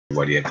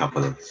Everybody a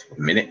couple of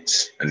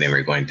minutes and then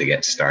we're going to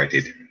get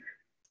started.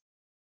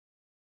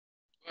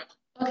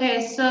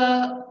 Okay,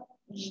 so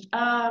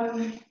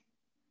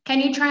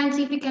can you try and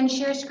see if you can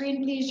share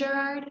screen, please,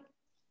 Gerard?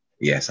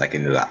 Yes, I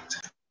can do that.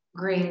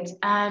 Great.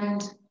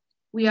 And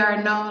we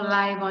are now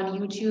live on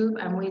YouTube.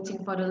 I'm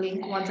waiting for the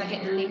link. Once I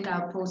get the link,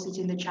 I'll post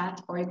it in the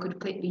chat, or you could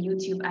click the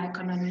YouTube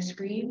icon on your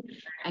screen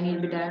and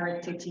you'll be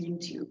directed to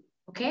YouTube.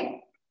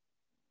 Okay?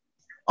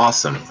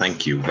 Awesome.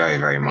 Thank you very,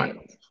 very much.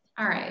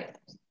 All right.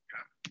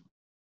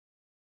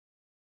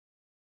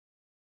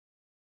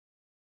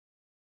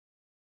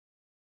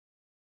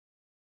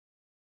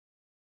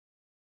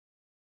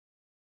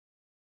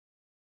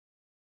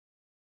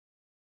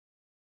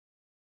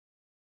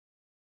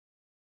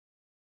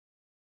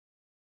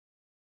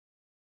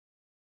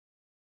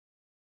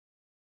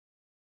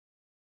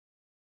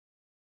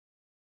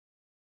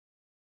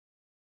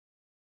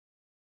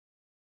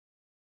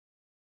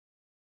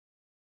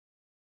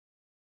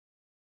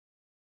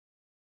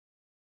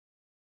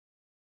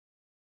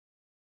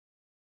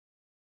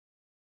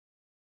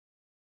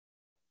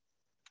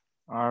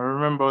 I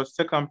remember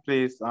second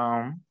place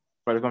for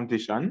the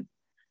competition.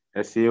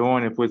 I see you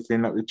only puts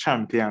in like the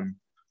champion.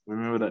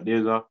 Remember that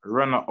there's a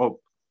runner-up.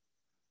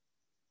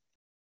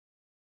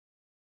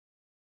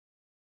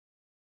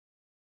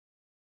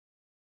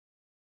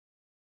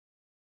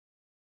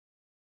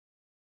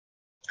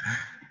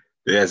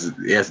 Yes,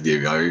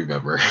 David, I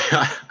remember.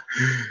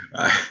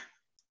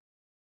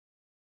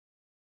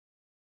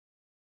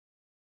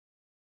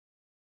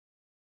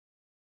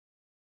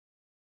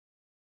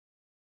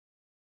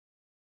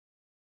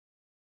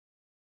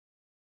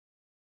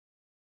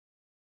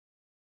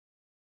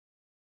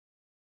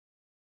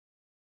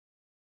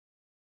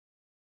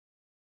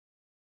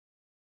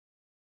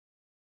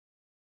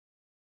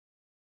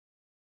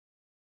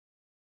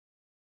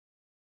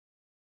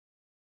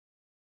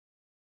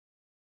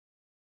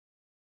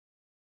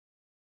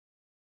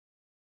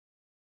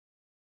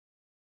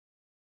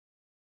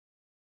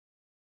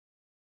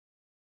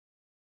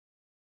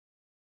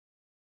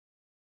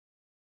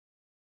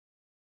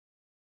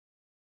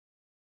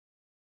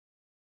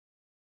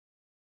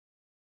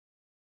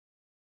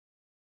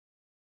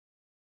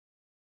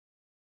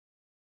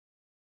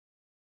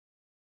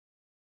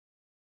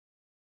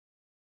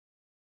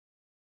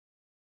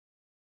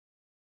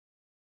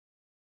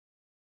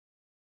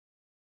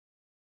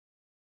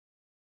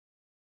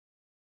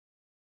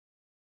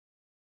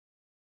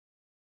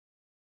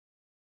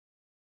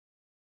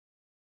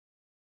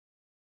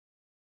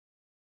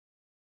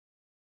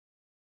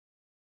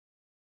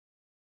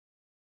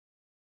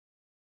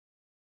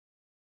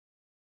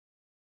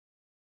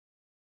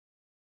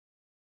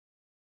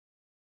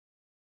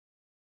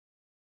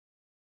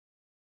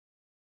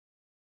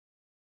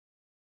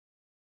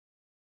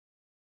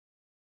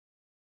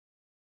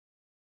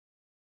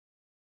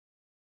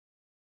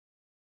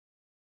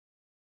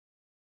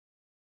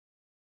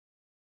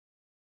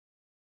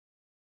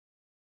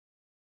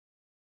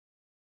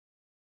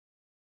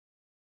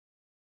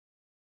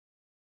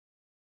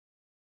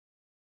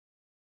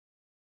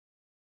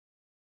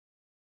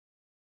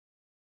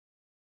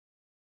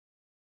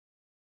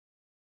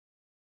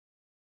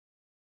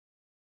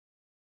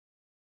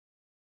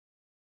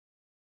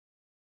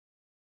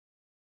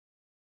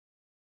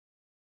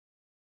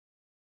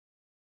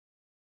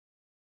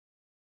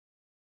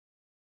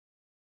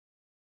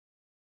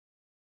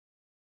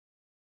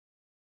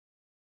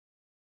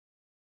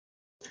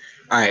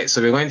 All right,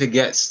 so we're going to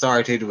get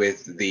started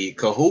with the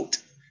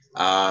Kahoot.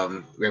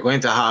 We're going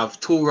to have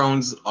 2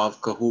 rounds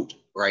of Kahoot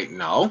right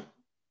now.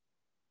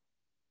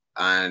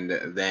 And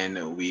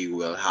then we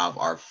will have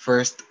our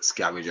first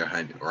scavenger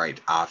hunt right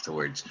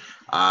afterwards.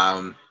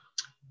 As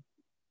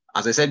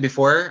I said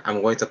before,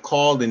 I'm going to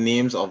call the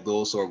names of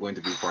those who are going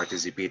to be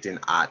participating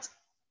at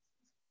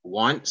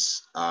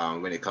once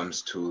when it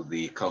comes to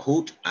the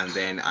Kahoot, and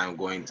then I'm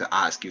going to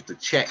ask you to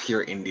check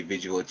your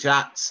individual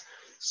chats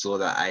so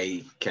that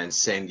I can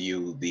send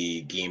you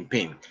the game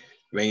pin.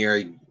 When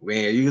you're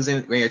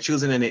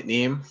choosing a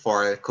nickname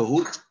for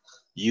Kahoot,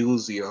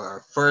 use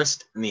your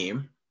first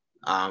name.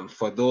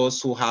 For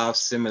those who have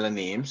similar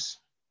names,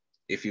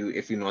 if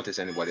you notice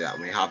anybody that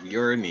may have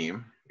your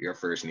name, your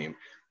first name,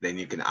 then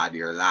you can add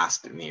your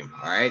last name.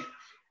 All right.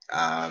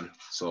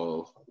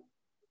 So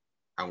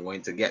I'm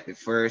going to get the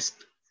first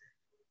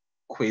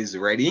quiz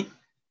ready,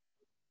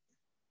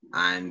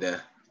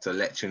 and to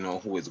let you know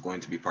who is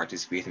going to be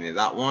participating in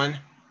that one.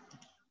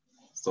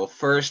 So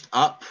first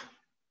up,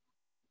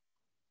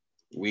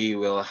 we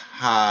will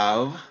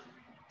have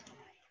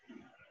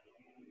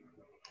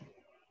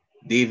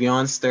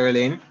Davion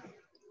Sterling,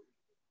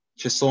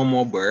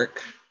 Chisomo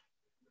Burke,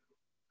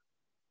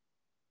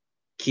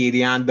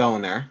 Kadian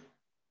Downer,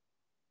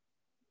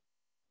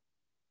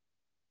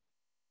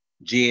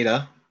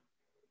 Jada,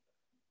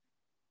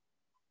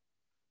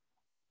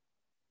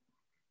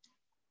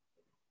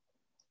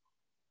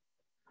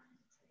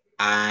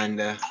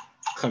 and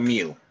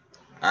Camille.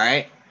 All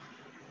right.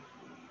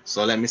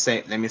 So let me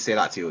say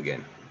that to you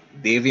again.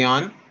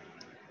 Davion,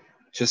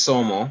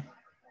 Chisomo,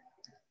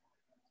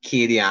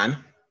 Kadian,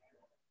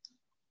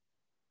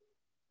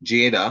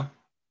 Jada,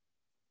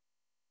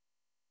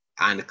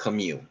 and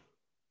Camille.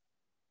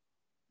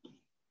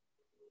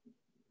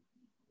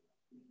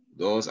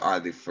 Those are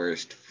the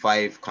first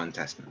 5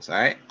 contestants, all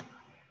right?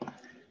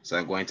 So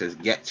I'm going to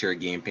get your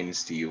game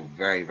pins to you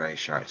very, very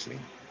shortly.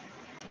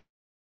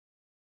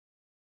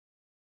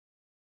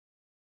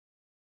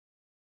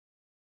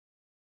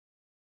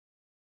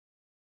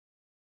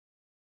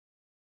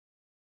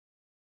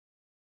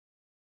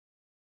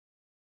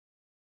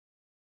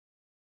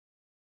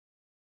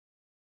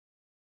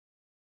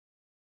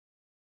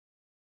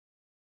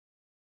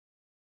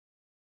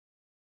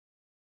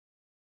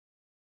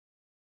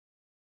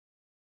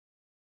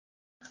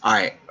 All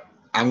right,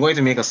 I'm going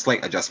to make a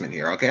slight adjustment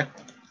here, okay?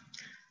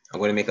 I'm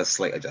going to make a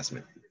slight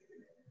adjustment.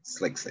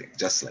 Slight,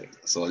 just slight.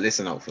 So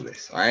listen out for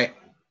this, all right?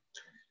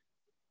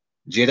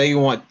 Jada,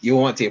 you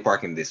won't take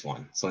part in this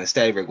one. So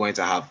instead, we're going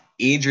to have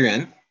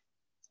Adrian,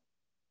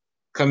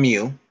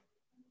 Camille,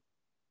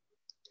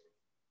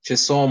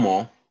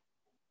 Chisomo,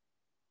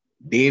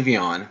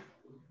 Davion,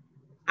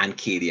 and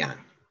Kadian.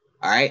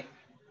 All right?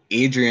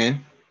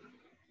 Adrian,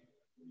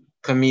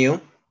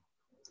 Camille,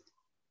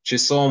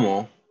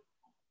 Chisomo,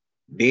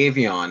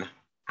 Davion,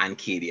 and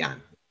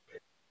Kadian.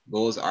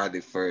 Those are the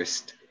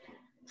first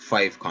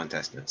 5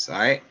 contestants, all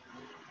right?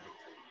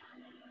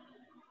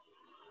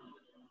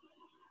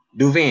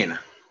 Duvain,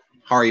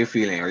 how are you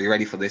feeling? Are you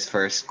ready for this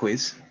first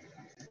quiz?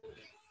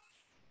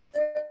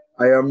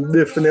 I am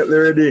definitely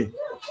ready.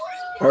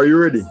 Are you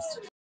ready?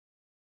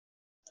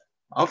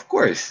 Of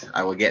course,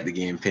 I will get the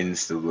game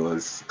pins to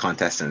those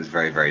contestants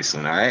very, very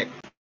soon, all right?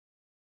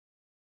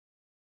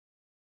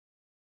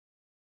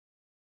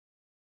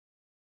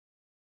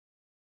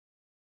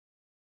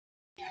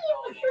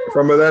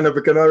 From a lineup,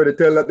 we can already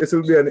tell that this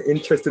will be an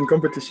interesting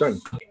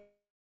competition.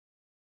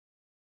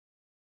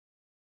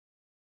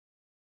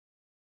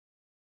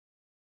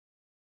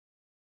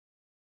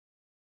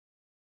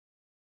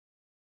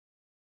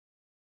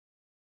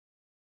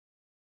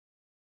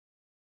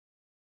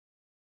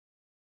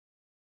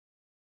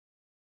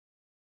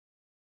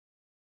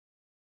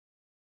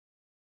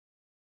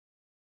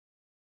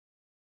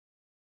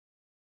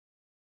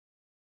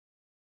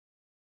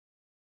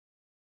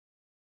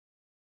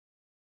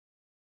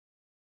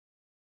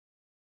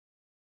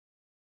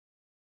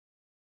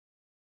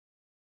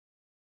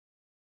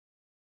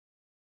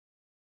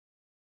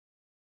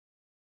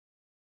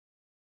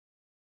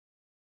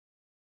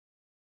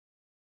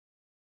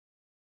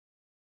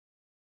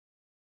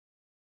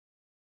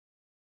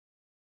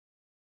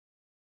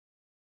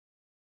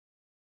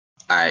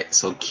 All right,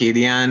 so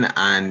Kadian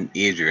and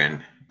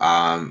Adrian,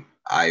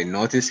 I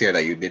noticed here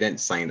that you didn't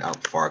sign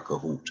up for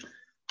Kahoot.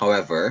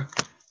 However,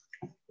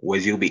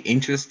 would you be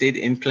interested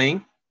in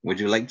playing? Would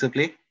you like to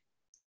play?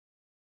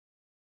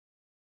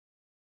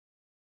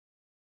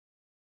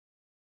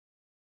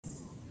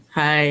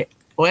 Hi.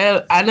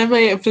 Well, I never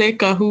yet played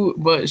Kahoot,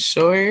 but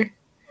sure.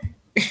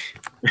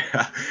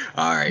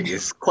 All right,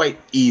 it's quite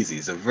easy.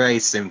 It's a very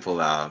simple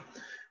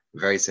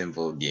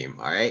game.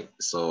 All right,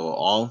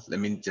 so let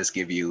me just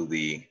give you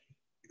the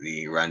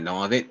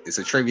rundown of it. It's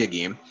a trivia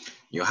game.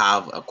 You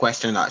have a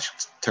question that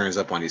turns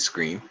up on the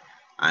screen,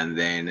 and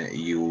then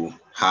you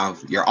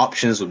have your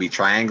options will be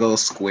triangle,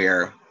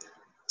 square,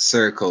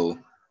 circle,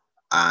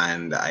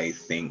 and I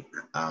think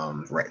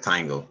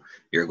rectangle.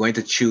 You're going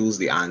to choose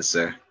the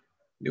answer.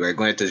 You are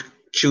going to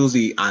choose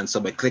the answer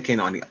by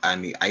clicking on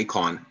the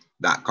icon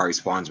that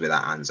corresponds with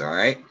that answer. All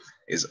right.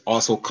 It's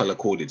also color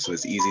coded, so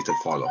it's easy to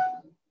follow.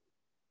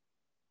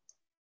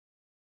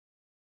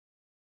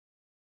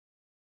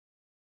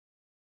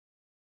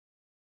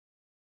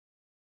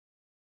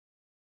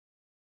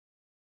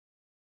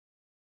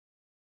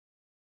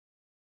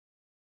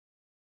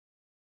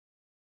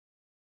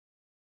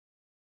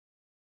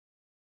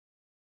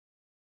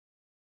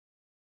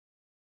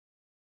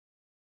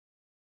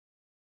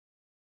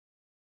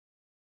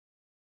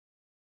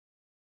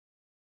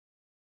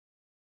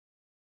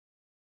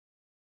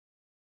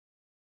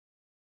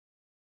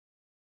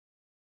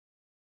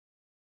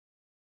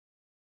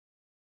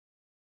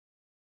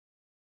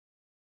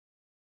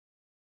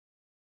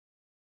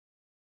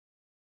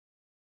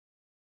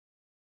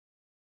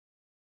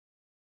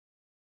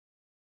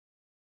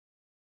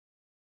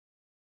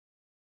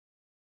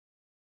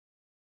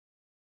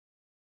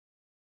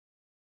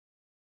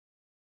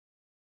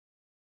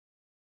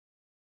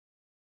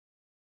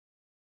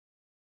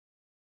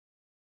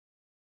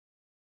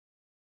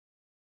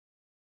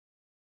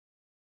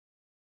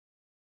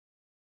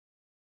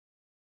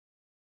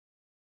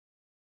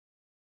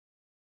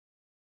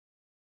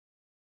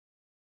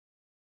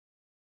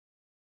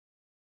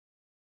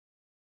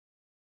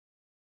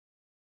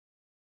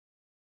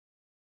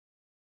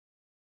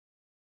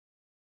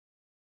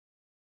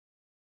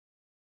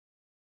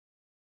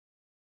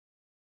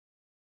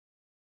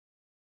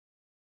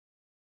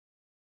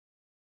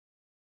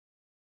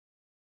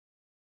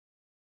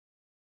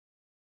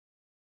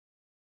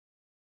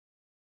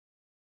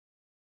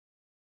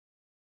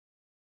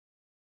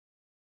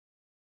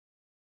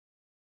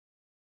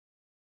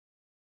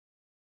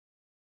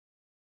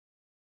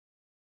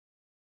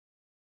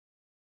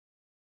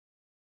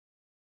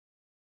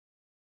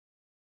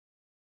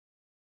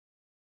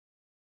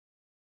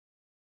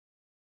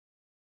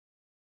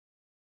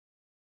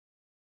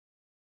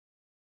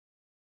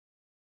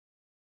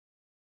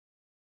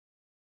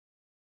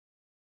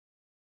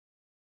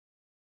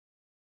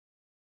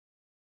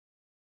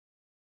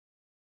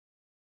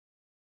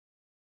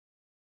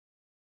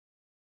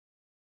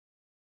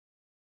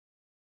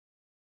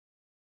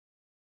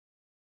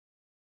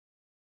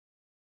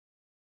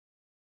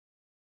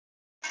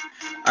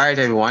 All right,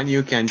 everyone,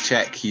 you can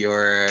check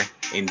your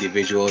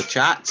individual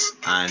chats,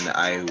 and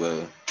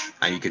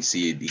you can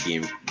see the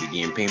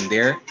game pin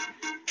there,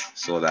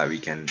 so that we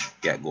can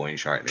get going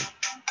shortly.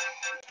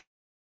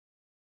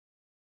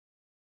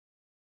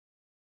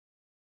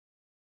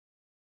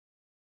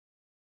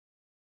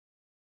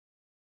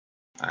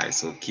 All right,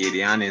 so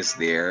Kadian is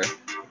there,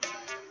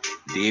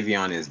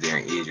 Davion is there,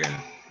 and Adrian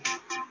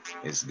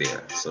is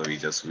there. So we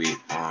just wait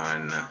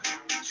on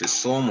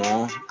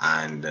Chisomo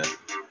and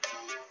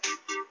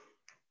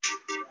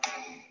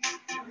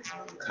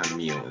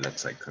Camille. It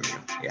looks like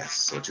Camille. Yes.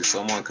 So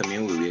Chisomo and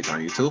Camille, we wait on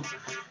YouTube,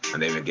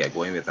 and then we get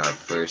going with our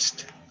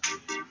first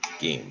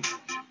game.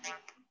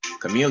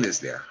 Camille is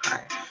there. All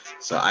right.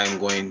 So I'm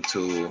going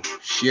to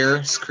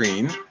share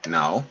screen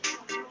now,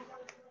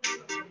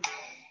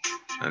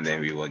 and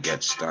then we will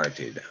get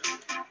started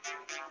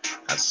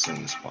as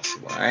soon as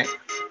possible. All right.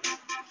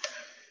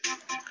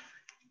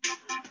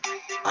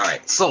 All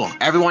right. So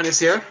everyone is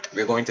here.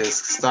 We're going to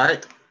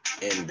start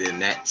in the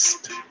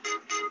next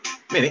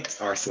minute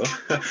or so.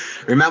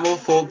 Remember,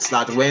 folks,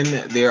 that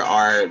when there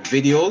are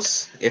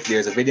videos, if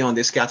there's a video on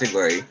this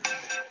category,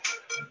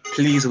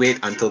 please wait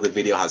until the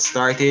video has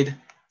started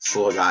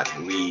so that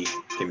we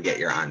can get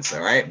your answer,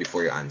 all right,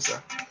 before your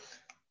answer.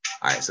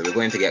 All right, so we're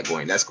going to get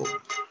going. Let's go.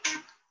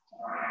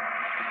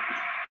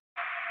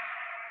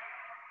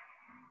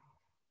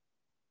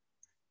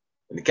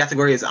 The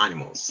category is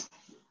animals.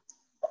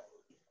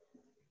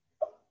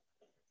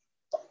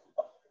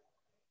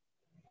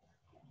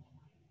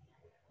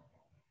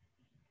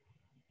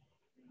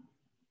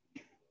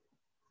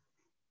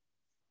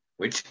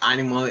 Which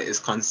animal is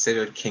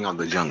considered king of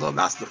the jungle?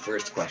 That's the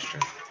first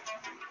question.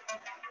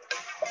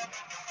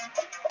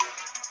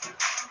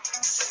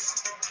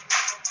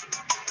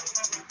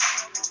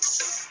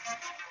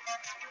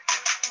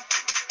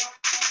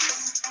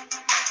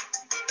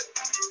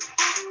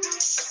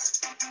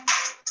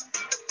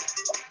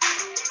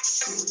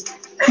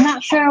 I'm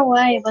not sure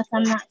why, but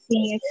I'm not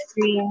seeing your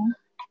screen.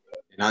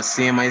 You're not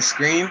seeing my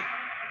screen?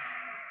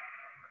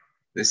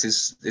 This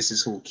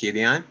is who,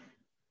 Kadian?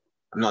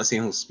 I'm not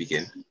seeing who's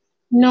speaking.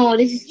 No,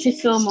 this is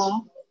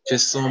Chisomo.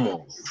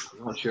 Chisomo.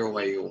 I'm not sure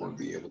why you won't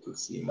be able to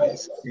see my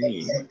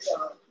screen.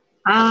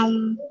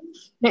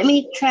 Let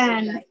me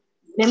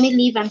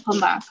leave and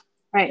come back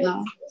right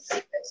now.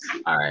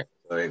 All right,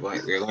 so we're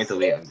going to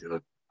wait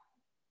until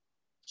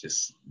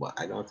well,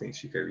 I don't think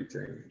she can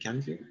return.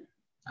 Can she?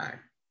 All right.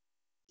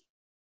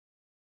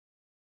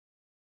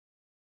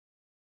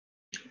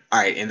 All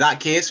right, in that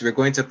case, we're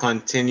going to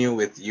continue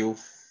with you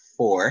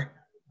four,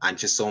 and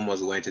Chisomo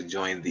is going to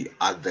join the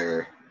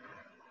other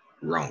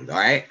round. All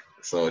right.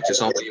 So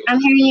Chisomo, I'm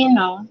hearing you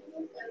now.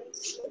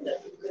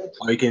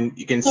 Oh, you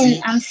can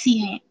see. I'm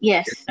seeing it.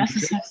 Yes,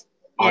 that's yeah.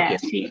 Okay. I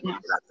see it now.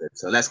 That's it.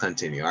 So let's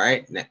continue. All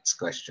right. Next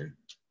question.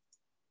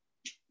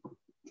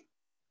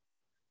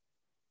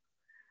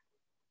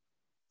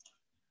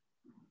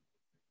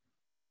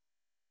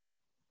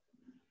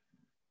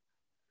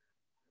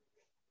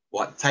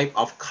 What type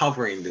of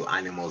covering do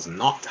animals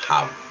not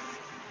have?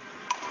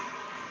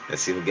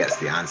 Let's see who gets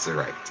the answer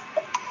right.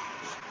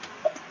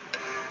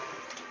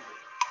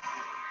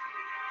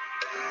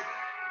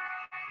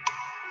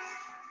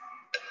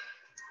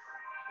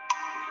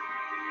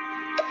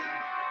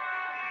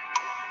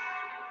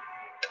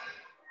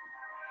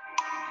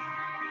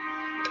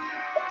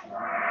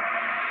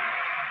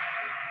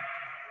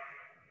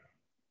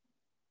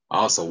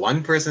 Also,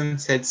 one person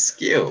said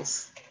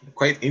scales.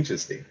 Quite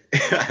interesting.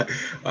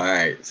 All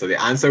right, so the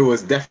answer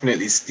was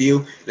definitely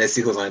steel. Let's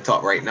see who's on the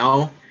top right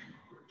now.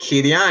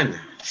 Kadian,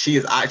 she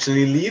is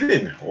actually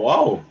leading.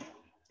 Wow,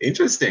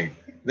 interesting.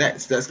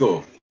 Let's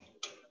go.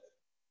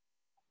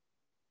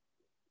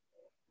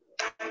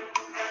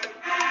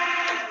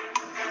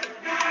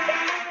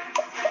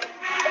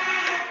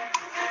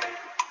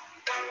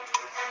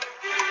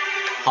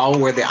 How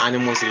were the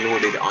animals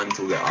loaded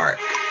onto the ark?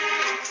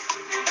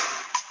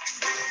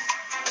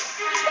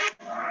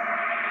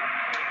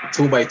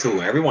 2 by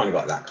 2. Everyone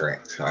got that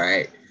correct. All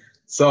right.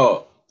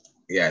 So,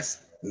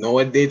 yes,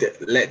 Noah did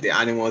let the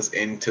animals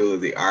into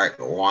the ark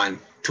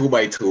 2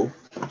 by 2,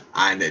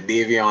 and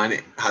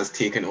Davion has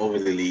taken over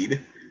the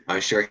lead. I'm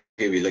sure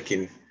he'll be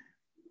looking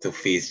to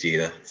face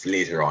Jada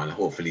later on.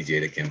 Hopefully,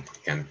 Jada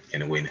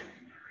can win.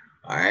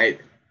 All right.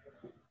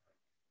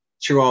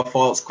 True or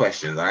false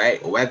questions. All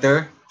right.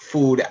 Weather,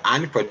 food,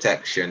 and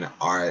protection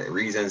are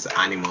reasons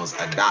animals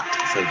adapt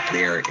to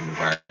their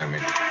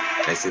environment.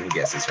 Let's see who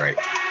gets this right.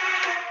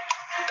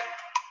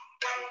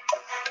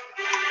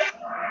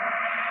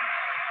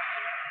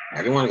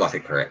 Everyone got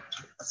it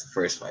correct. That's the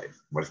first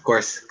 5. But of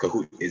course,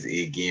 Kahoot is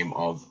a game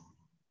of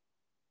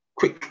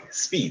quick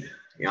speed.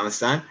 You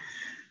understand?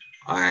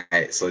 All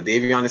right, so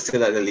Davion is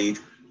still at the lead.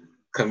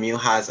 Camille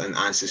has an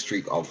answer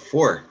streak of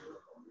 4.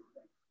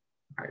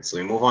 All right, so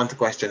we move on to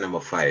question number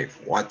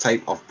 5. What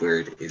type of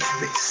bird is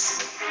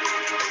this?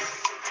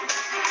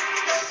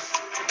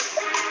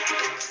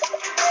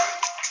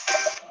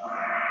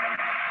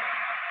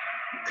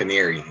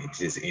 Canary.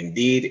 It is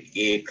indeed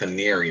a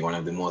canary, one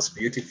of the most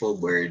beautiful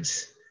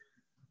birds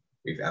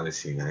we've ever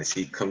seen. I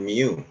see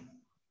Camille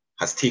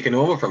has taken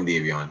over from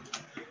Davion.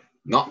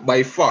 Not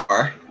by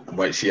far,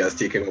 but she has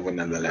taken over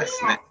nonetheless.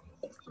 Next.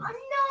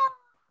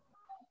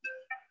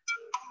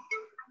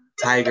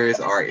 Tigers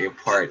are a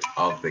part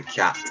of the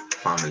cat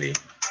family.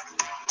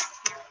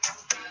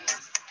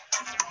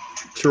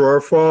 True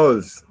or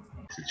false?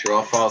 True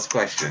or false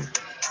question.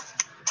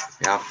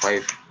 We have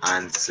 5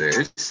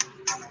 answers.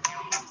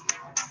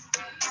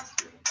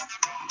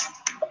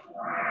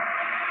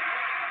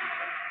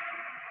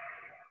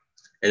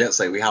 It looks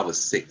like we have a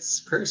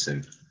 6th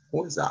person.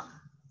 Who is that?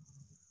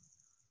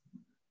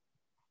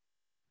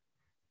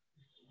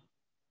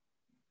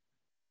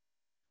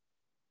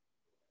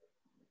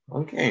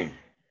 Okay.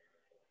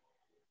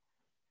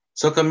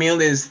 So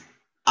Camille is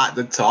at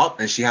the top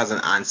and she has an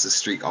answer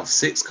streak of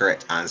 6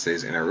 correct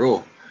answers in a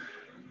row.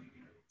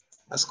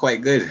 That's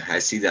quite good. I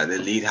see that the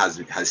lead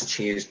has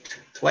changed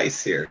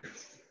twice here.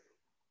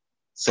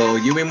 So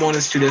you and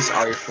Mona students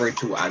are referred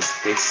to as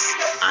this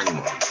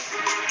animal.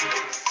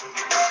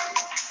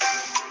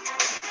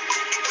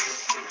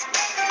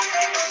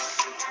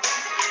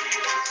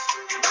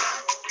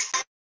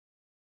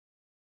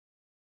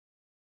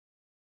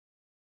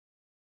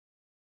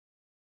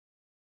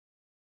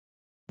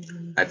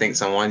 I think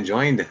someone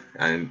joined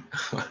and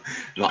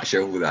not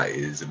sure who that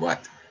is,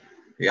 but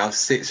we have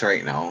 6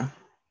 right now.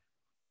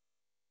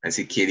 I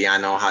see Katie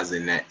now has the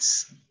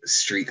next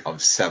streak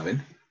of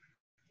 7.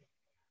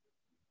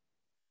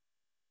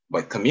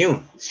 But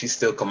Camille, she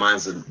still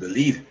commands the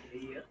lead.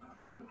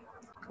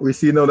 We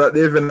see now that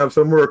they even have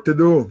some work to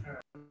do.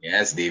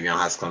 Yes, Davion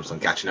has some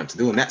catching up to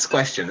do. Next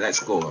question, let's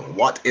go.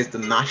 What is the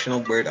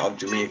national bird of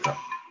Jamaica?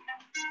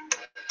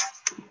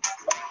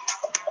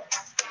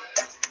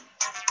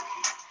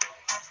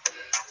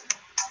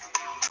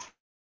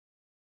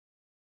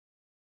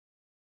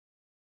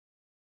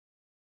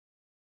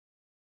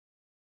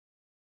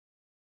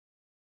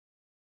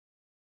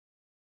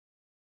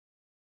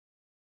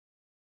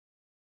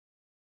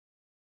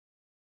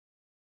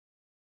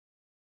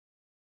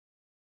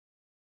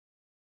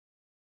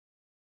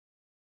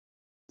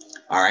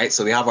 All right,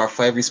 so we have our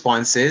 5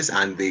 responses,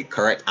 and the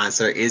correct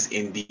answer is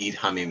indeed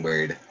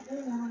hummingbird.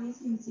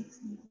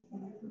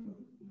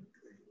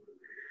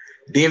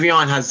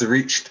 Davion has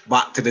reached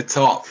back to the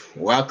top.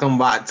 Welcome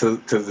back to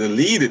the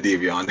lead,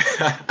 Davion.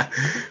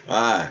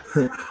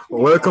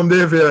 Welcome,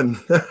 Davian.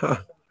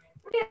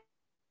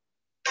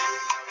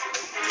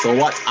 So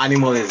what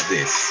animal is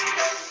this?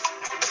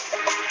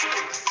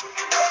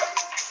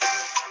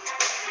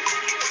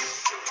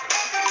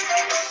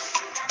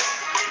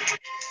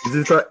 Is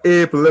it an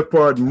ape,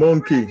 leopard,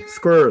 monkey,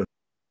 squirrel?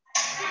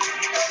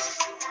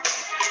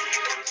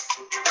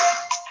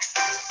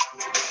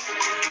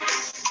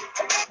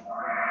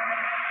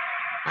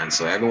 And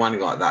so everyone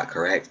got that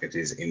correct. It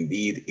is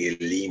indeed a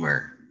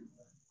lemur.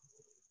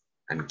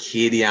 And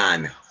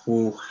Kadian,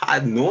 who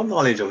had no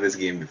knowledge of this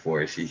game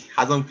before, she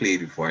hasn't played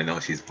before, now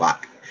she's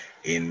back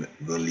in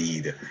the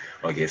lead.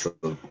 Okay, so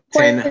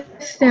 10.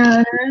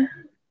 Question.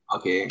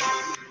 Okay.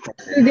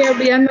 Will there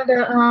be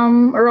another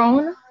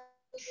round?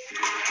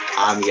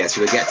 Yes,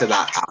 we'll get to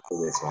that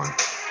after this one.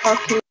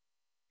 Okay.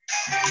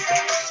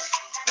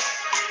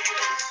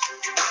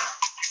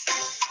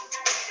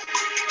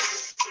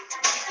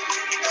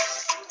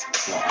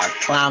 So are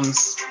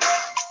clams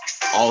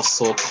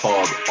also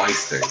called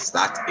oysters?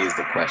 That is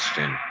the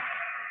question.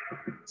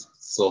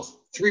 So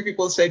 3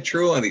 people said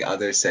true and the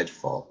others said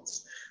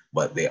false,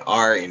 but they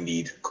are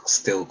indeed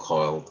still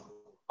called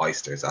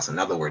oysters. That's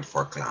another word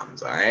for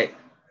clams, all right?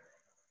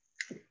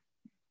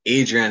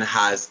 Adrian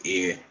has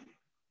a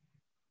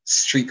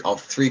streak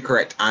of 3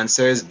 correct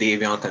answers.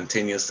 Davion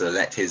continues to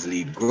let his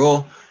lead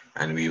grow,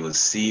 and we will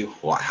see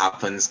what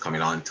happens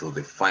coming on to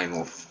the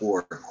final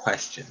 4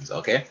 questions,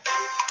 okay?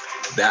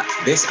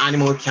 This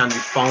animal can be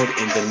found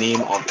in the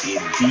name of a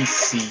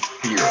DC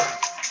hero.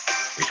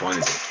 Which one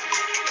is it?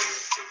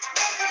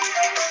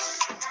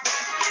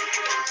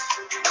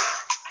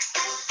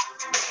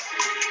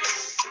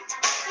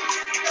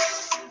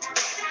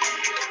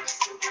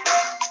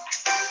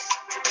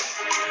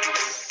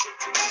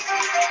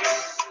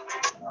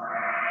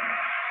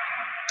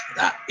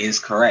 That is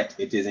correct.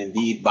 It is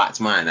indeed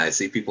Batman. I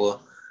see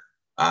people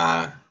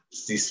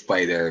see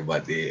Spider,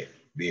 but they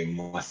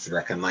must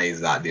recognize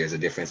that there's a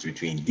difference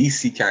between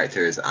DC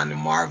characters and the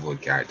Marvel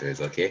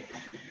characters, okay?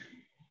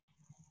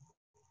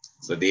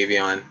 So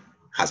Davion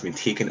has been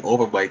taken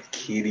over by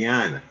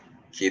Kadian.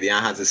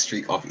 Kadian has a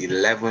streak of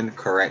 11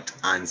 correct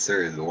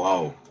answers.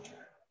 Wow.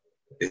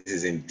 This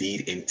is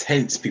indeed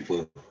intense,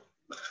 people.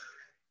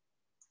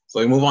 So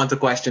we move on to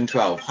question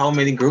 12. How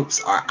many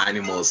groups are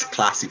animals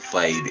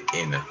classified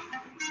in?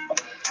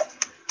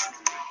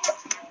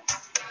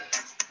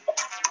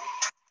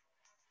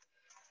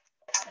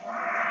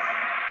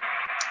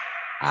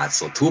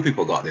 So 2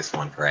 people got this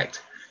one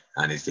correct,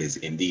 and it is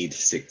indeed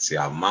 6. You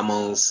have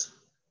mammals,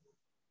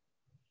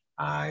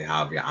 you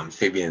have your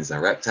amphibians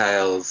and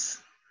reptiles,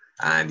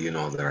 and you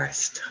know the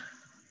rest.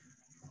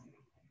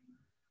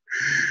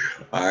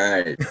 All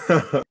right.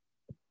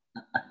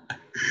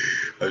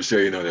 I'm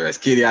sure you know the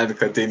rest. Kadian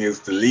continues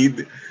to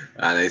lead,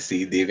 And I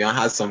see Davion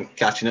has some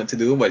catching up to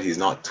do, but he's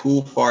not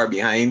too far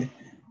behind.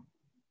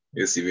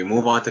 You see, we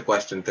move on to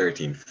question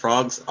 13.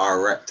 Frogs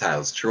are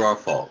reptiles, true or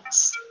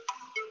false?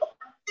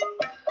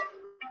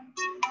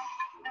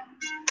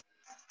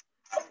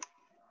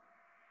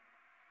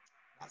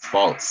 That's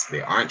false.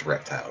 They aren't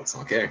reptiles,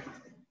 okay?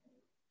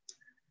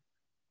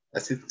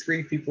 That's it.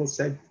 3 people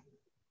said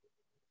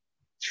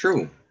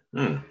true.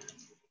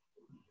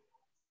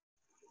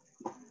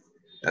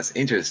 That's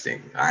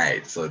interesting. All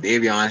right, so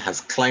Davion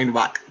has climbed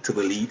back to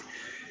the lead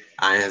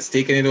and has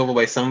taken it over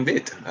by some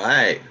bit. All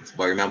right,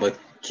 but remember,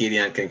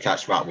 Kadian can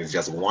catch back with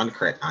just 1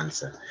 correct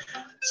answer.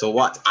 So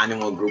what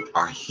animal group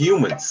are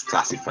humans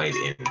classified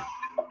in?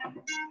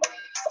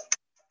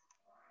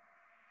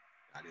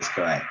 That is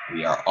correct.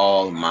 We are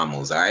all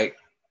mammals, all right?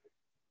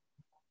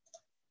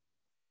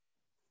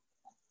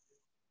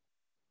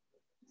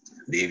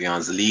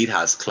 Davion's lead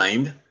has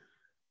climbed.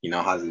 He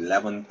now has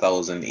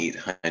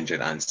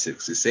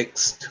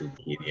 11,866 to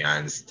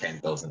Kadian's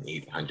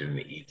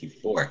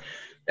 10,884.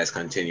 Let's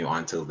continue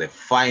on to the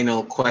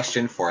final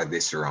question for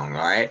this round,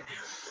 all right?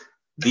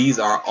 These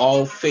are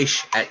all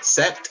fish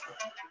except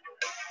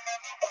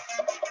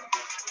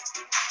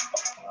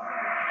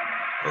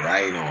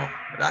rhino.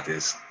 That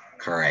is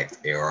correct.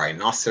 A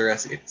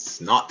rhinoceros, it's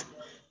not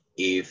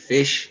a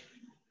fish.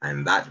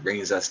 And that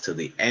brings us to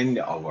the end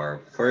of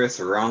our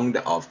first round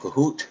of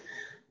Kahoot.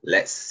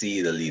 Let's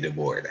see the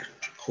leaderboard.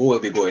 Who will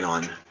be going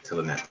on to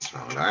the next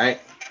round, all right?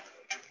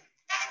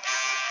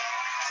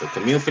 So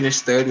Camille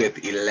finished third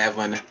with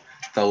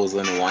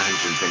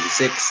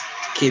 11,126.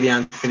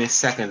 Kadian finished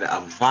second,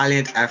 a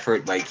valiant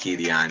effort by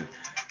Kadian,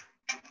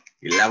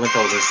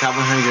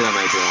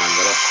 11,791.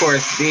 But of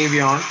course,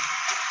 Davion,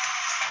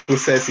 who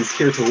says he's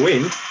here to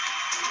win,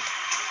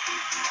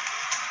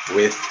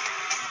 with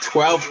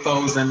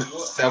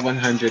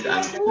 12,700.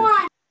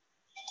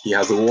 He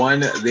has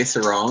won this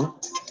round.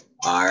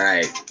 All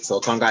right, so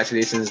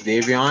congratulations,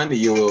 Davion.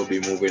 You will be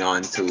moving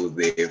on to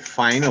the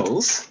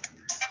finals.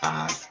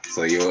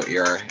 So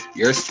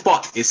your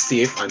spot is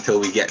safe until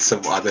we get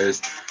some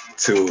others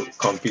to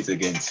compete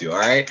against you. All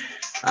right,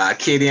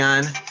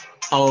 Kadian,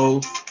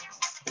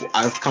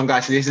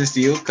 congratulations to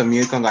you.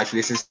 Camille,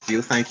 congratulations to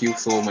you. Thank you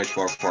so much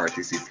for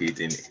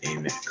participating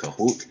in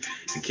Kahoot.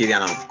 And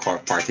Kadian, I'm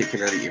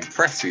particularly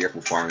impressed with your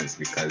performance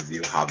because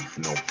you have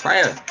no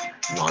prior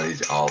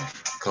knowledge of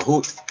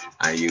Kahoot.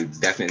 And you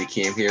definitely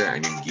came here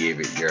and you gave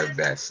it your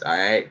best, all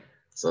right?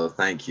 So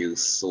thank you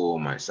so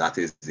much. That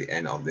is the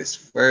end of this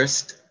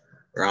first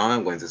round.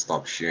 I'm going to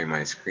stop sharing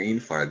my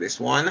screen for this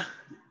one. And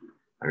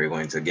we're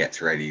going to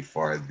get ready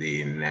for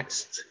the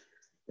next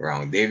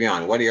round.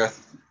 Davion,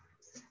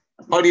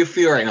 how do you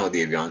feel right now,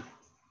 Davion?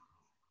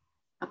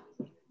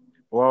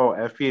 Wow,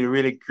 I feel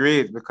really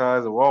great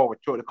because, wow,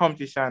 throughout the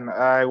competition,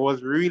 I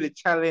was really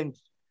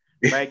challenged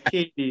by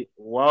Katie.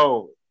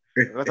 Wow.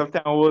 A lot of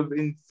time I was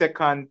in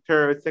second,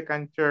 third.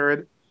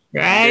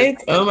 Right?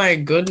 Oh my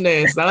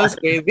goodness, that was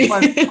crazy.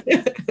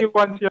 You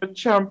want your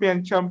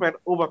champion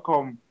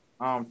overcome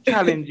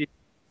challenges,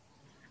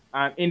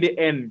 and in the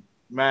end,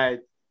 my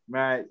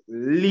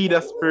leader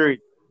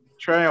spirit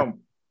triumph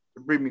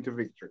to bring me to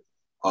victory.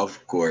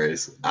 Of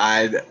course,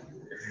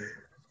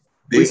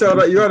 we saw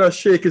that you had a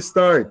shaky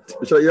start.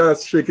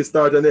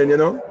 And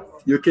then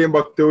you came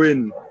back to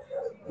win,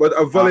 but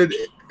a valid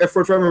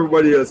effort from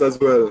everybody else as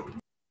well.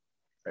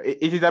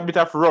 It is a bit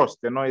of rust,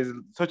 it's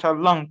such a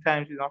long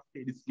time since I've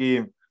played this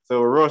game.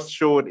 So rust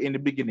showed in the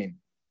beginning.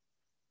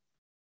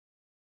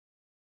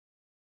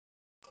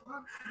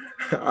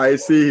 I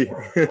see.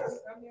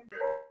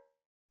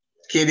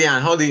 Kadian,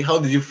 how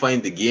did you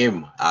find the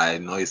game? I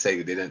know you said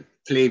you didn't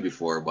play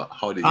before, but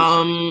how did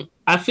you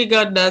I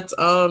figured that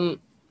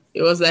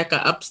it was like an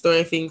app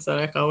store thing, so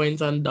like I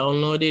went and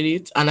downloaded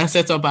it and I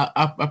set up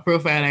a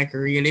profile like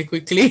really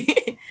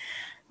quickly.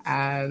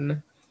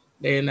 And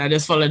then I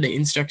just followed the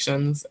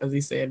instructions as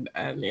he said,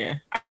 and yeah.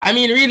 I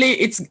mean, really,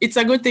 it's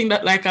a good thing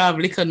that like I have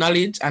little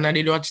knowledge and I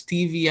did watch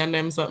TV and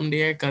them something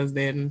there, because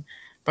then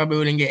probably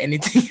wouldn't get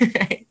anything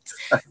right.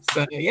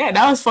 So yeah,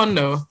 that was fun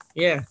though.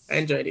 Yeah, I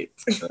enjoyed it.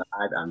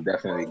 I'm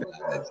definitely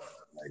glad.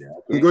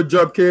 Okay. Good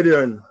job,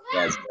 Kadian.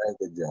 Yes, very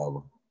good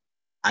job.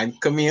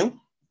 And Camille.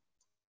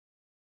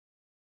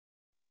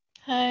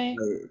 Hi.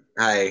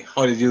 Hi.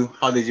 How did you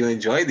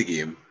enjoy the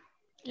game?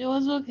 It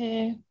was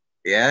okay.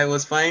 Yeah, it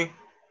was fine.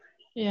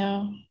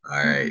 Yeah.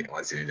 All right,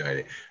 once you enjoyed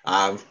it.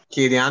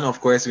 Kadian, of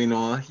course, we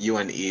know you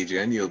and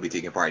Adrian, you'll be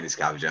taking part in the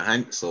scavenger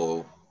hunt,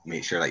 so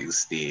make sure that you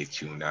stay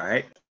tuned, all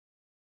right?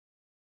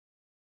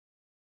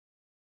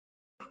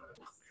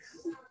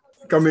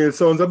 Camille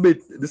sounds a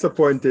bit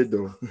disappointed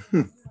though.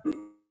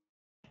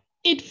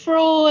 It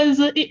froze.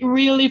 It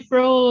really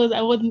froze.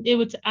 I wasn't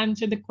able to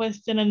answer the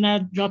question and I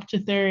dropped to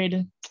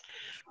third.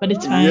 But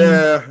it's fine.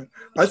 Yeah,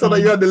 I saw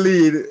that you had the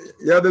lead.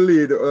 You had the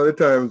lead all the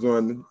times,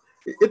 man.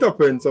 It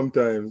happens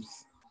sometimes.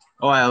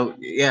 Well,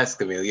 yes,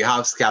 Camille, you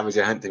have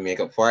scavenger hunt to make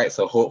up for it,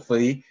 so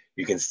hopefully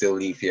you can still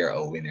leave here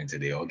a winner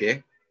today,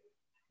 okay?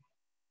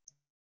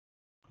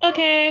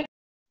 Okay.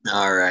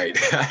 All right.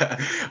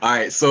 All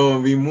right. So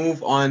we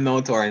move on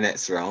now to our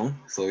next round.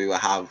 So we will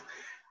have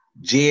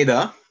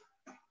Jada.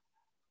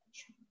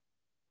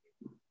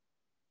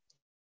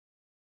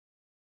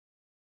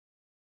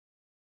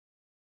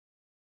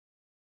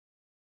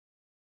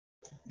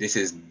 This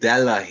is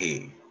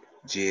Delahaye.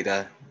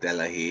 Jada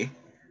Delahaye.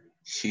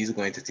 She's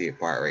going to take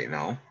part right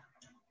now.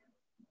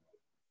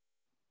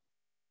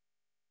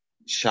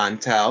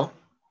 Chantel.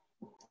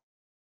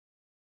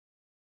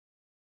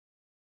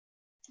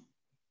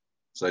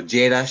 So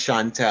Jada,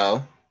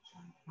 Chantel,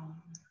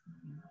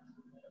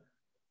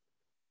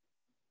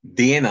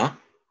 Dana.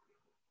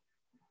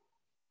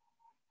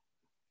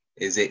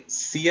 Is it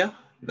Sia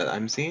that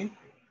I'm seeing?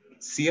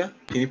 Sia?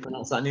 Can you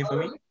pronounce that name for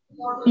me?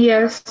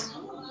 Yes.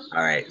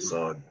 All right.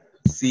 So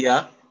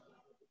Sia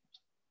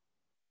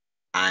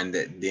and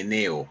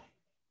Deneo.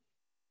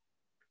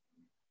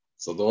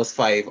 So those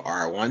five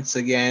are once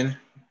again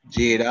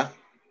Jada.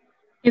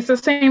 It's the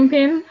same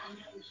pin.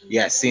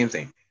 Yeah, same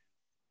thing.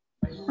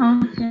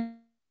 Okay.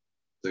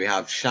 So we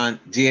have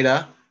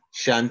Jada,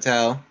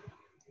 Chantel,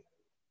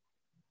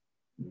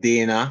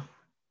 Dana,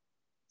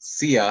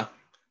 Sia,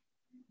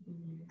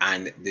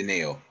 and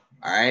Deneo.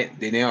 All right,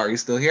 Deneo, are you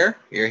still here?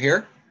 You're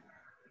here?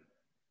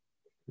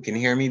 Can you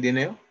hear me,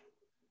 Deneo?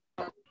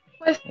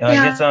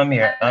 Yes, I'm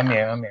here. I'm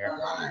here. I'm here.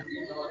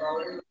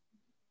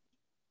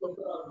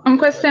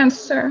 Question,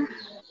 sir.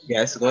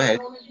 Yes, go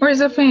ahead. Where's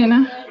the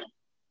pin?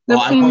 The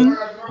Oh, pin.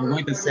 I'm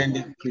going to send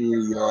it to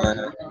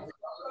your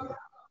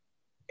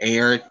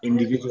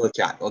individual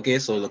chat. Okay,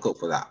 so look out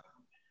for that.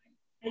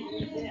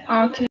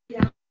 Okay.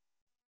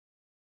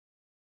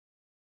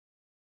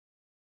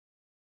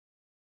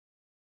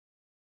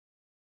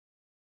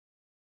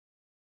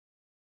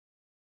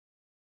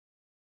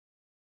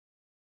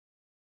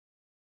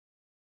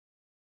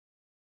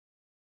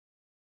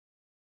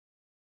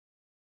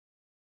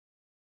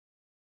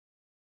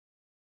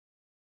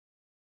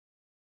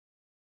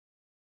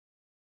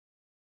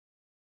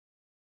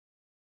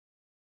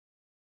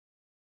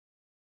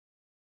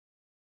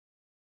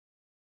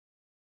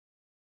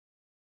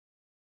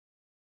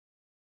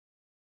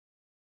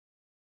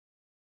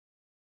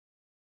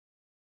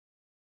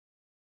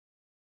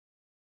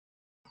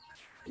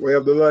 We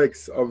have the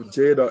likes of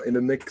Jada in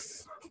the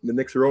next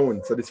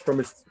round. So this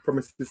promises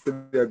to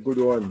be a good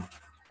one.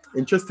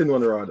 Interesting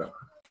one rather.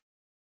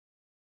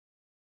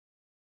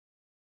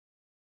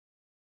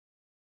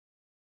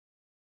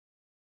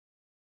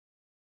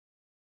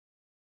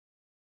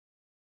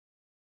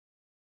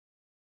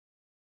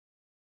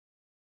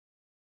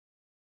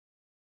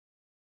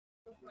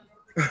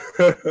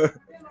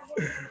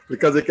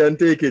 Because they can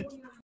take it.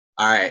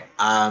 All right.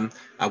 I'm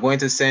going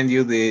to send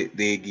you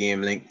the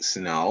game links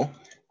now,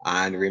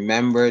 and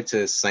remember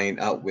to sign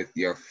up with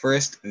your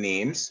first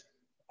names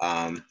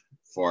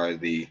for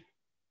the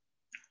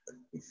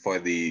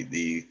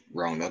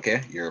round.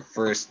 Okay, your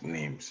first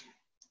names.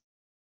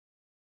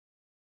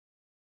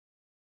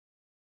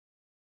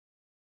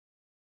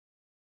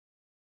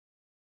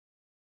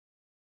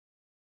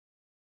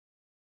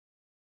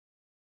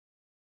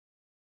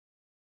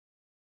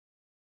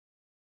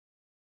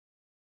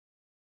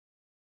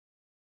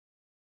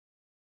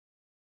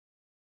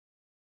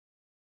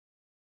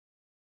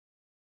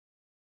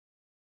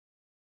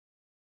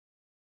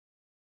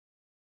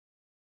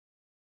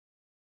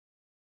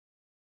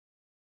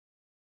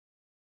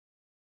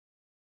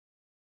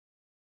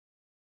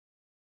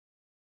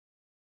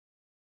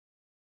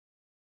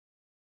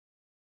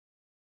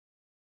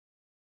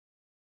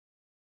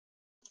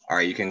 All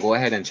right, you can go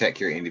ahead and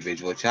check your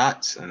individual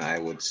chats, and I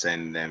would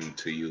send them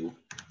to you.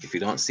 If you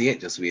don't see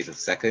it, just wait a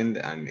second,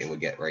 and it will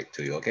get right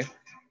to you. Okay.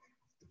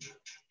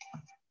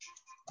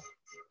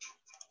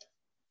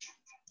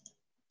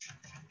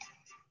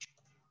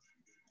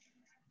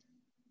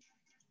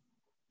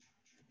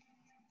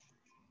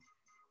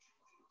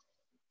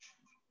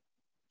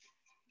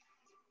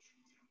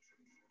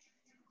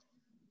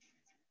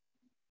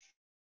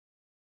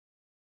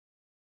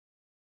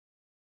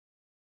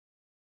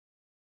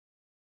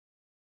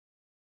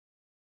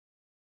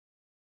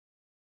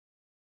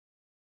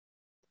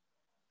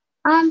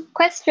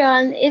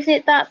 Question, is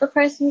it that the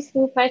persons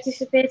who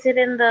participated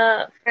in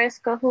the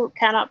first Kahoot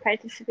cannot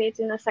participate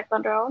in the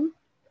second round?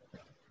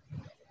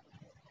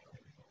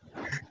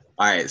 All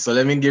right, so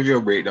let me give you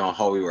a breakdown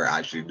how we were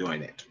actually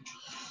doing it.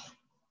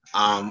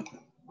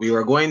 We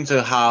were going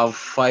to have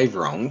 5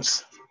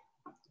 rounds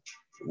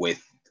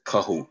with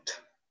Kahoot.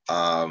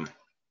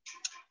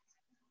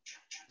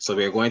 So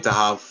we're going to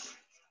have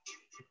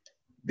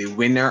the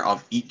winner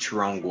of each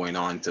round going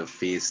on to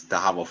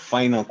have a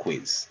final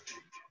quiz.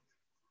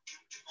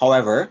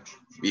 However,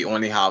 we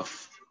only have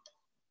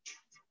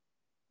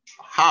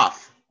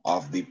half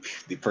of the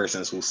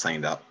persons who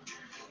signed up.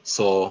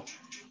 So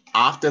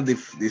after the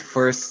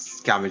first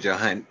scavenger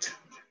hunt,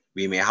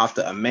 we may have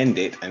to amend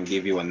it and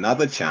give you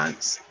another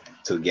chance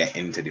to get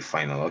into the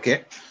final.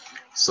 Okay,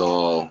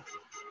 so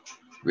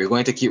we're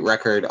going to keep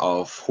record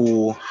of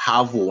who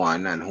have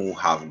won and who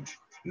have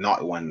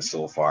not won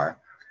so far.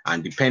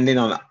 And depending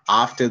on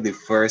after the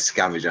first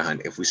scavenger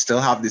hunt, if we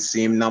still have the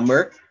same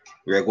number,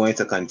 we're going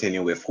to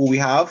continue with who we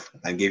have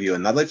and give you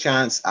another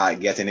chance at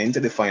getting into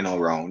the final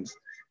round,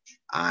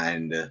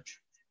 and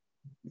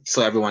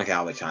so everyone can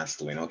have a chance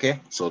to win. Okay,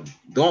 so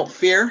don't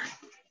fear.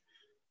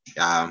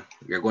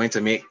 We're going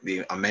to make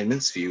the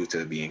amendments for you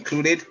to be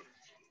included,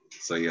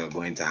 so you're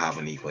going to have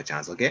an equal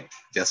chance. Okay,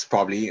 just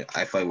probably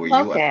if I were you,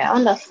 Okay, I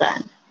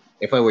understand.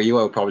 if I were you,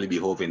 I would probably be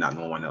hoping that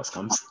no one else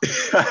comes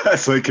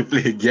so I can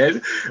play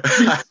again.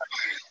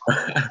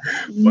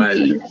 But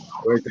I'm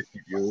going to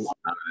keep you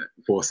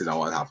posted on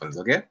what happens.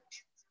 Okay.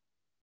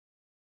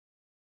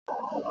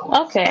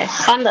 Okay,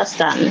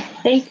 understand.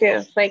 Thank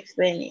you for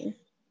explaining.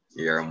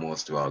 You're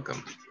most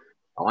welcome.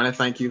 I want to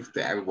thank you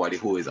to everybody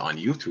who is on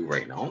YouTube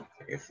right now.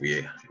 If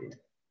we're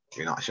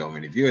not sure how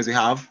many viewers we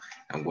have,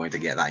 I'm going to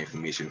get that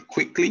information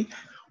quickly.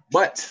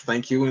 But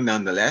thank you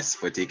nonetheless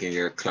for taking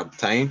your club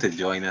time to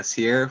join us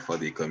here for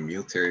the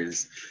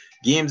Commuters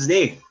Games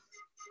Day,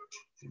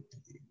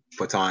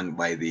 put on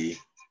by the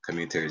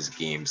Commuters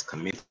Games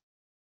Committee.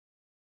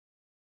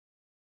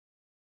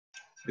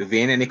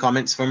 Devane, any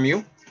comments from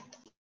you?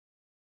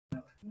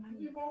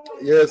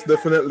 Yes,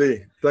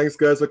 definitely. Thanks,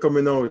 guys, for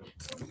coming out.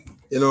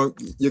 You know,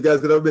 you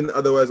guys could have been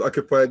otherwise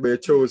occupied, but you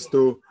chose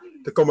to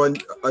come on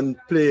and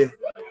play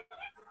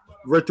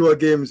virtual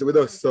games with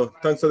us. So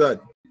thanks for that.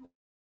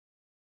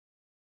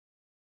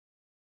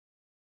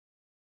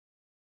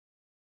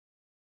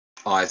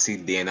 Oh, I see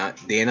Dana.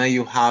 Dana,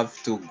 you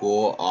have to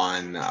go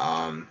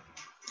on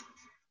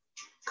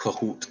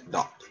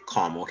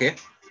Kahoot.com, okay?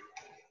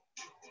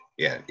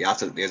 Yeah, you have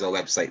to, there's a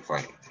website for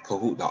it,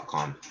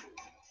 Kahoot.com.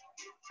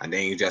 And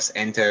then you just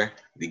enter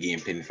the game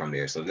pin from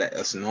there. So let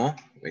us know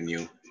when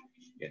you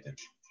get it.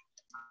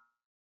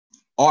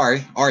 Or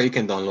you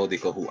can download the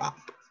Kahoot app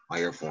on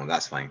your phone.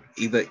 That's fine.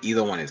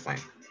 Either one is fine.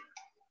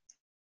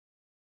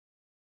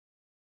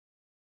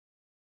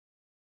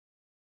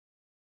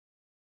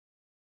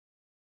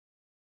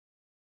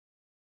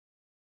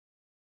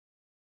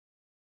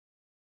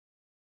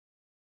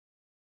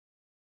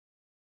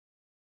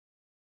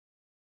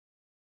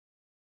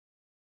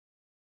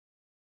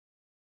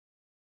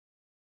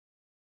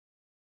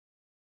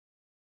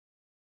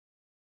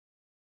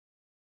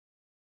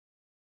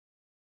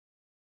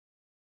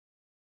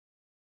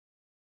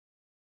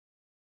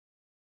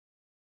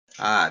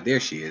 Ah, there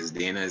she is.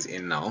 Dana is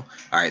in now. All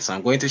right, so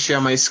I'm going to share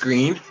my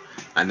screen,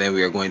 and then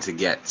we are going to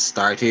get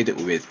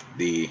started with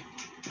the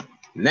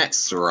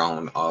next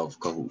round of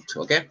Kahoot,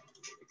 okay?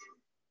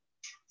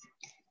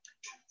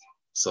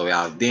 So we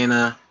have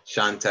Dana,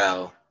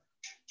 Chantel,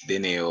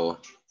 Dineo,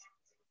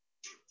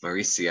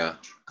 Maricia,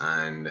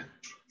 and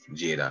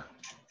Jada.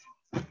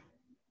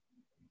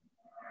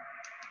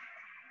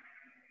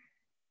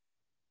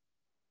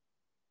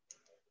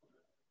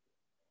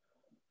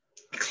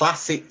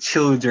 Classic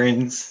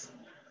children's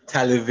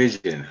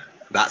television.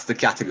 That's the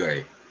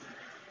category.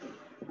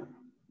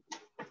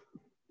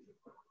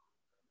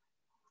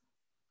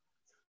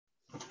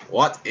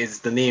 What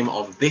is the name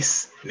of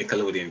this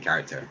Nickelodeon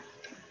character?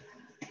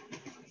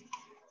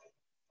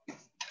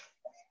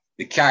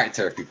 The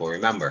character, people,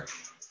 remember.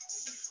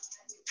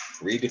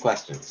 Read the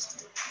questions.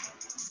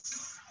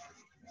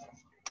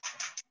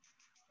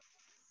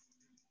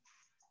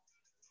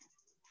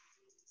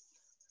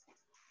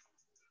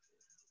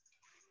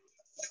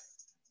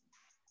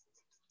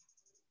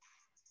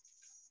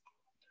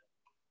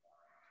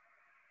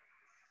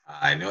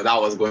 I know that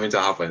was going to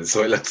happen,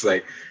 so it looks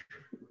like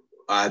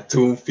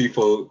two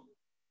people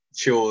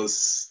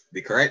chose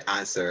the correct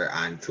answer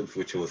and two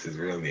people chose his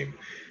real name.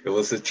 It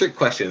was a trick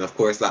question, of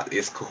course. That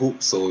is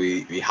Kahoot, so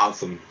we have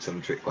some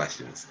trick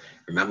questions.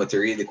 Remember to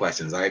read the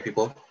questions, all right,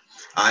 people?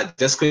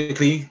 Just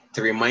quickly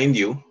to remind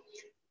you,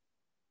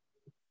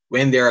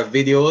 when there are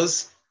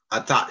videos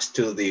attached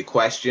to the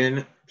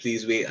question,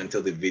 please wait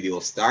until the video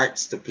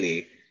starts to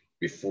play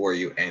before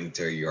you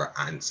enter your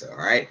answer,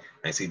 all right?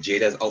 I see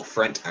Jada's out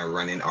front and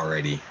running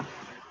already.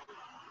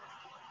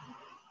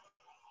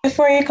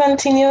 Before you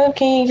continue,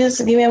 can you just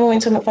give me a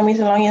moment for me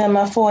to log in on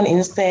my phone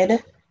instead,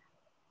 if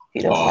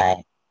you don't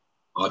mind?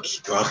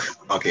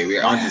 Okay,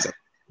 we're on to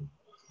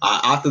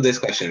after this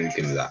question, we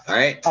can do that, all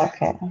right?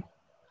 Okay.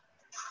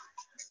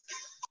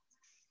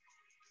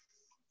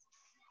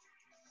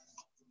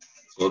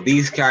 So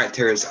these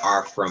characters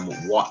are from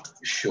what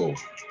show?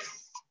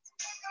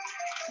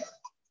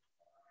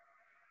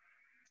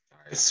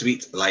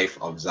 Sweet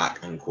Life of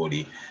Zach and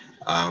Cody.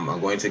 I'm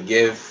going to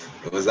give,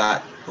 was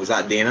that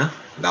Dana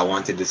that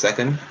wanted the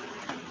second?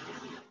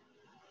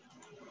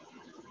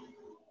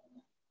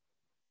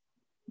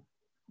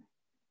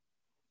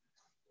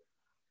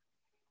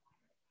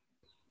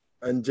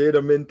 And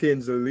Jada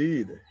maintains the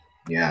lead.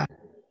 Yeah.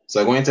 So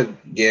I'm going to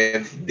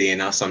give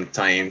Dana some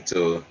time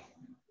to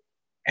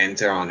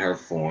enter on her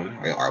phone.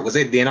 Or was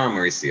it Dana or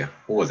Mauricia?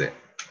 Who was it?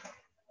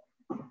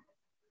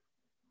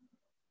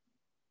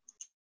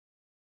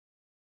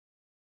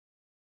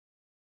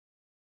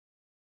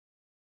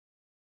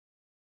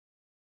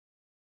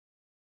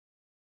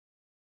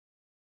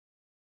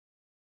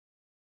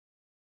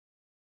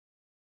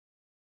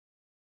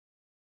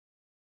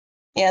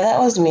 Yeah, that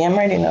was me. I'm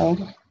ready now.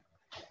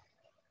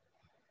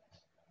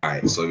 All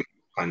right, so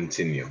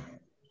continue.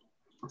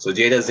 So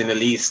Jada's in the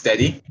lead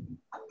steady.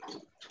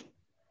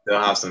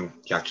 They'll have some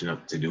catching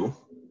up to do,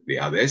 the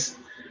others.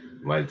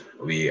 But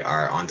we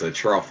are on to the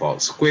true or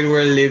false.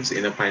 Squidward lives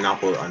in a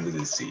pineapple under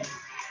the sea.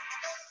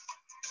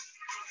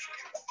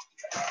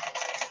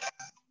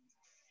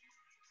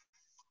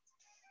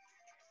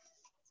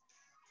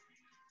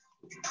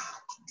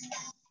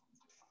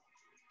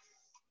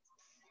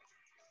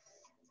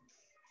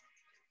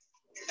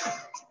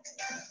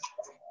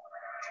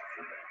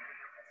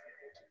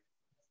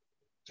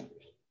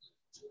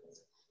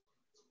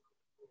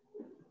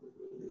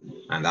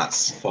 And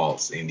that's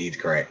false, indeed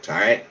correct, all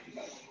right?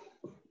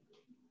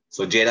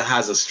 So Jada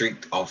has a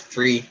streak of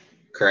 3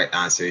 correct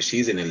answers.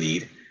 She's in the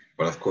lead,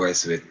 but of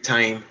course with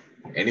time,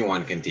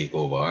 anyone can take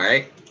over, all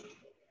right?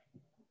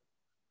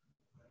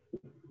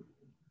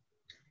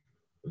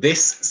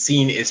 This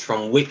scene is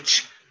from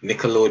which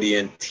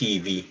Nickelodeon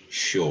TV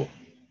show?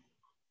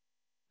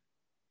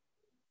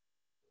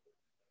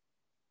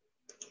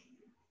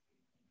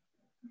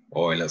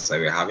 Oh, it looks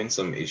like we're having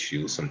some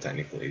issues, some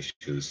technical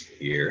issues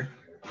here.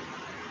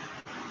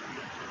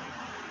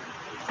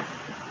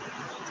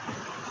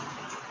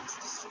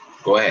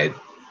 Go ahead,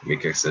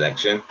 make your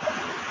selection.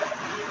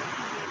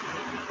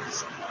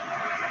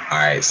 All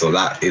right, so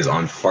that is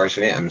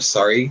unfortunate. I'm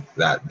sorry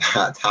that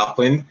that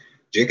happened.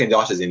 Drake and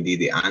Josh is indeed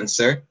the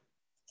answer,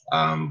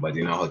 but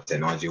you know how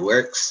technology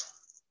works.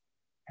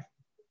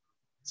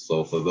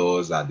 So for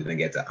those that didn't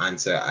get the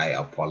answer, I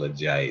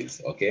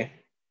apologize, okay?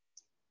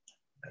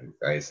 I'm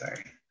very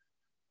sorry.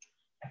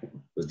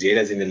 So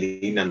Jada's in the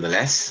lead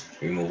nonetheless.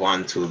 We move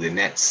on to the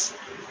next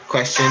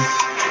question.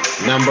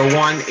 Number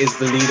 1 is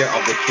the leader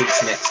of the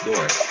Kids Next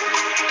Door.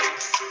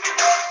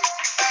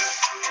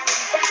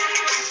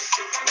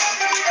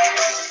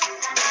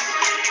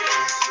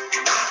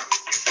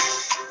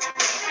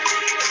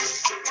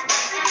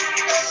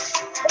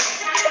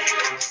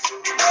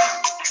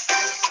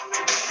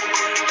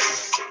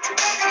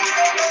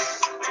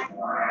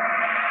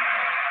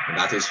 And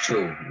that is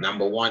true.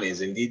 Number 1 is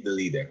indeed the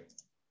leader.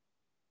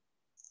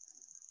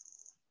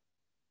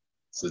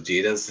 So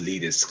Jada's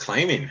lead is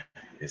climbing.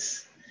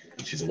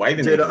 She's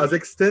widening. Jada has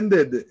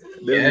extended the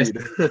lead.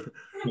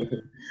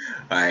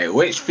 All right,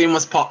 which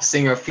famous pop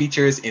singer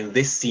features in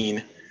this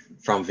scene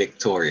from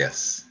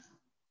Victorious?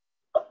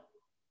 I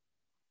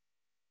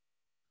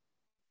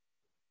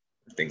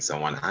think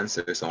someone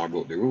answered, someone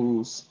broke the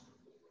rules.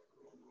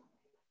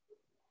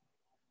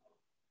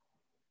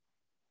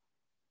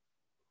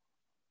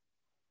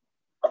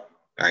 All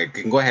right,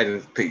 you can go ahead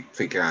and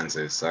pick your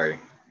answers, sorry.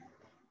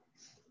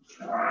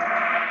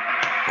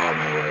 Oh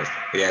my word.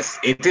 Yes,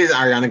 it is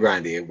Ariana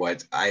Grande,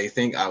 but I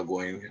think I'm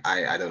going,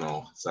 I don't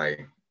know,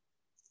 sorry.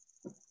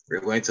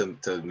 We're going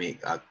to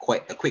make a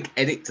quick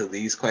edit to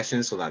these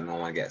questions so that no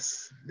one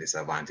gets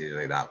disadvantaged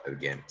like that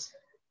again.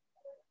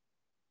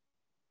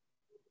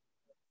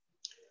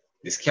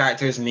 This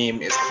character's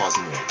name is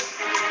Cosmo.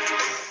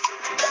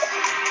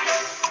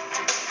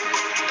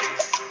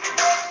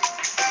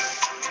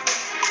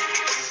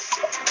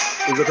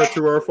 Is that a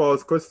true or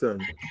false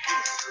question?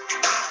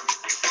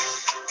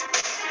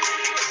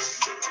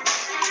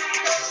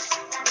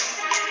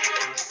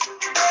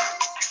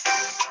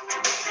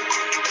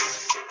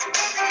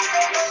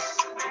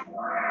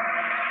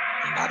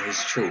 That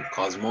is true.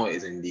 Cosmo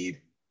is indeed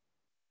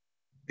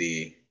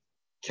the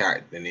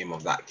name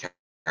of that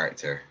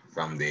character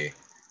from the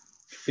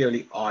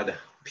Fairly Odd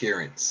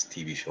Parents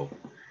TV show.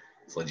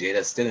 So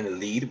Jada's still in the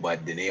lead,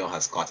 but Deneo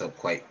has caught up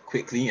quite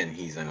quickly, and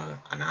he's on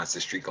an answer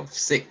streak of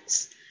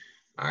 6.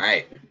 All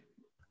right.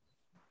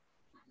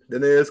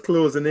 Deneo is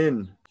closing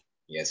in.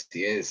 Yes,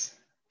 he is.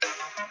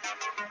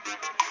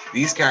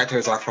 These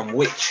characters are from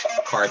which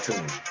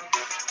cartoon?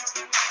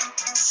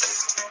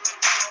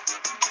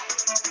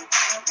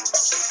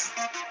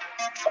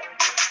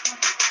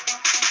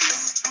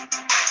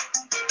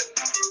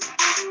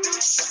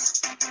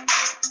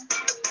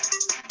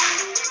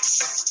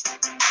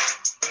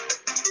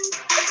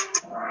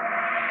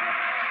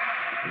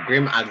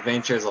 Grim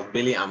Adventures of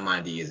Billy and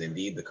Mandy is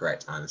indeed the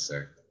correct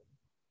answer.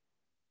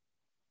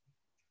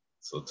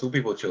 So 2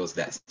 people chose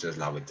Dexter's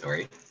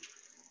Laboratory.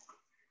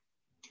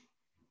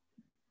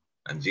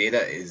 And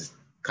Jada is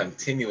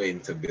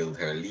continuing to build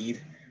her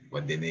lead,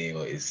 but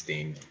Deneo is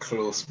staying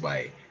close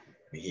by.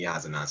 He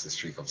has an answer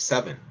streak of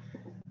 7.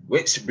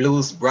 Which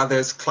Blues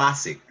Brothers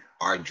classic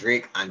are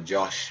Drake and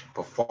Josh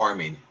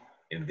performing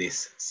in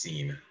this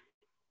scene?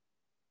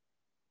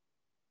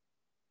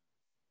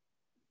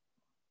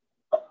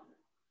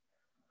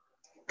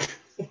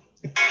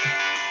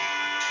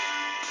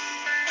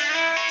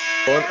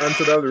 One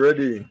answered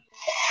already.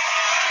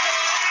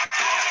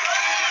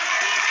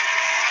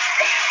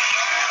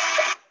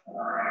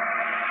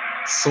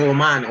 So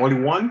man,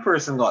 only one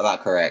person got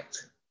that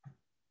correct.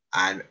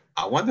 And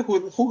I wonder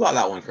who got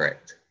that one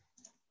correct.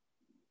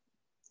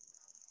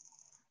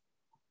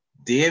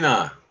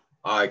 Dana.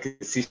 Oh, I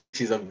can see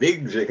she's a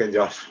big Drake and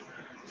Josh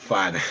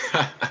fan.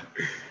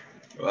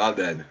 Well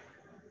done.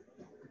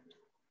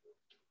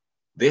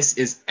 This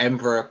is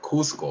Emperor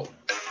Cusco.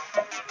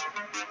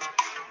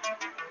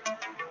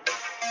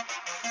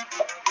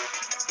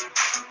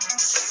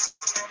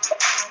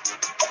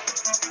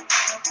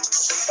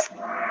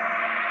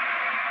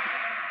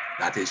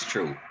 That is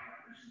true.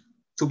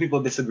 2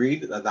 people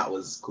disagreed that that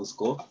was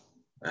Cusco,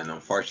 and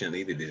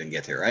unfortunately, they didn't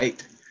get it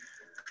right.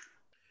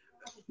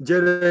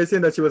 Jada is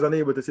saying that she was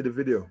unable to see the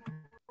video.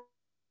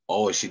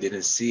 Oh, she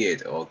didn't see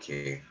it.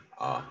 Okay.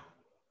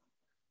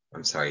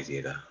 I'm sorry,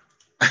 Jada.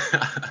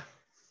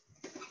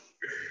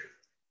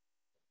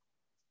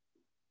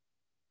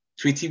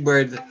 Tweety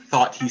Bird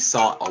thought he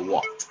saw a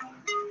what?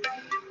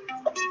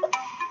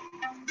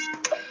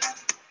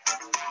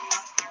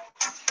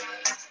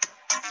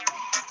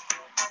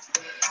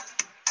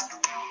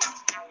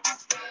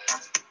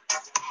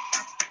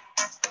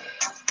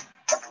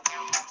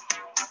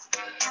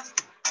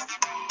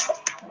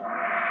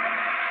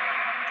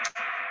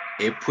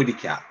 A putty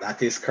cat. That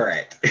is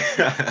correct.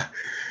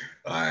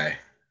 All right.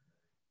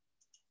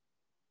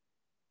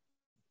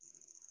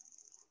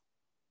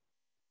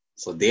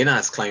 So Dana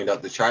has climbed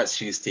up the charts.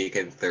 She's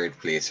taken 3rd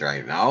place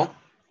right now.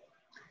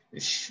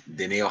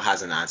 Danielle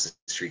has an answer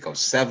streak of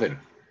 7.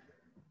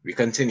 We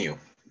continue.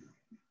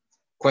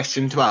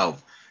 Question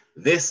 12.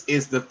 This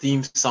is the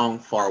theme song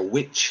for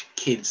which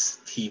kids'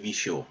 TV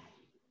show?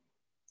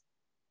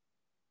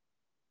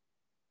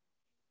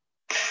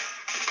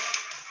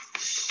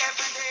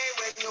 Every day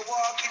when you're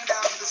walking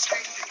down the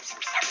street,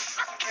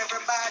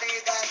 everybody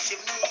that you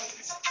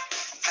meet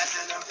has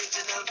an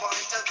original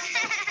point of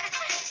view.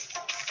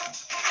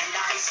 And I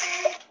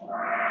say,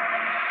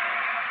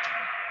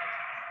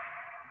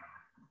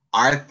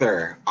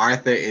 Arthur.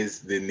 Arthur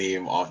is the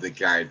name of the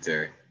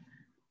character,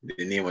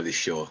 the name of the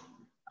show.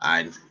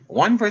 And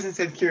one person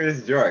said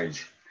Curious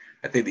George.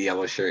 I think the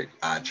yellow shirt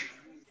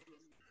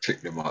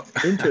tricked them up.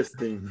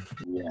 Interesting.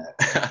 Yeah.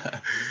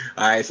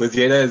 All right, so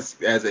Jada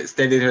has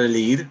extended her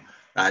lead.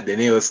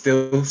 Daniel is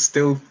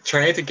still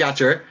trying to catch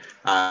her.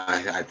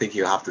 I think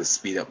you'll have to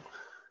speed up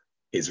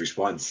his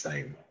response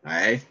time. All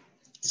right.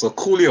 So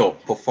Coolio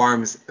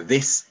performs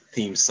this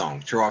theme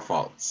song. True or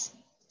false?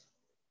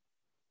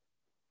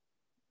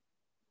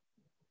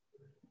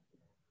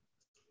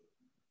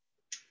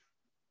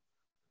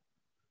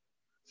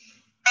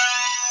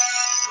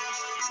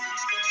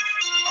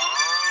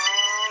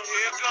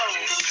 here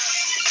goes.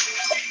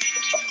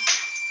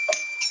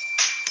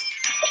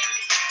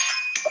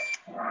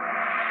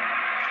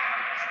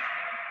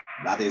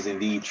 That is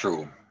indeed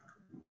true.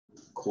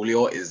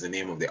 Coolio is the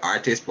name of the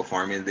artist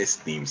performing this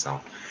theme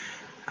song.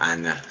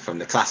 And from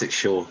the classic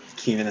show,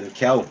 Keenan and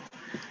Kel.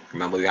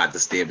 Remember, we had to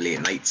stay up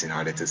late nights in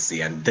order to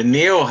see. And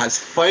Daniel has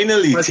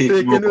finally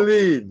taken the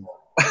lead.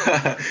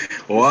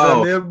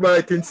 Wow. It's a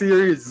nail-biting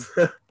series.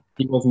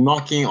 He was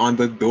knocking on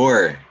the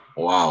door.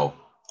 Wow.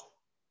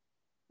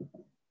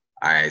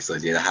 All right, so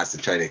Jada has to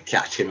try to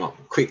catch him up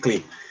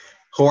quickly.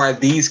 Who are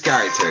these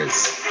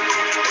characters?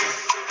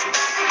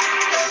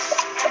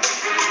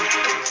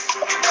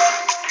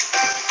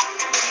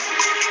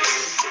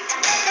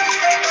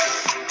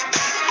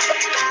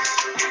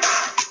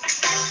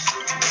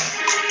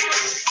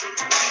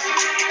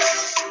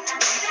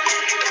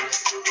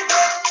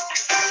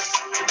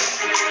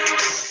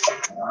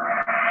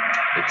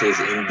 It is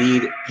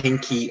indeed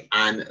Pinky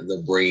and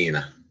the Brain.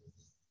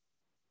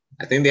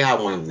 I think they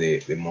have one of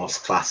the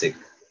most classic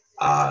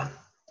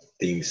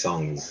theme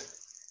songs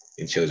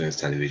in children's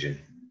television.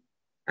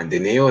 And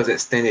Daniel has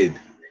extended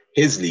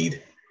his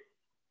lead.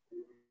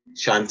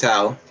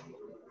 Chantal,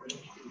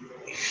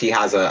 she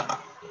has a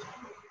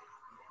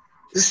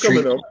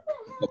streak of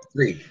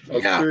 3.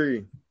 Yeah.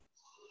 3.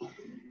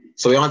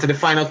 So we're on to the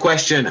final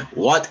question.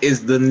 What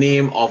is the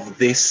name of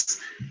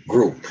this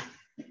group?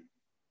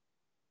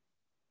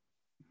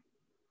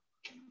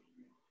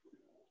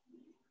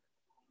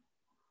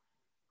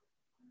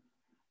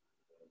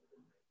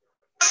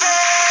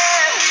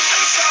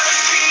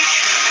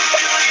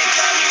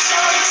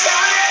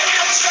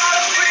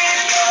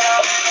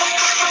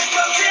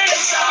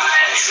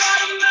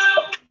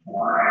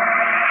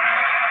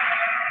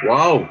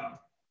 Wow.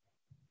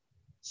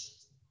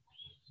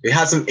 We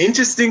had some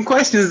interesting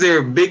questions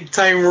there. Big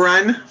Time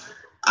Run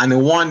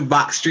and 1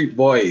 Backstreet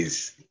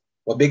Boys.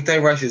 Well, Big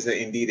Time Rush is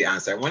indeed the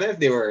answer. I wonder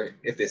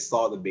if they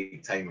saw the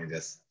Big Time and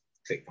just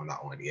clicked on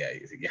that one. Yeah,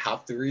 you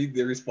have to read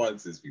the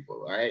responses,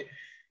 people. All right.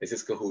 This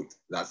is Kahoot.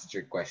 That's the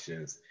trick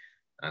questions.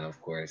 And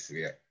of course,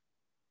 we are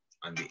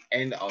on the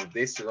end of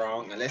this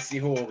round. And let's see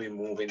who will be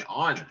moving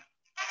on.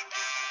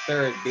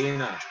 3rd,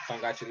 Dana.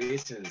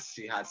 Congratulations.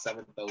 She had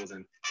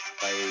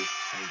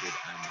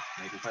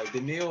 7,595.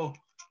 Daniel,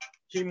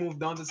 he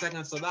moved on to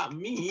 2nd. So that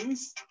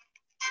means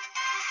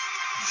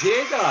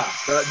Jada.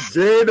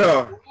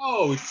 Jada.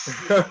 Oh,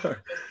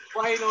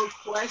 final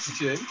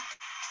question.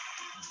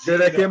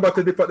 Jada came back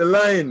to dip at the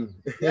line.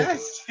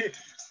 Yes.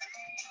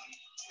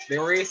 The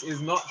race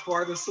is not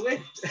for the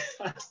swift.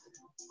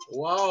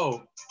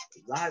 Wow.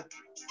 That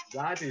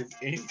is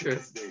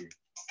interesting.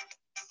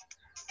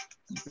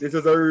 This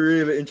is a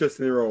really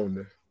interesting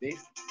round.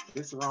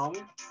 This round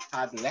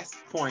had less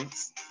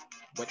points,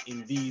 but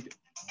indeed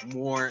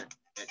more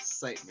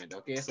excitement.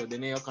 Okay, so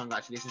Daniel,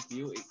 congratulations to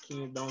you. It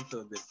came down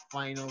to the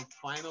final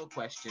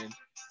question.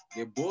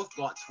 They both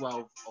got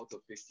 12 out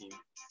of 15.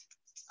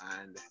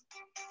 And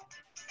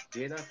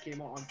Jada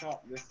came out on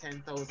top with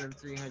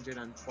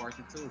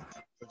 10,342. So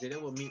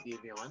Jada will meet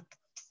Davion.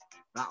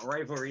 That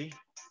rivalry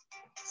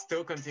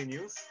still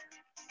continues.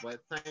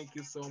 But thank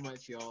you so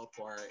much, y'all,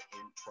 for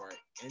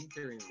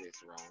entering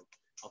this round.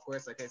 Of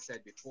course, like I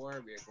said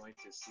before, we are going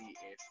to see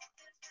if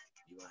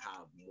you will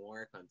have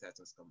more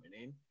contestants coming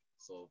in.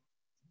 So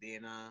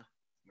Dana,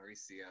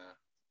 Maricia,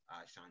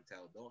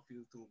 Chantel, don't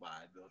feel too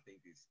bad. Don't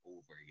think it's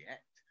over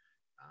yet.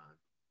 Uh,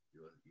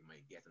 you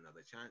might get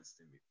another chance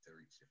to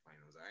reach the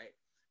finals. All right.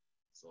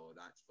 So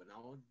that's for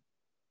now.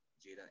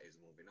 Jada is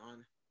moving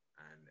on,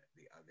 and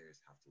the others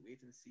have to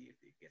wait and see if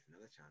they get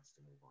another chance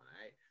to move on. All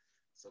right.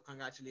 So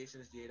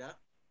congratulations, Jada.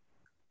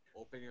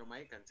 Open your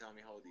mic and tell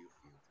me how do you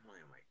feel. Turn on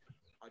your mic.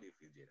 How do you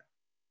feel, Jada?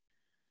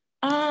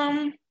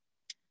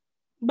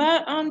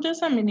 But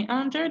just a minute.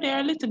 Jared, they're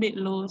a little bit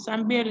low, so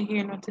I'm barely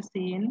hearing what you're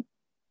saying.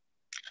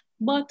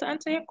 But to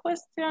answer your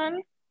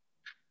question,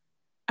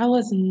 I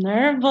was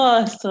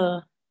nervous,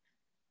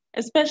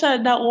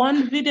 especially that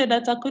one video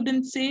that I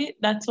couldn't see.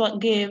 That's what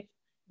gave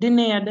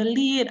Denia the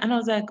lead, and I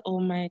was like, oh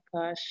my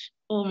gosh,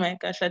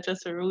 I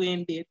just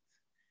ruined it.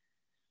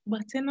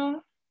 But you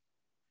know,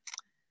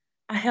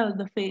 I held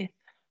the faith.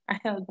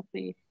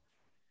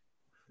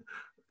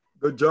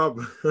 Good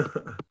job.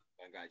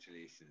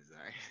 Congratulations.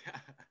 All right.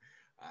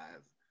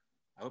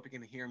 I hope you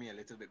can hear me a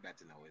little bit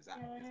better now. Is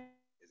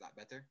that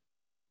better?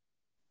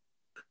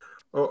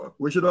 Oh,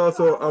 we should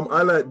also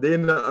highlight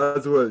Dana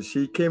as well.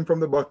 She came from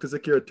the back to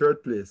secure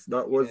third place.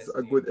 That was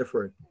a good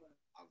effort.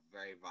 A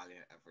very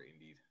valiant effort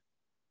indeed.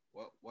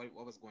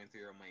 What was going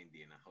through your mind,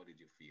 Dana? How did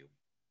you feel?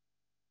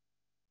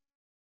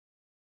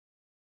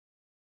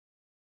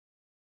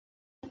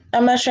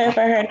 I'm not sure if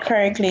I heard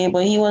correctly,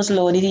 but he was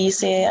low. Did he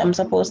say I'm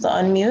supposed to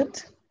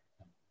unmute?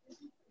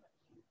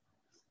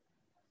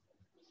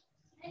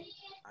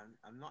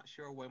 I'm not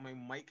sure why my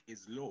mic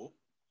is low.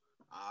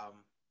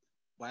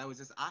 But I was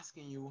just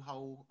asking you,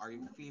 how are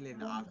you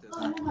feeling after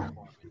that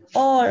performance?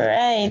 All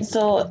right.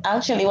 So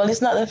actually, well, it's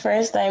not the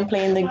first time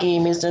playing the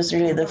game. It's just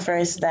really the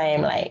first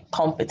time, like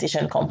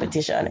competition.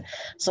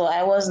 So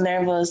I was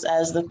nervous,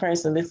 as the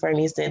person before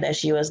me said that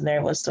she was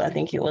nervous. So I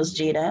think it was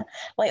Jada.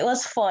 But it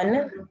was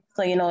fun.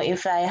 So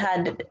if I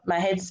had my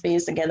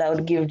headspace together, I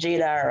would give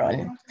Jada a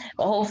run.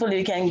 But hopefully,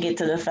 we can get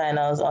to the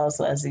finals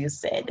also, as you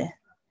said.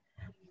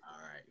 All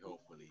right.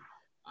 Hopefully.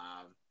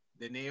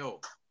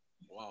 Deneo.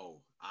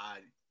 Wow.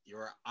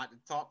 You're at the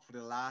top for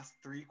the last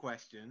 3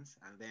 questions,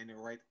 and then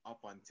right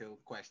up until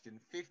question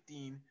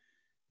 15,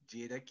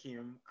 Jada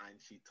came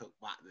and she took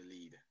back the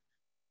lead.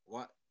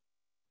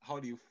 How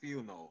do you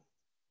feel now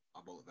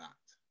about that?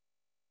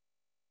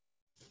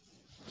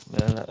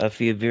 Well, I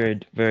feel very,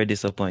 very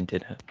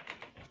disappointed.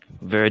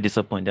 Very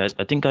disappointed.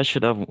 I think I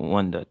should have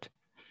won that.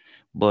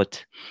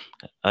 But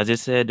as I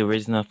said, the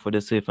reason for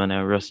the safe and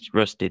I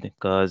rusted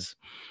because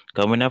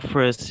when I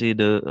first see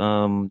the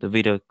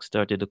video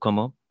started to come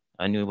up,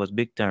 I knew it was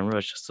Big Time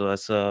Rush. So I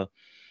saw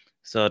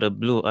the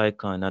blue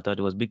icon. I thought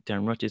it was Big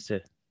Time Rush.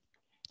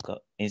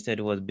 Instead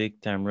it was Big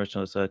Time Rush.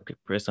 So I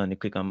press on the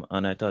click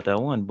and I thought I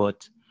won.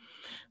 But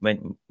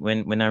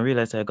when I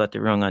realized I got it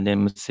wrong and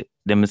then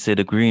say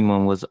the green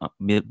one was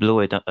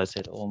below it, I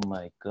said, oh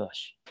my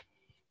gosh,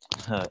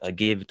 I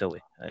gave it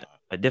away.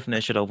 I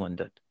definitely should have won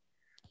that.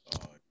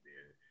 Oh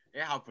dear,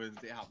 it happens.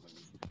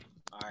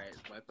 All right,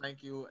 but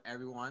thank you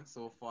everyone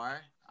so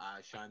far.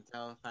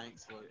 Chantel,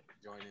 thanks for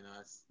joining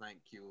us. Thank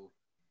you,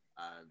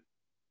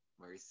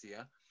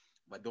 Maricia.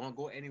 But don't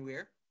go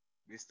anywhere.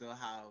 We still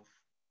have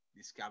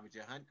the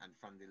scavenger hunt, and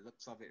from the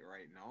looks of it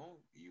right now,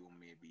 you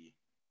may be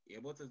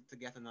able to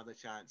get another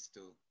chance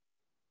to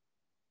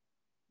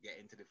get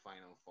into the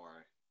final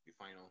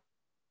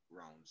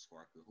rounds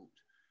for Kahoot.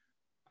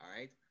 All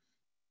right.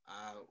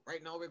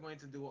 Right now, we're going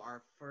to do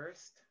our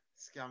first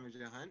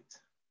scavenger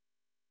hunt.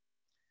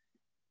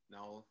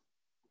 Now,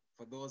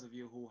 for those of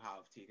you who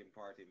have taken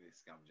part in this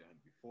scavenger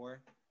hunt before,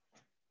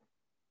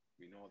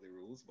 we know the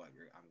rules, but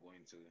I'm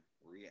going to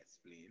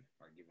re-explain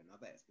or give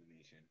another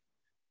explanation.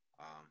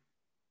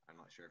 I'm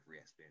not sure if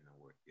re-explain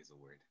is a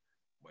word,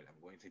 but I'm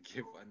going to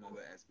give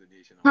another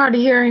explanation. Hard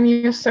hearing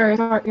you, sir.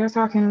 You're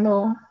talking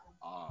low.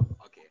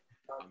 Okay.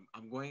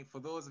 I'm going, for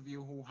those of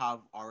you who have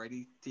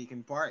already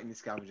taken part in the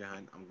scavenger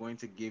hunt, I'm going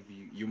to give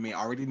you may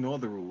already know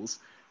the rules,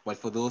 but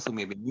for those who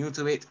may be new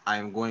to it,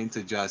 I'm going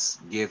to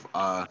just give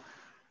a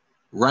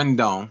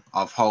rundown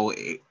of how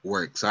it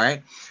works. All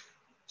right.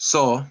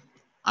 So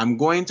I'm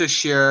going to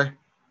share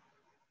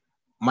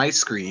my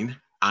screen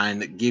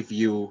and give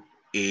you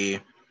a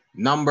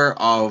number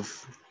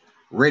of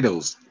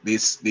riddles.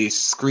 This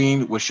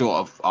screen will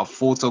show a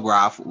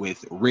photograph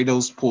with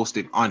riddles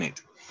posted on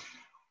it.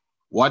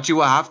 What you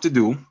will have to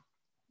do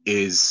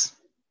is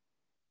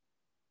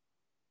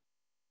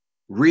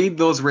read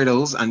those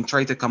riddles and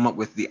try to come up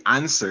with the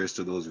answers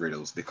to those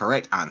riddles, the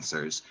correct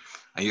answers.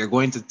 And you're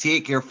going to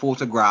take your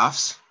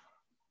photographs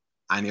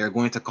and you're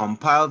going to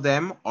compile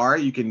them, or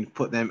you can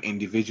put them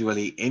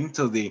individually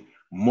into the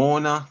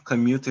Mona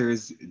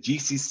Commuters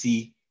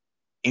GCC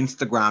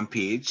Instagram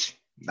page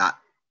that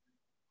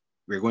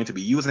we're going to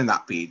be using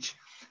that page.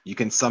 You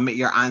can submit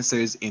your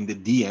answers in the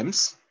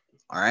DMs,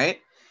 All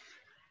right.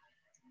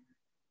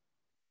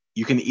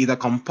 You can either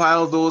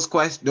compile those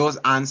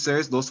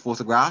answers, those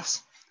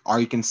photographs, or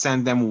you can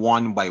send them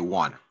one by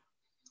one.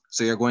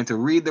 So you're going to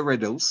read the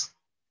riddles.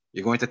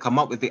 You're going to come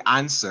up with the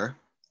answer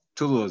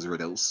to those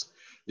riddles.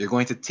 You're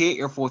going to take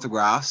your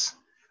photographs,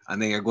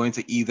 and then you're going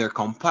to either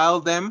compile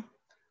them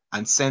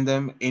and send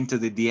them into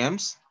the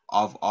DMs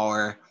of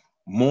our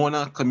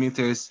Mona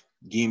Commuters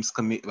Games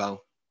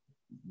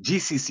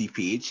GCC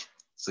page.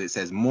 So it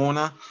says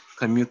Mona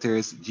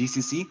Commuters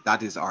GCC.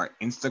 That is our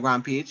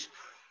Instagram page.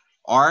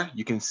 Or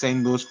you can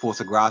send those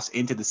photographs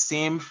into the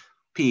same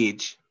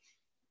page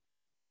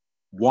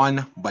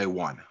one by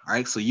one. All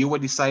right. So you will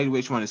decide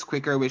which one is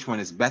quicker, which one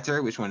is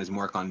better, which one is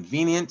more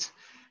convenient,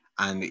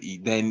 and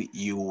then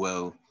you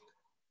will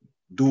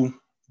do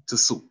to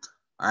suit.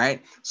 All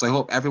right. So I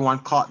hope everyone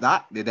caught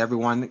that. Did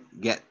everyone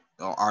get,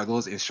 or are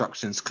those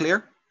instructions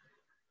clear?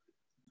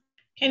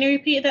 Can you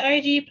repeat the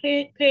IG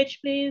page,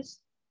 please?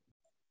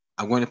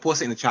 I'm going to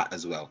post it in the chat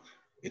as well.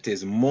 It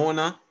is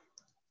Mona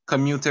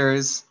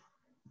Commuters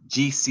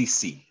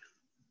GCC.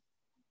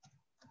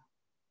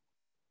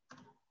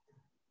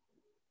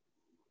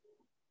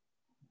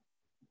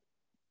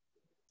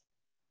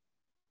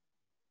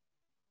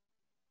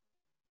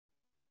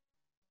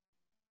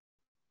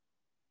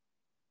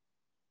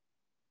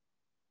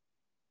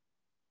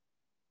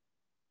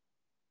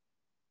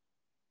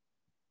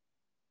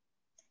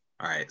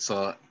 All right,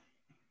 so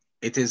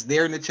it is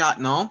there in the chat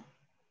now.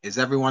 Is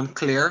everyone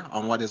clear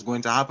on what is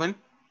going to happen?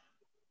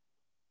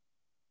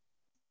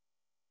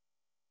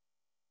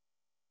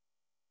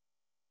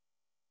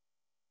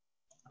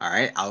 All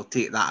right, I'll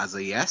take that as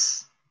a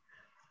yes.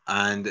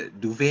 And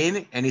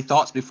Duvain, any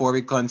thoughts before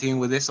we continue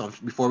with this,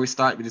 before we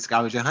start with the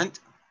scavenger hunt?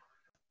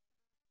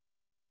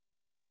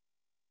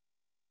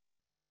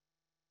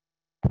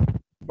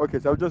 Okay,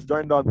 so I've just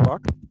joined on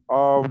back.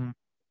 So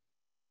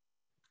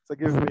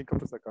give me a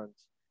couple seconds.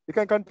 You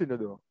can continue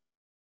though.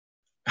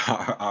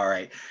 All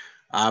right.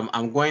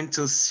 I'm going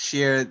to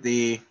share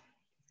the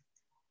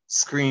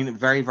screen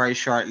very, very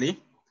shortly.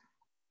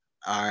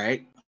 All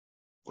right.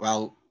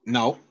 Well,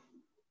 no.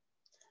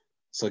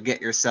 So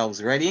get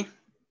yourselves ready.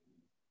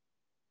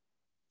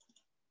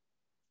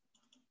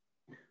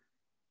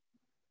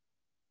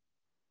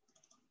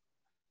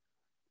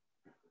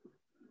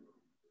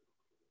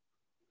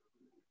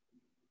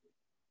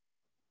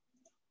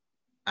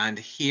 And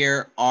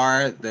here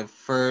are the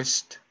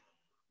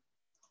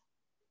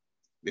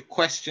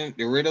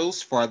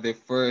riddles for the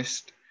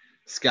first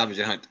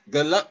scavenger hunt.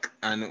 Good luck,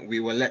 and we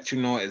will let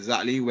you know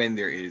exactly when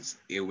there is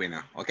a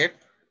winner, okay?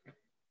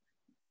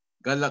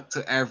 Good luck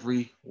to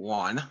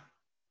everyone.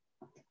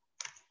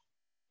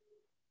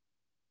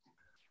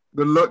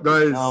 Good luck,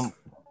 guys.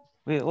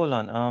 Wait, hold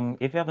on.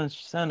 If you haven't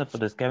signed up for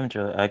the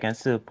scavenger, I can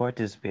still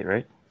participate,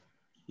 right?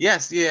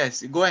 Yes,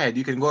 yes. Go ahead.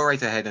 You can go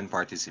right ahead and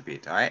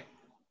participate, all right?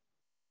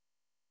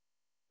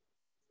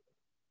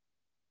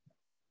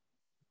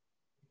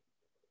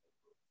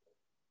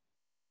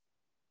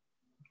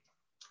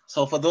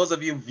 So for those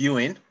of you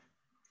viewing,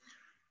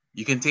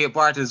 you can take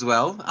part as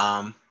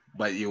well,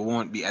 but you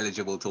won't be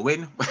eligible to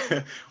win.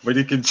 But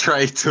you can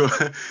try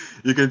to,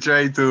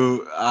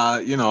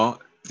 you know,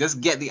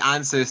 just get the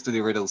answers to the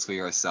riddles for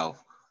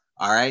yourself.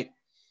 All right.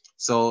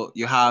 So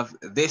you have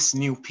this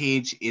new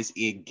page is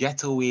a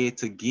gateway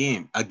to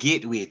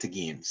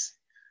games.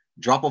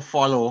 Drop a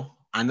follow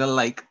and a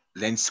like,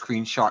 then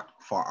screenshot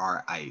for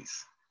our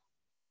eyes.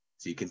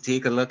 So you can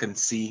take a look and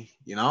see,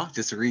 you know,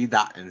 just read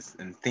that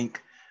and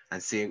think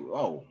and say,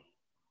 oh,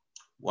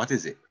 what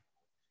is it?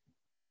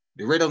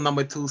 The riddle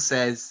number 2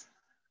 says,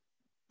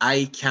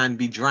 I can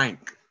be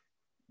drank,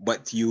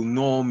 but you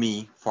know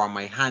me for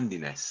my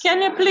handiness. Can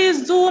you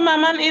please zoom?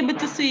 I'm unable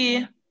to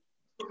see.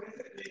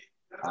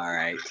 All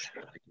right.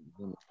 I can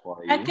zoom it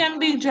for I you. can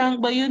be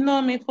drunk, but you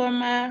know me for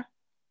my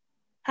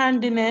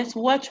handiness.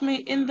 Watch me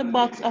in the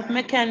box of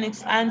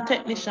mechanics and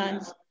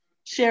technicians.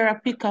 Share a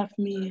pic of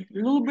me.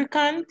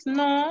 Lubricant?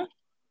 No.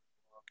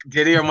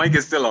 JD, your mic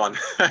is still on.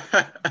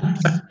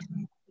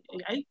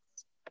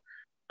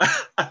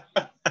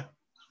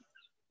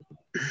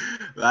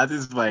 That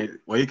is fine.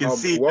 Well, you can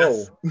see.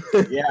 Wow.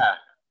 Yeah.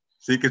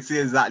 So you can see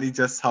exactly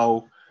just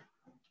how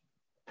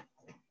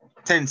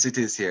tense it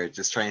is here,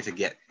 just trying to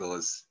get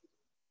those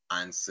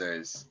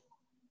answers.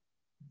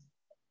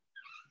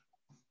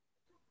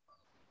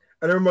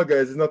 And remember,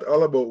 guys, it's not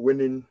all about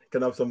winning. You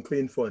can have some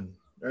clean fun,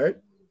 right?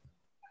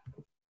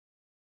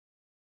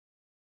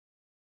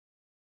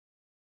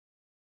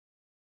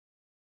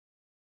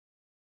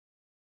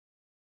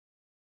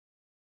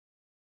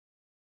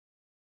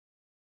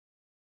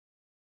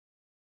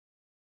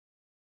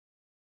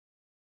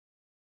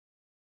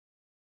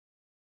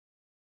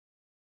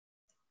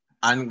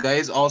 And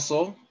guys,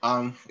 also,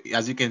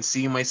 as you can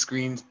see, my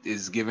screen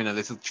is giving a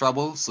little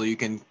trouble, so you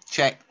can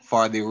check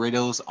for the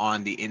riddles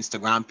on the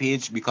Instagram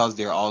page because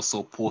they're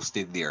also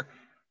posted there.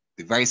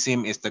 The very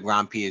same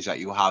Instagram page that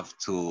you have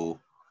to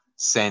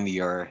send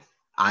your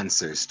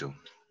answers to.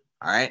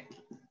 All right.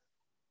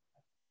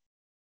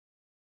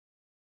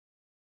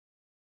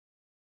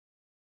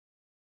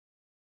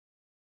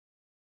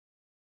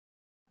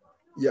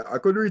 Yeah, I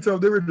could read some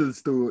of the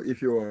riddles too if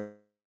you want.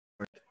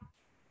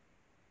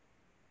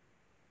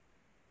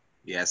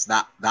 Yes,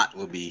 that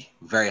would be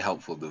very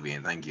helpful,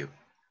 Duvian. Thank you.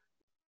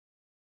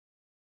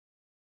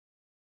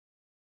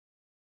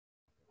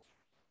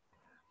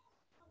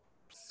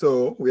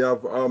 So we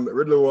have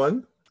riddle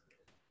one.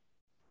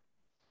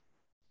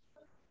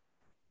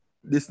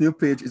 This new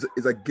page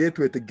is a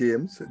gateway to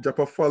games. Drop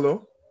a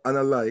follow and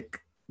a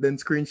like, then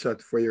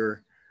screenshot for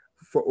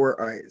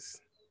our eyes.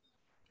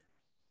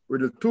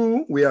 Riddle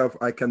two, we have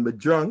I can be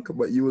drunk,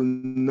 but you will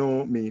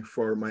know me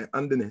for my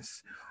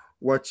handiness.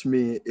 Watch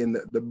me in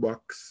the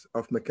box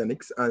of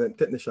mechanics and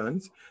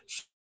technicians.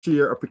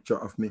 Share a picture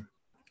of me.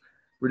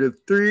 Riddle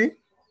three,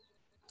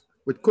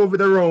 with COVID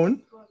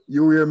around,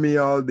 you hear me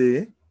all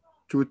day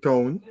through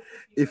town.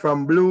 If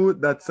I'm blue,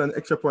 that's an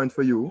extra point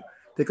for you.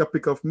 Take a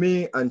pic of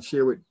me and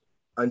share with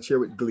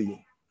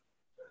glee.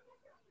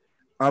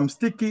 I'm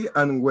sticky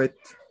and wet,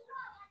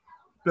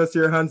 plus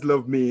your hands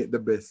love me the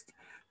best.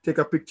 Take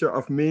a picture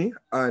of me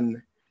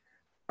and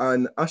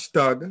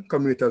hashtag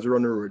commuters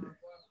run the road.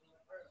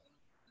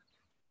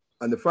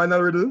 And the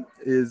final riddle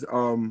is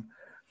the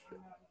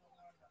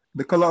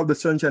color of the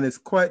sunshine is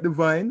quite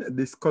divine.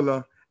 This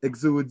color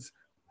exudes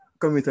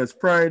commuters'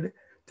 pride.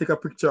 Take a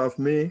picture of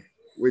me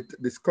with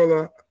this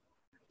color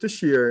to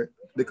share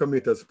the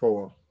commuters'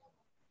 power.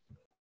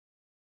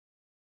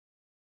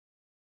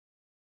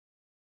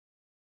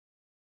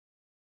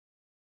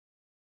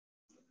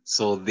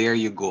 So there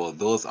you go.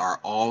 Those are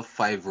all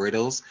 5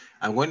 riddles.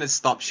 I'm going to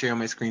stop sharing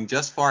my screen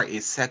just for a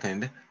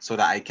second so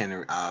that I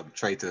can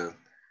try to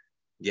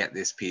get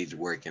this page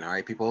working. All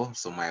right, people.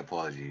 So my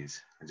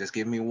apologies. Just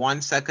give me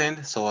 1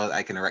 second so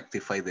I can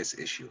rectify this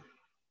issue.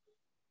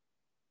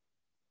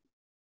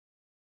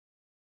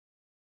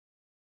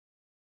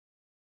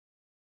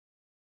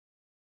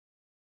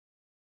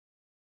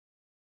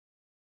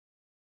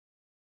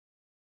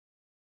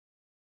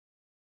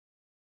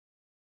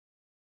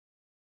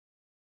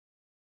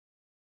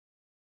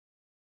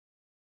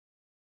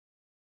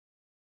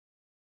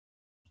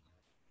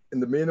 In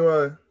the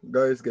meanwhile,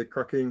 guys, get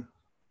cracking.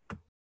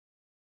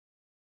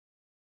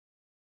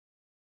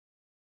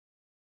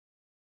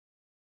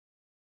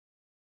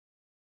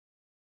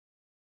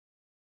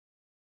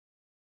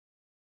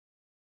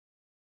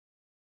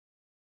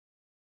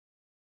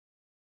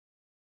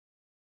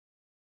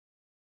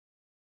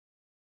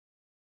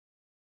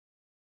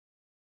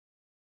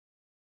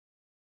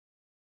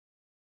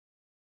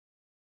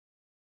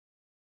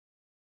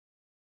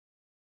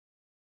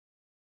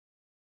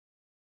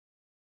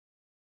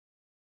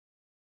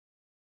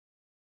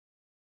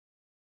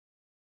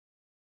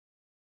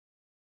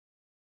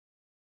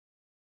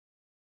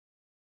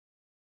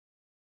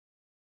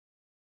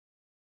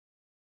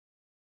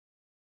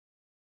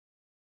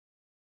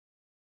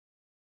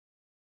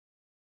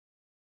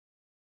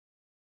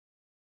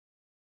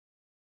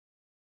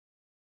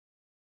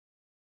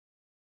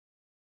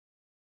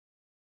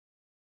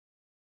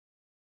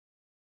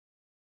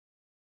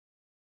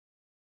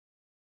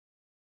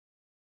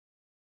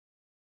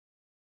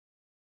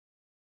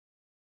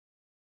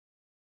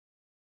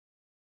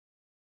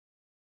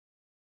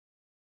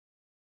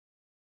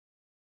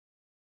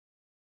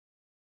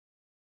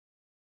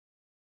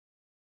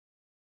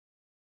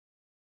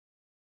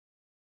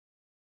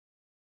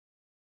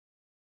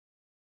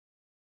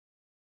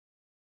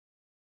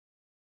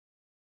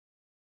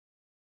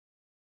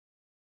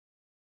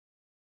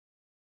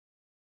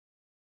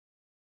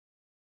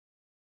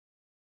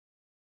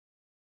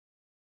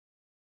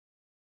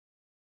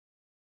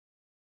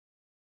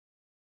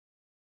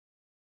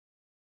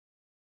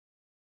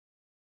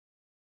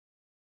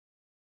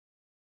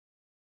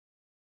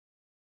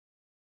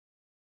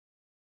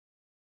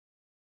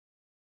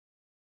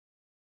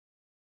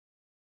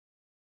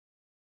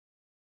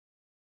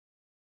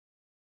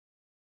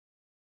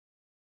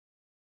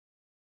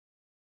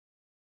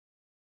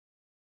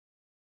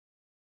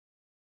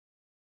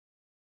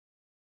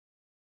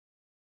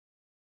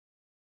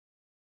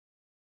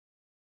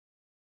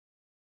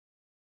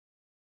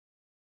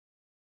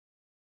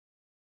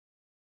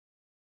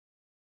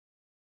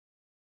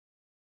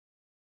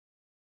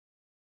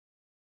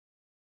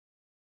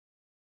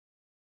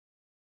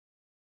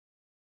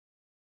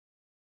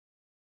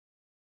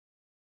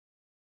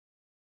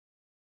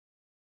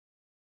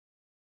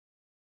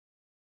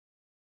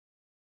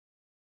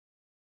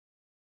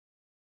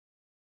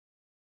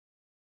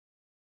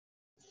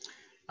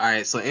 All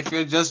right, so if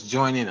you're just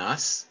joining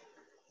us,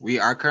 we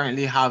are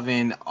currently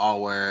having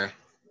our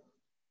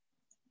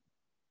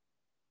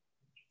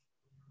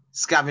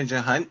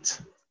scavenger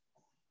hunt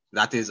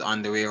that is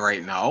on the way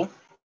right now.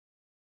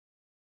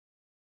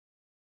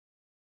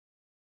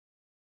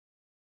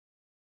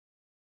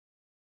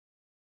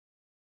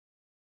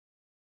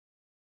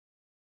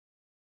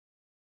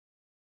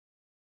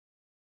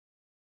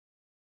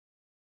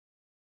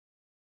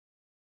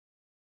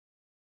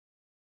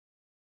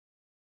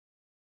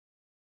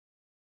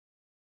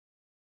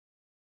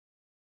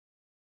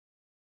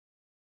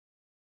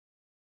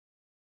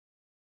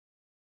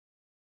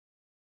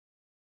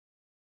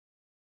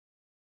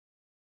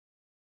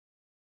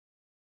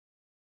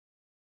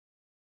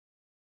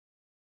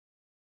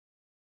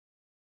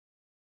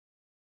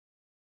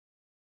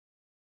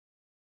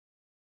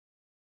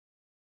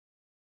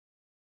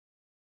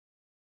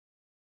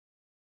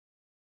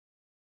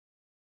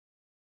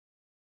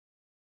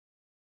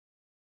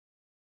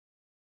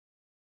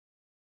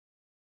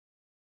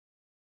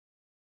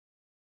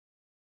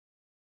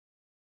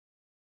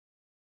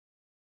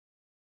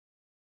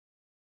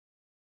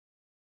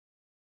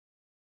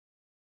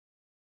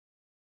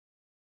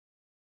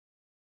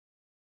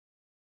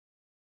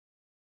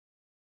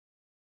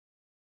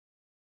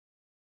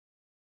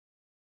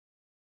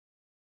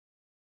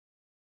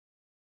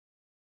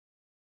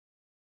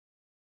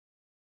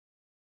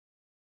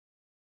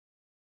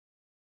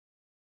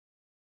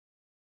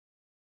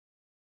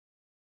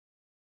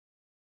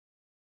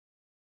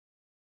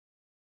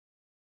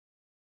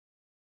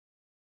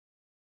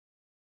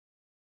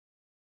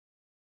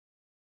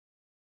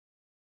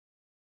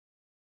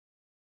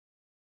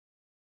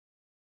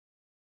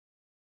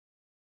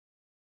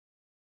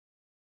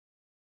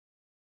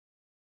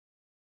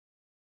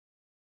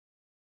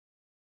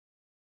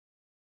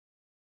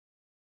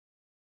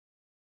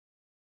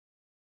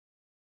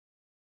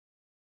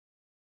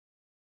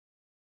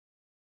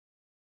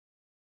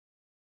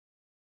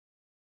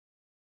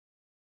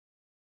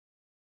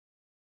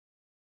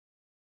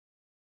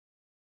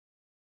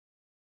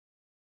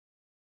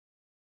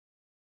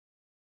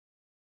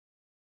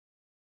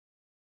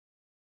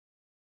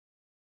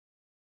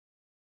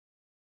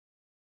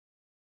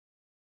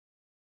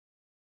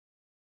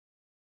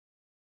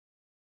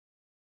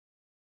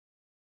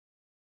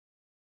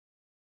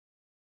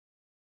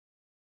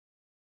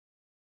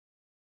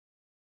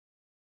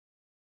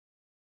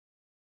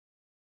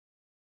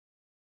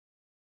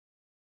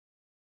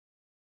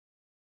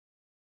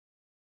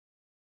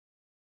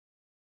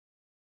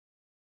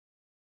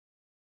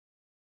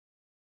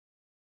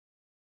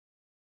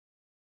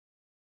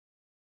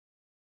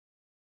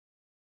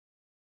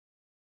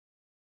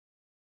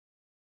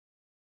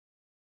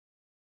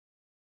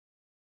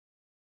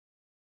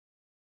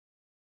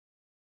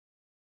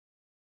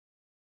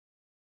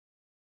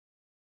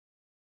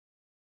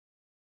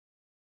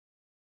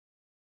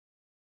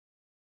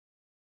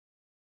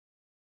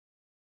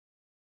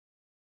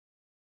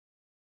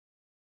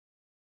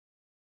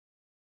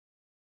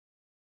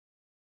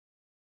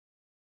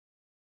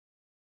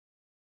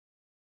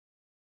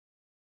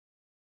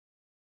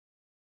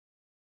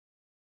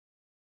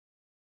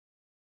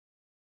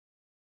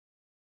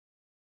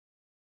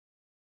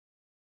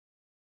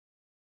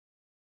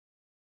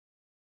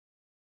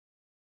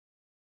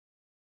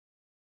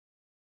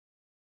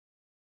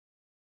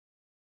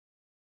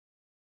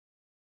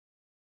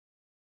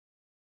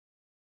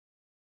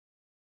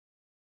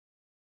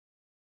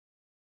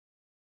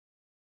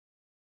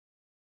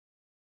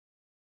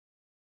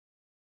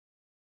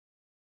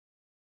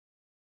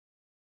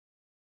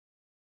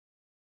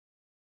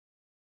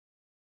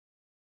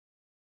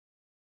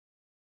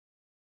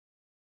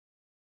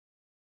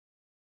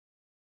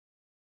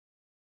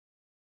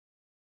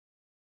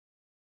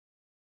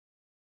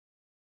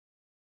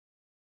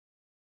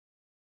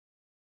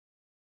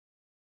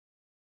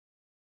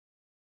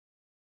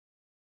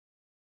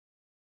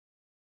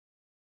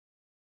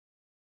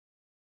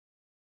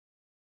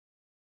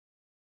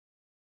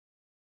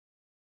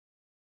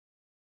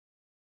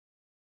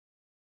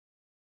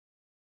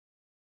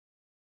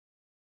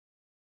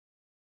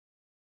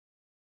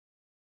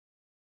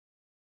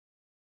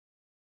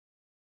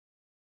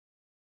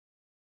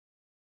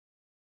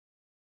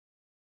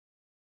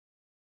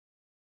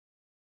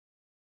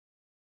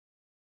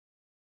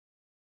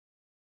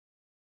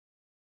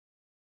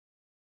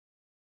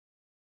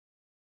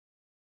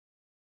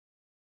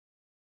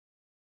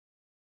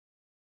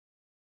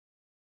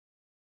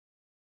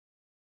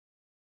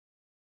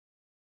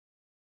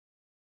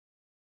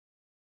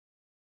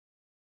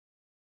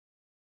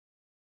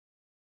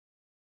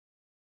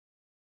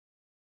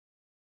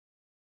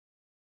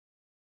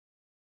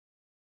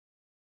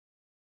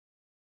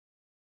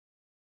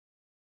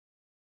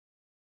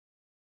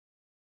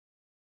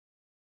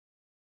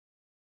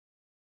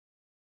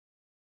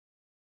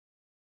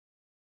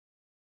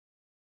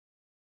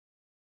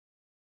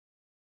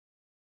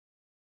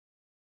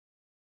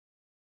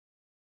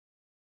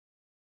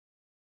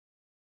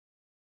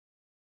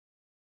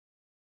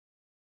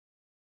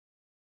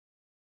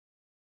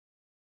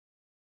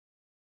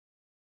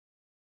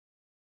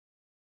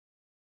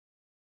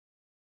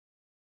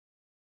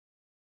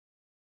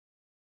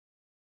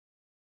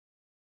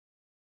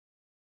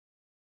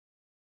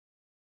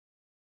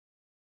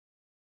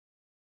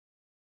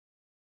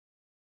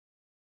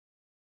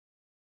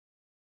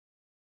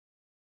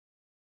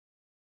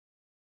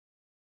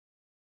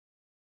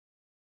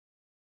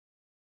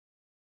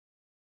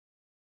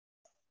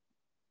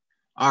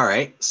 All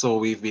right, so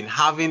we've been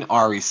having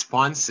our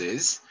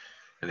responses,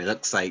 and it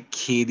looks like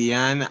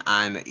Kadian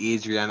and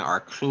Adrian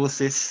are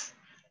closest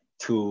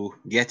to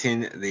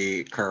getting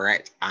the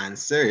correct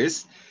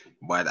answers,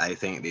 but I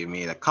think they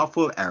made a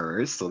couple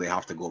errors, so they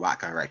have to go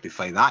back and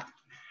rectify that.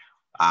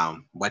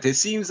 But it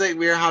seems like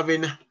we're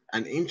having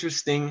an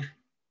interesting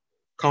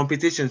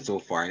competition so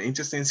far, an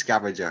interesting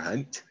scavenger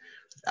hunt.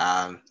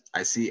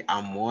 I see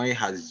Amoy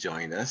has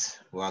joined us.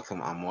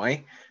 Welcome,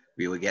 Amoy.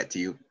 We will get to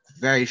you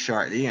very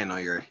shortly. I know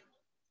you're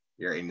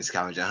in the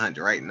scavenger hunt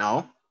right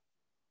now.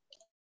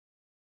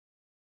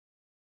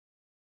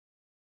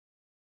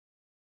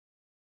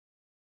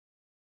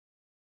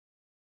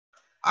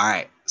 All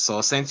right,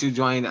 so since you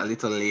joined a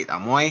little late,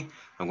 Amoy,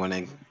 I'm going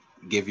to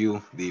give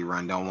you the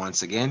rundown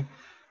once again.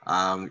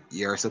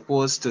 You're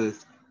supposed to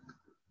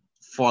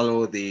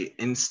follow the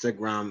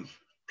Instagram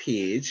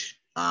page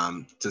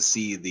to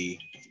see the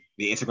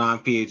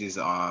Instagram page is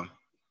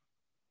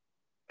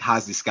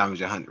has the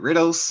scavenger hunt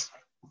riddles.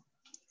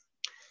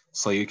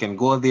 So you can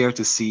go there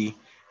to see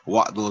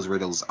what those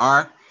riddles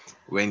are.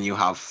 When you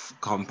have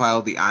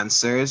compiled the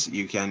answers,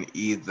 you can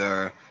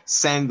either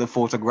send the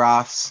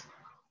photographs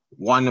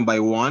one by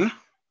one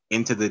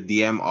into the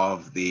DM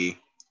of the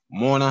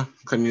Mona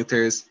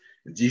Commuters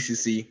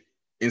GCC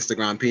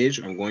Instagram page.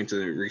 I'm going to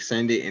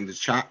resend it in the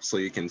chat so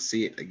you can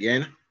see it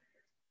again.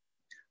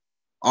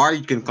 Or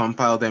you can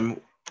compile them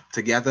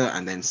together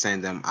and then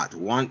send them at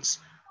once,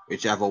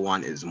 whichever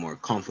one is more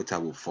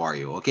comfortable for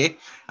you, okay?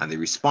 And the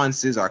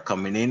responses are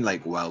coming in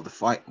like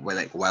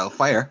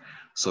wildfire.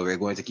 So we're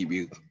going to keep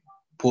you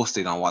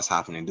posted on what's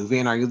happening.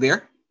 Duvain, are you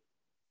there?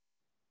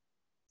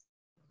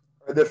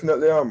 I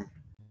definitely am.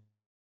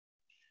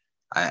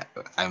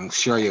 I'm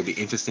sure it'll be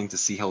interesting to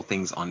see how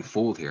things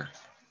unfold here.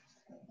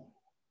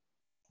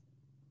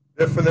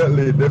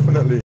 Definitely,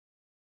 definitely.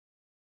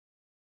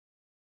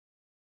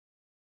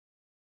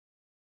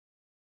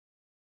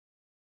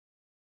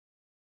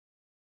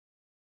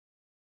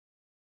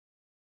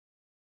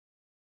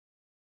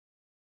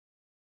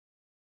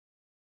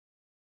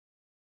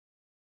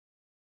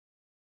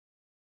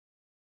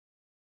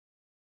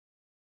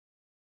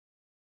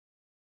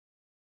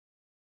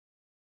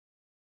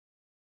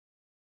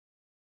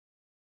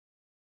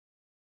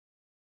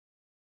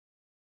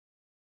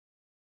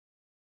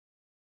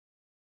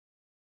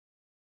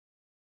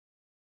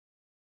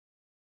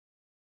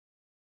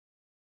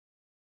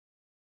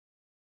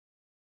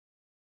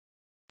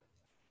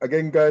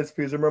 Again, guys,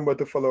 please remember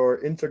to follow our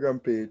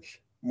Instagram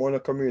page, Mona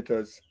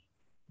Commuters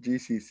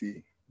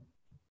GCC.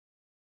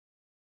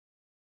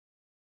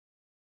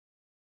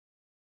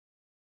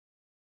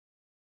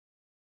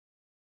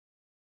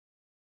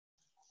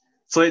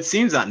 So it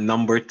seems that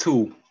number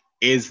 2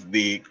 is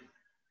the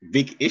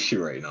big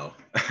issue right now.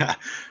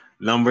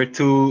 Number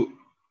 2,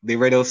 the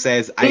riddle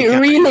says, It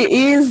really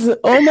is.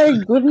 Oh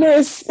my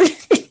goodness.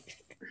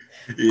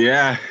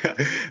 Yeah.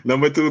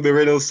 Number 2, the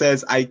riddle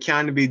says, I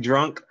can be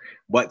drunk,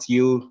 but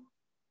you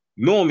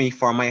know me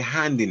for my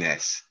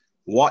handiness.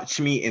 Watch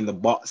me in the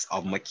box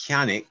of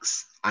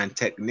mechanics and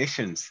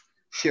technicians.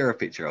 Share a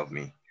picture of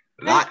me.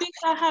 I think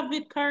I have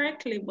it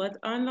correctly, but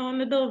I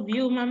don't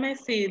view my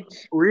message.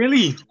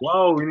 Really?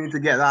 Wow, we need to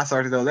get that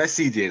sorted out. Let's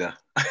see, Jada.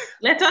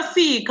 Let us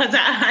see, because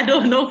I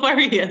don't know for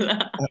real.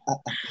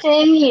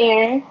 Same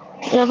here.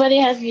 Nobody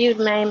has viewed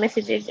my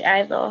messages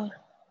either.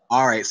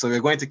 All right, so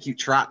we're going to keep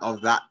track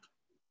of that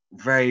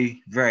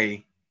very,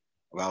 very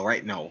well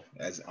right now.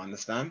 As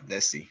understand,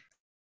 let's see.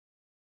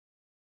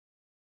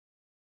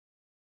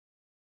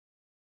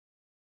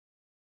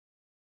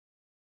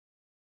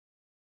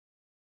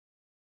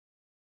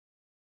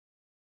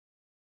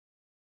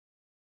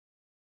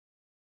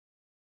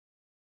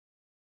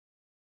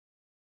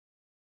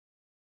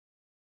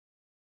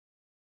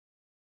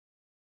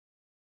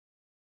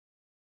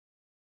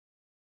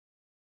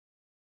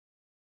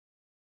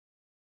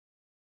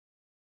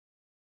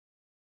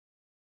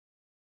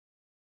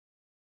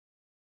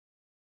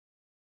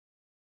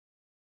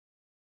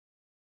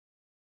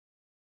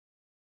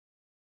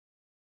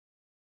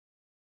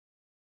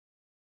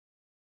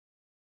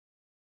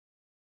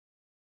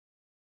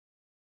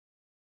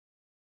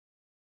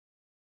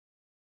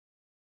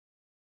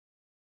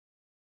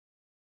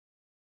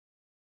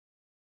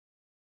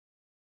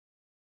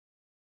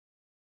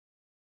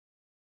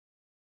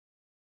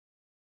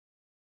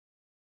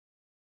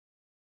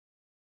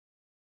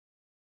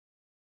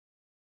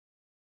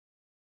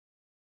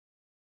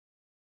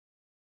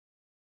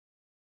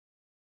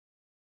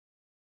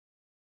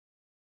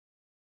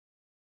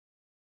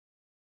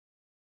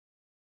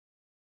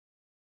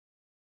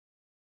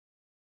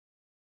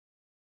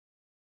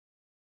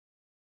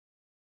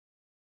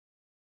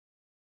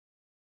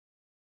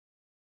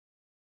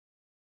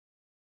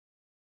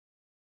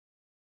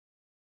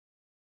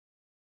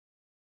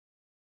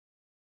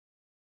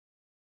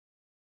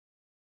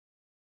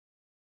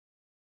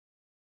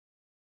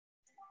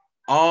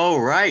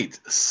 All right,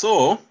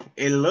 so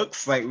it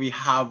looks like we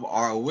have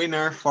our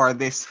winner for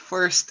this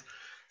first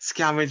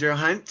scavenger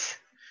hunt.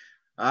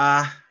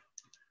 Let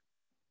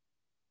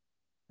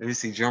me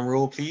see, drum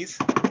roll, please.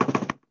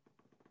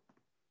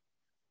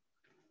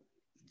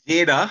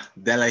 Jada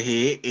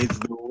Delahaye is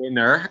the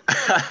winner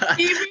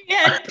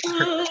Period.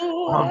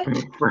 of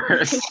the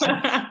first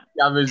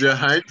scavenger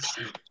hunt.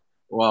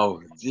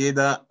 Wow,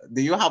 Jada,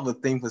 do you have a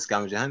thing for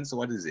scavenger hunts?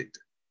 What is it?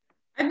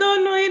 I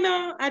don't know, you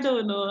know. I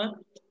don't know.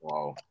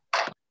 Wow.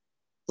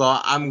 So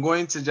I'm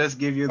going to just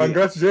give you the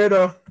Congrats,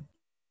 Jada.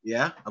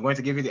 yeah, I'm going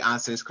to give you the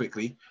answers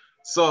quickly.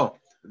 So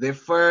the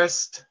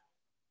first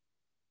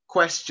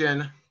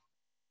question,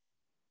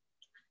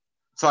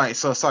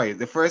 sorry.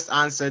 The first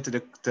answer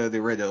to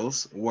the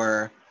riddles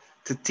were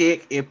to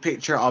take a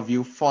picture of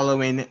you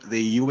following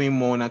the UE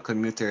Mona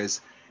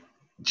Commuters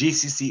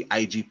GCC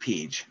IG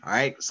page. All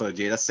right, so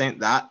Jada sent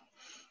that.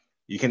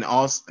 You can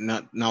also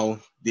now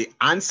the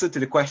answer to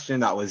the question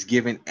that was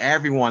giving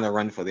everyone a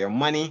run for their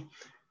money.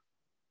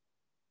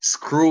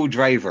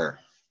 Screwdriver.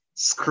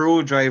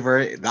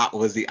 Screwdriver, that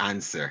was the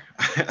answer.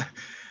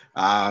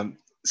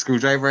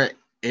 Screwdriver,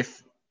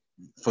 if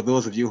for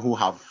those of you who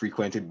have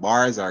frequented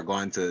bars or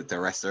gone to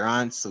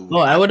restaurants, so Oh,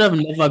 I would have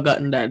never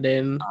gotten that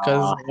then,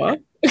 because what?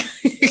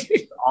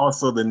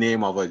 also the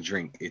name of a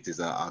drink. It is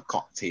a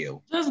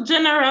cocktail. Just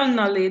general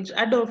knowledge.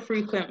 I don't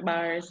frequent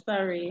bars.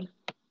 Sorry.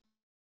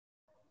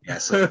 Yeah,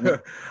 so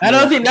I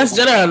don't think that's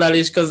general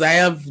knowledge because I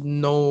have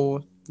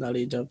no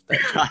knowledge of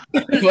that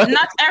drink.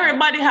 Not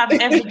everybody have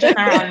every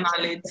general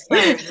knowledge.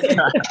 Sorry.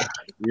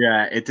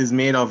 yeah, it is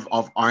made of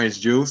orange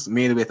juice,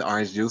 made with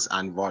orange juice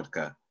and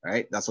vodka.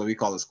 Right, that's what we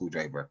call a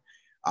screwdriver.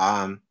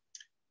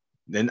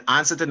 Then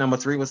answer to number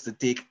 3 was to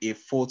take a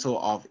photo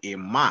of a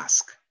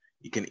mask.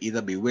 You can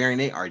either be wearing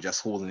it or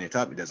just holding it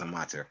up. It doesn't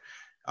matter.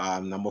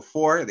 Number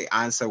 4, the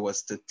answer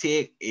was to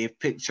take a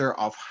picture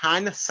of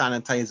hand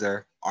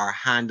sanitizer or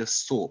hand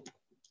soap,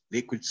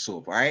 liquid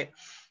soap, right?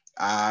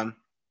 And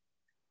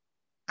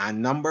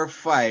number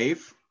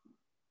 5,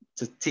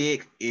 to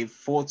take a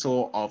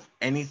photo of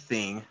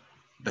anything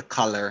the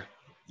color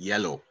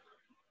yellow.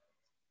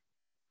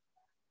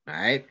 All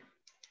right.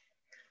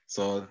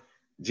 So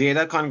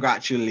Jada,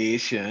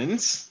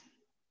 congratulations.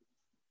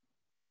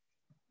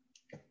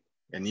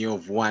 And you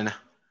have won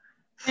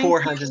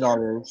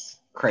 $400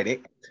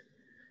 credit.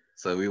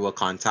 So we will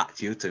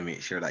contact you to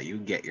make sure that you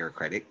get your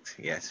credit.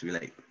 Yes, we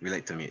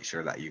like to make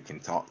sure that you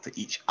can talk to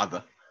each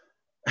other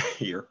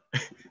here,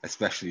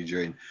 especially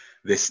during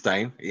this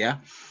time. Yeah.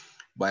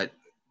 But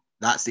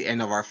that's the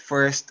end of our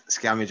first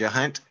scavenger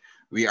hunt.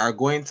 We are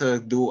going to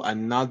do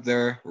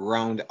another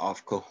round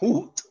of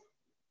Kahoot.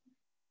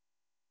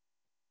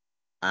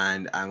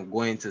 And I'm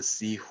going to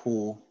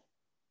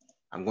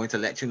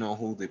let you know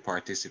who the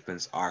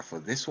participants are for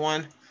this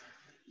one.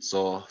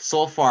 So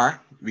far,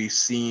 we've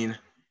seen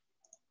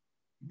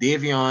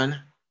Davion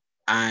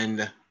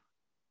and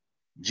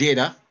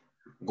Jada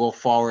go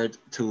forward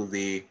to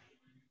the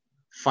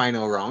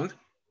final round.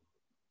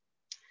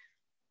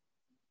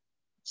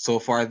 So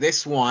for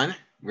this one,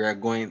 we're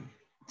going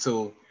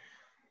to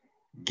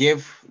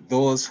give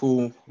those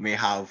who may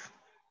have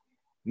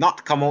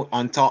not come out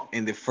on top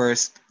in the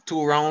first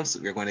 2 rounds,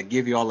 we're going to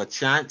give you all a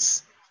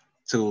chance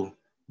to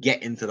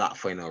get into that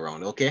final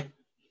round, okay?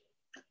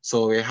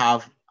 So we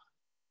have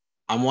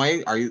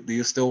Amoy, do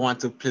you still want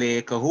to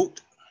play Kahoot?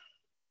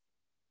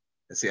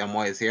 Let's see,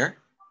 Amoy is here.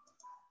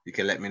 You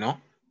can let me know.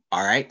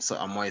 All right, so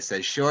Amoy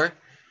says sure.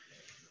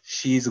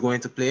 She's going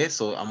to play,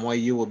 so Amoy,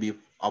 you will be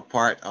a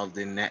part of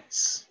the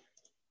next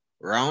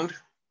round.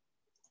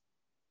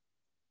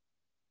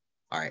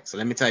 All right, so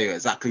let me tell you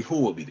exactly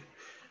who will be there.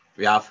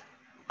 We have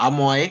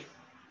Amoy,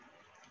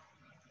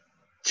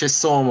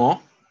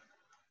 Chisomo,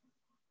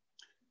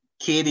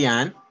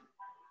 Kadian,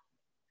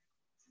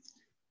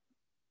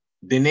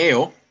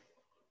 Dineo,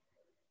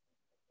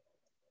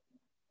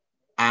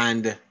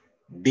 and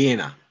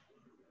Dana.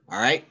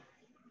 All right,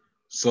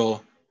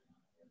 so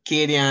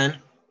Kadian,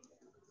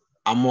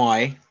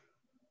 Amoy,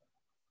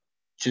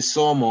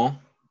 Chisomo,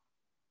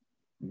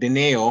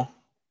 Dineo,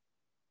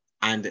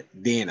 and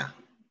Dana.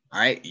 All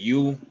right,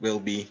 you will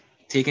be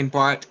taking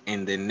part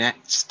in the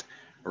next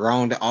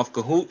round of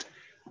Kahoot,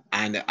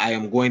 and I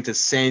am going to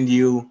send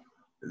you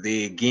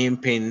the game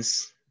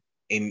pins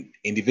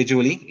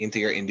individually into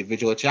your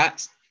individual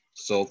chats.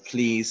 So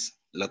please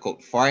look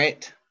out for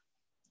it.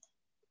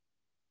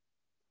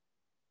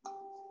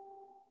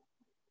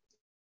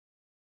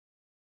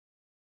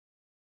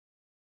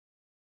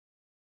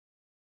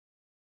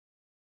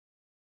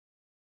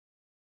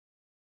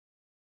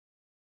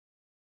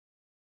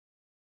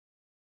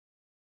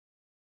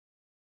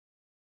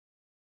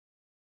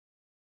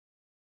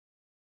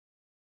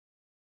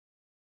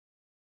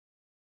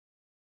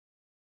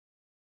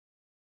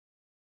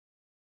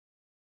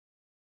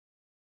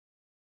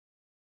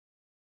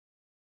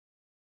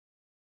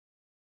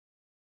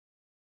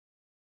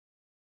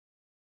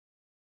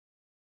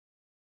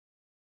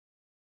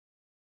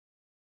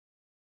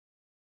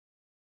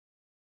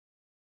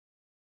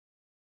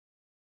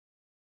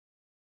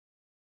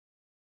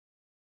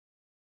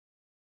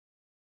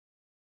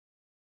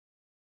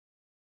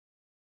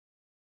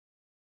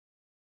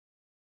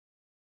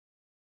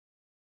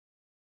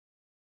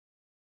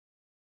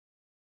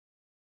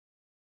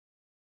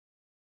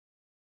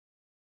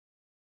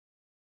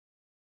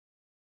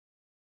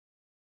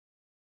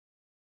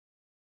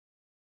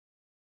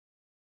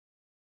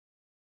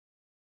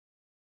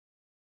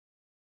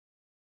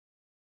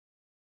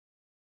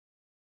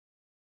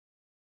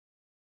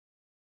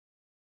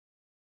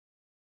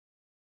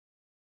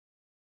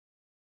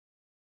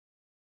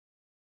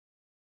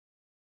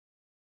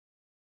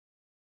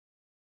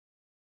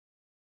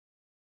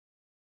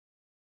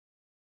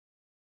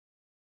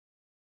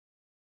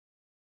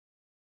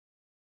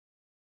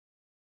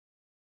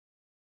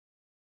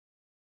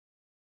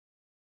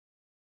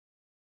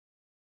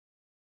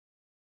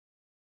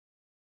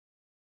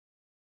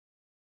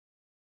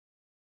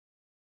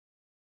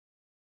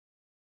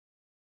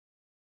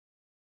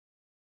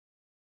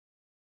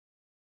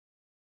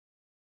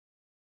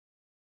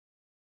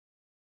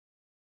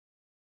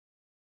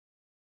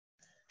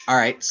 All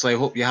right, so I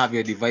hope you have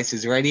your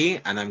devices ready,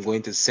 and I'm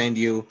going to send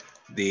you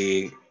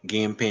the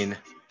game pin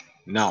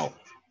now.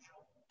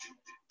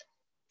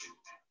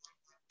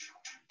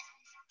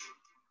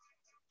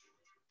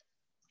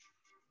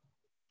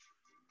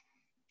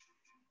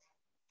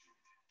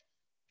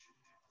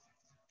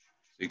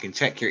 You can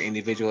check your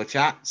individual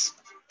chats,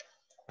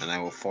 and I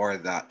will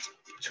forward that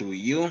to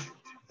you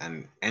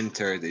and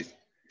enter the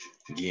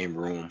game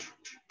room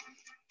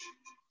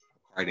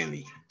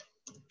accordingly.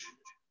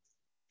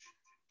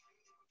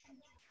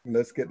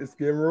 Let's get this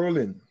game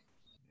rolling.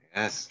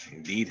 Yes,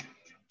 indeed.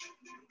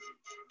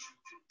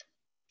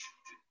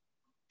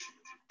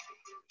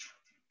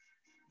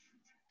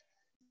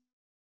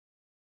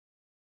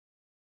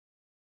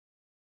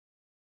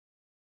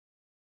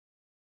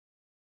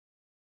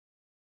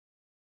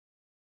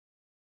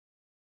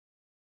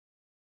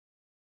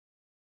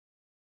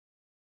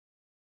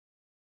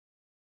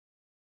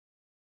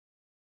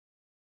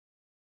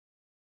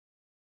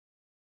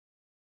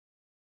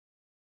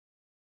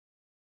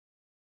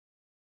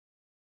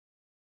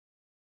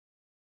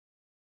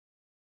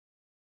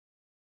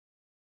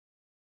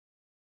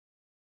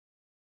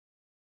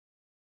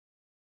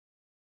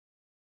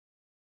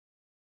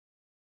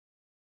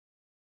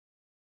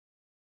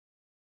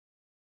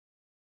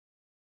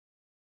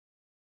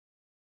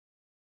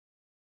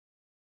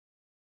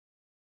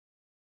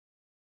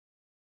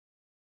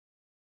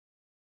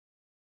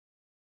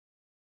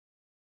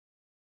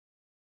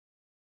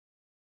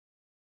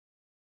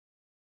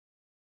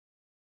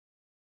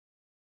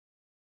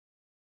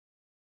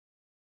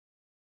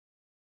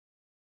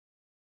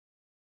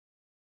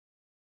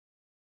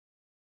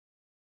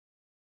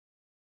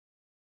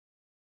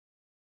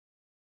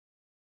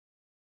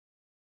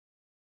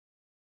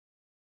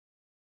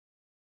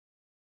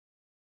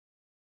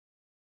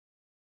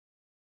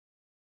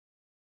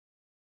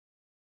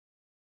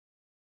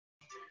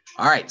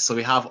 All right, so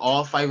we have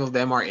all 5 of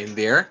them are in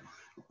there.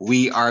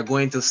 We are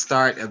going to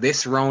start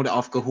this round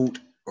of Kahoot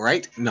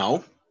right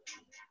now.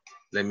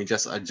 Let me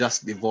just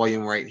adjust the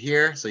volume right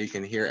here so you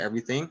can hear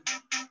everything.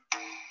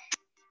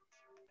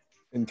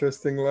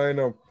 Interesting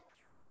lineup.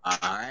 All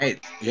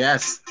right,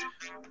 yes.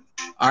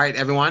 All right,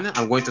 everyone,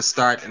 I'm going to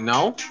start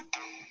now.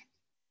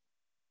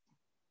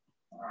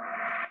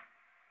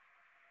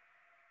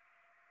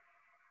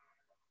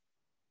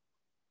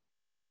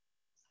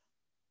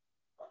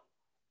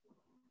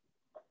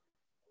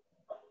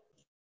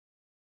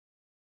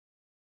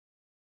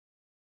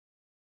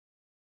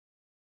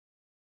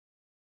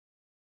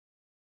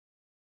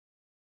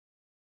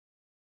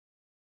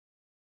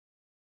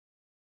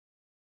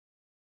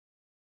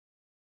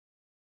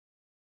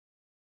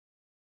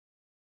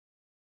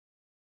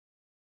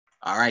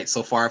 All right,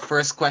 so for our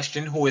first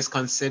question, who is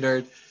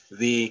considered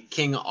the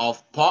king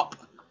of pop?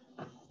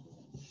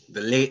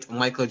 The late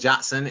Michael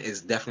Jackson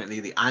is definitely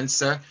the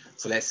answer.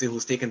 So let's see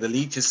who's taking the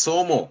lead.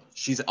 Chisomo,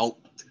 she's out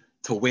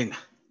to win.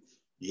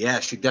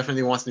 Yeah, she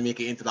definitely wants to make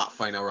it into that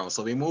final round.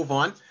 So we move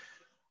on.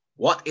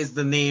 What is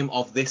the name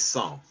of this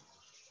song?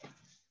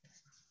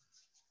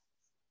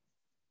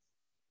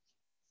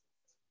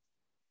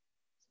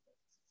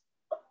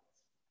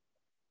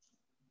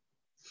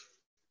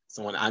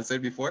 Someone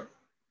answered before?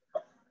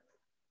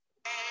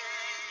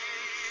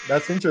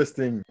 That's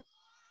interesting.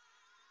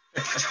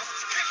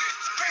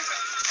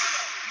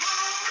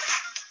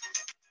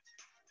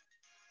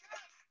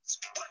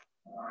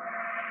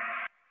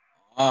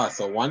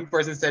 So one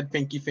person said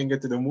pinky finger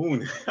to the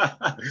moon.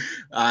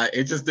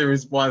 Interesting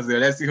response there.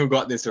 Let's see who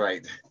got this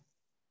right.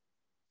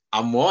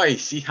 Amoy,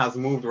 she has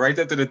moved right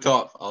up to the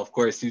top. Of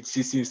course, she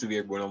seems to be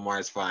a Bruno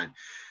Mars fan.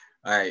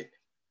 All right.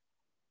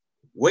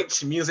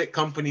 Which music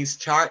company's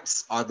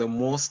charts are the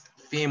most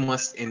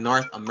famous in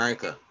North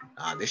America?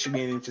 This should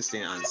be an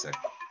interesting answer.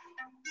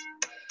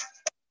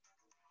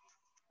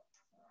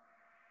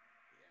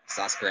 Yes,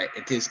 that's correct.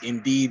 It is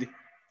indeed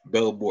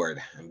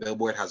Billboard. And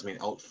Billboard has been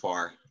out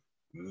for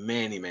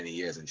many, many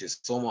years. And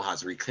Chisomo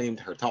has reclaimed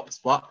her top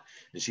spot.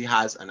 And she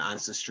has an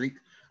answer streak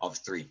of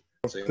 3.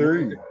 So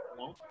 3.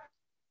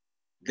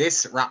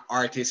 This rap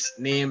artist's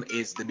name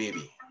is The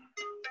Baby.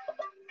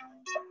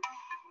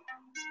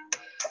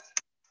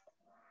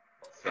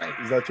 Right.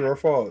 Is that true or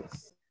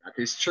false? That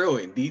is true,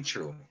 indeed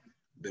true.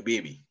 The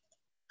Baby.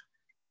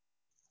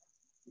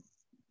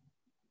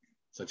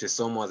 So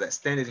Chisomo has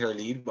extended her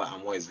lead, but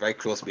Amo is very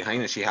close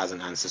behind and she has an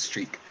answer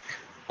streak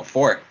of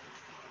 4.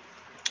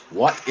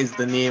 What is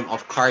the name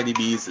of Cardi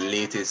B's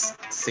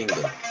latest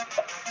single?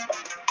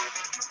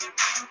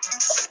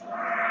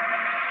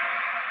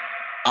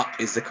 Up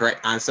is the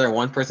correct answer.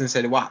 One person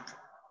said WAP.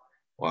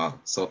 Wow.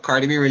 So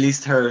Cardi B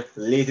released her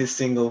latest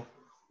single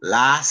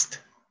last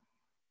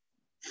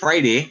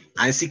Friday,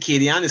 and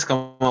Kadian is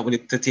coming up with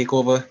it to take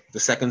over the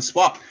second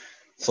spot.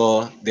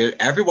 So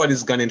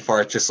everybody's gunning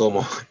for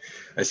Chisomo.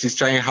 And she's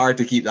trying hard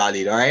to keep that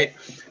lead, all right?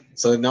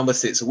 So number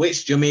 6,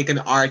 which Jamaican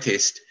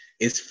artist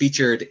is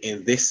featured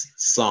in this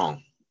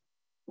song?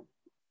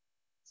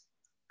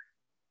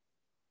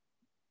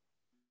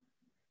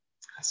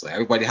 So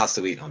everybody has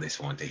to wait on this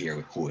one to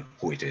hear who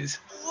it is.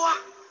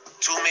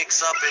 To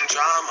mix up in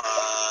drama,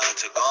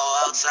 to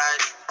go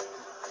outside.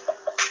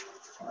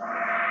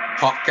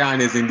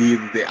 Popcorn is indeed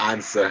the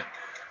answer.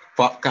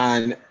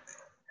 Popcorn,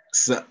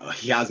 so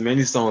he has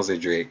many songs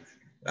with Drake.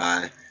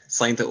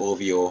 Signed to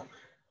OVO,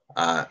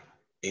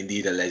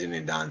 indeed a legend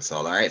in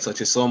dancehall. All right, so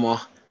Chisomo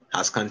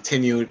has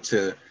continued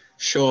to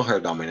show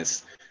her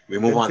dominance. We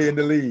move on. Maintain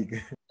the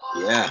league.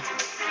 Yeah.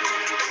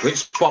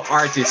 Which pop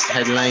artist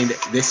headlined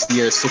this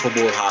year's Super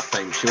Bowl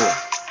halftime show?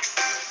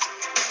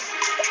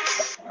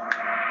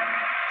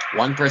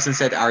 One person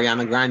said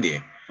Ariana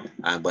Grande,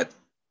 but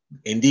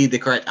indeed the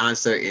correct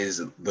answer is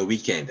The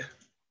Weeknd.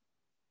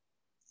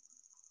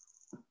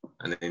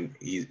 And then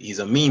he's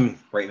a meme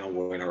right now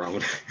going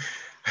around.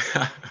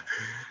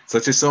 So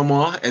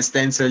Chisomo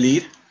extends her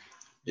lead.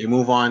 We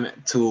move on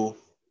to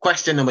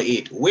question number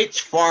 8.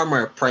 Which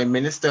former Prime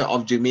Minister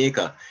of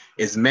Jamaica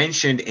is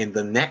mentioned in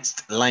the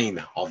next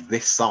line of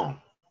this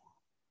song?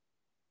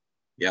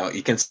 Yeah,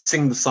 you can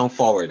sing the song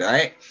forward, all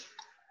right?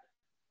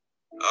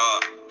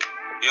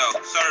 Yo,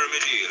 sorry,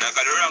 me G, like I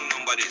the wrong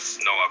number this.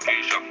 No, I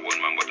Keisha phone,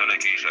 man, but I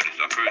Keisha,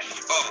 this a Chris.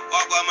 Oh,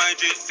 I got my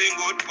G, sing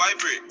good,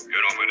 vibrate. You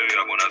know me, they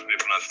are gonna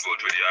split and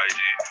scroll through the IG.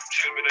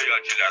 Chill me, they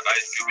are chill like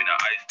ice cube in a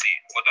iced tea.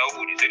 But I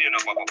would, he said, you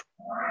know, pop up.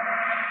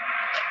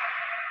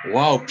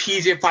 Wow,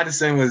 PJ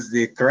Patterson was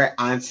the correct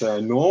answer.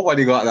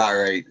 Nobody got that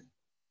right.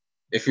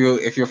 If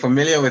you're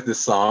familiar with the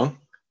song,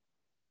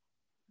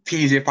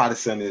 PJ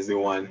Patterson is the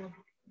one.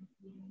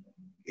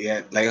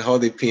 Yeah, like how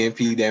the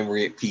PNP them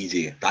rate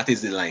PJ. That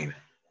is the line.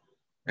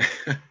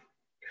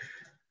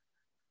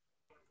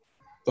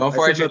 So I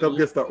could not have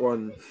guessed that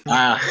one.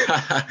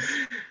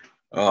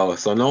 Oh,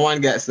 so no one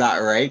gets that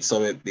right.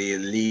 So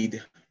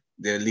the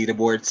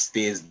leaderboard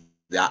stays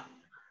that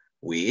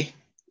way.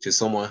 Just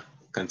someone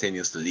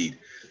continues to lead.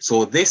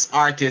 So this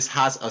artist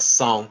has a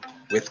song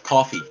with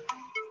coffee.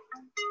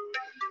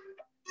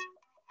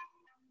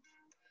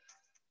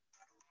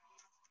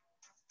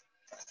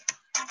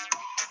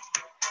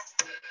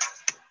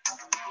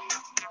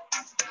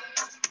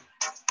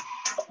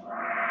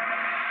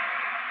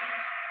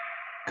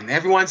 And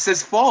everyone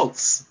says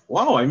false.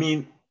 Wow, I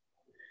mean,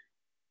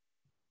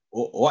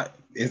 what?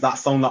 Is that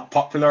song not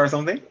popular or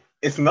something?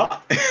 It's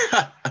not.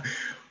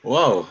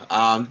 Whoa.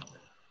 And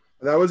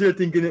I was here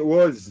thinking it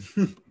was.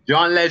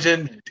 John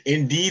Legend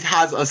indeed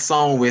has a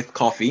song with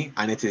coffee,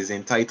 and it is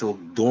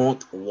entitled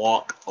Don't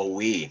Walk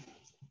Away.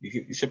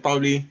 You should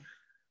probably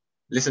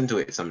listen to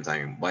it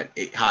sometime, but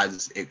it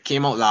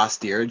came out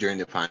last year during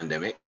the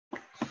pandemic,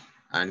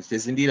 and it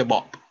is indeed a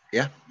bop.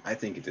 Yeah, I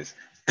think it is.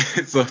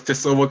 So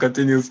Tesoma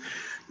continues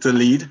to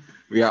lead.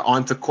 We are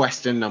on to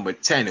question number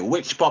 10.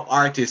 Which pop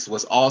artist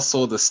was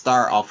also the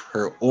star of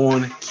her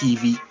own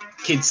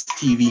kids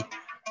TV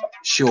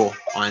show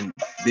on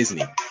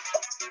Disney?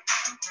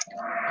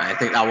 I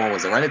think that one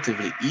was a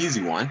relatively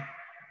easy one.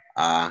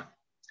 I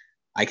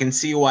can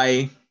see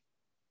why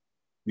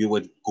we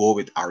would go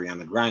with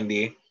Ariana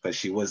Grande, because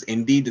she was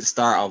indeed the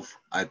star of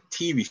a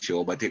TV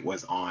show, but it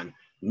was on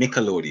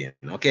Nickelodeon,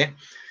 okay?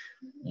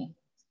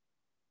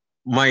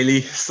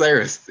 Miley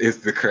Cyrus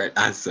is the correct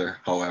answer,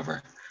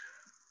 however.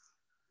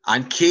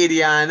 And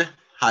Kadian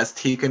has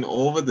taken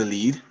over the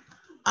lead,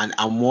 and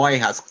Amoy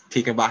has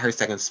taken back her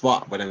second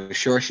spot, but I'm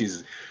sure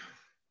she's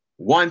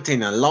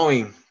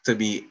allowing to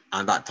be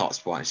on that top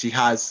spot. She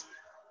has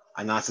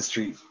an answer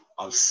streak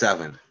of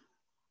 7.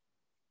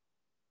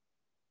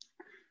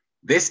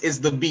 This is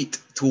the beat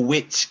to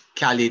which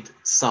Khalid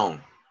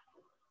song?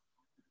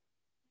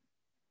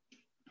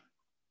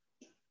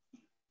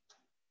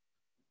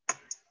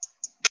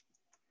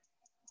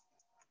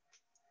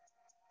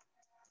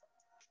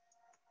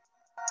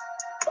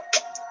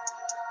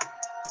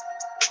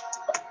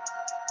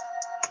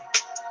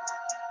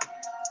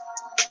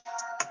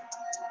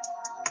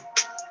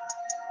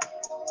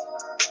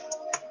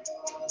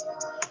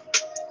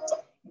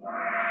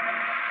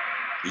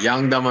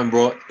 Young, Dumb and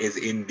Broke is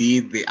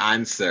indeed the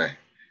answer.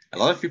 A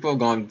lot of people have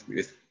gone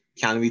with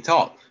Can We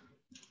Talk?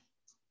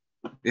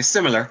 It's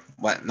similar,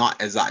 but not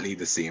exactly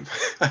the same.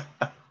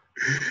 All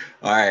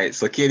right,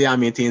 so Kadian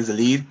maintains the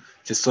lead.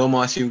 Just so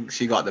much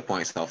she got the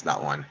points off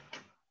that one.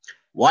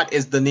 What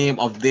is the name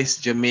of this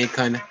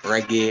Jamaican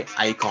reggae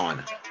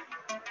icon?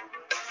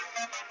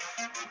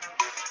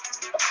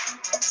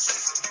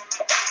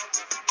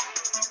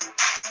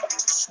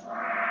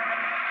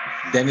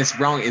 Dennis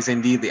Brown is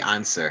indeed the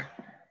answer.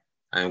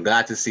 I'm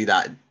glad to see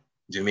that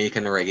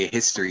Jamaican reggae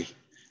history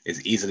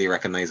is easily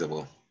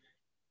recognizable.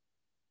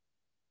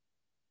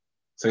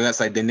 So that's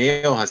like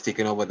Deneo has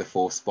taken over the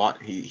 4th spot.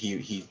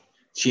 He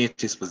changed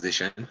his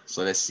position.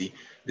 So let's see.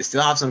 They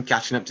still have some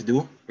catching up to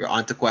do. We're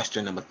on to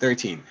question number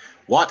 13.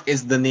 What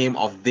is the name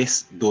of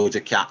this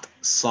Doja Cat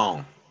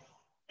song?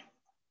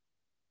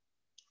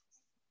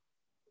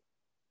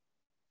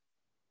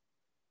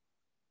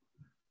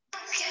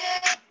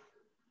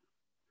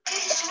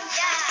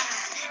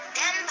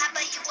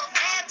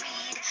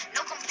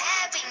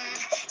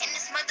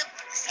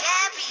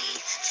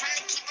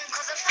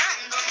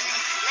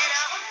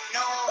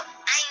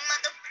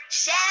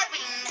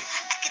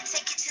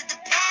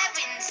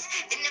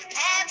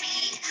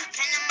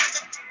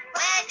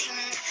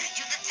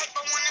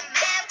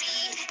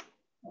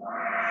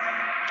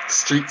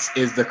 Streets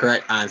is the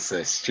correct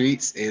answer.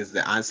 Streets is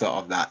the answer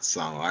of that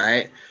song. All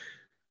right.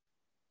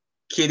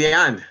 Katie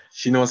Ann,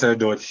 she knows her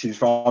Doja. She's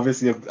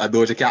obviously a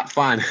Doja Cat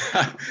fan.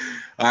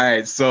 All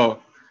right. So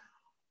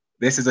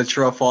this is a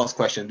true or false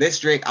question. This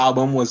Drake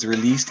album was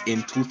released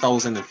in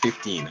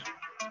 2015.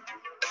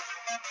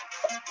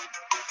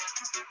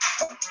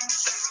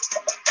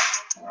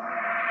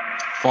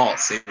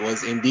 False. It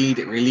was indeed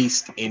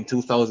released in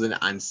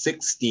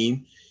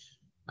 2016,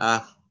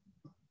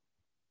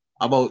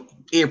 about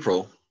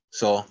April.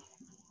 So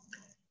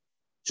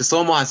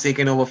Chisomo has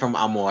taken over from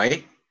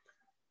Amoy.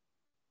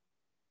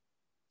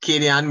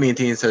 Katie Ann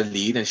maintains her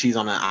lead, and she's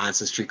on an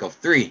answer streak of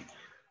 3.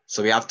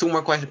 So we have 2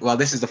 more questions. Well,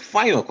 this is the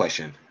final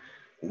question.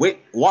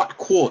 What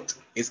quote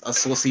is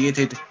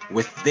associated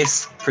with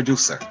this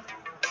producer?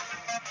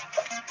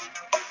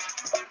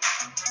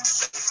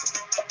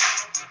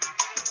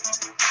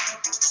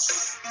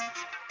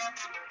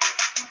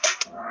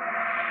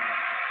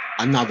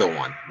 Another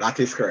one. That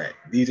is correct.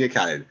 DJ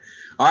Khaled.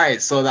 All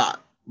right, so that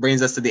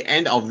brings us to the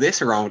end of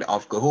this round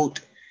of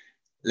Kahoot.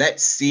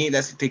 Let's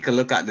take a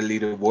look at the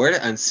leaderboard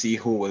and see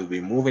who will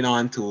be moving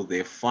on to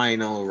the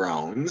final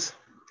rounds.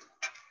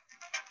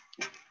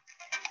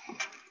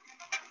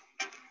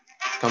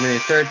 Coming in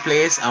 3rd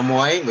place,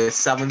 Amoy with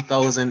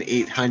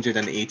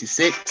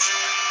 7,886.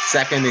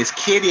 Second is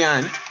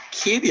Kadian.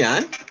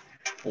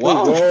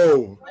 Wow.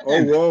 Oh,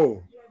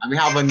 whoa. And we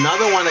have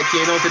another one that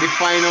came out to the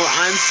final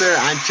answer,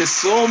 and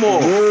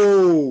Chisomo.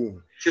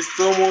 Whoa.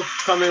 Chisomo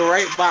coming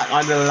right back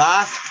on the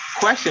last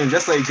question,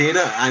 just like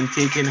Jada, and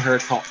taking her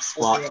top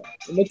spot.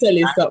 Let me tell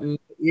you something.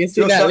 You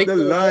see Just that at the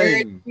little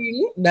line.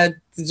 thing that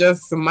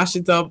just mash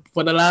it up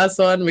for the last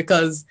one,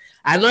 because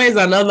I know it's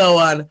another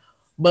one,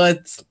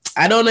 but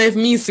I don't know if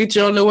me switch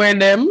only wear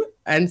them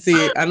and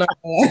see another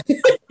one.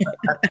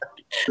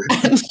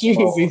 And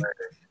choose it.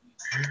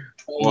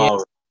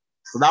 Wow.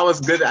 So that was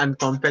good and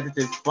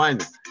competitive fun.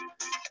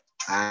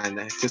 And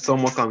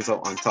Chisomo comes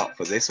out on top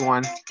for this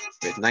one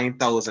with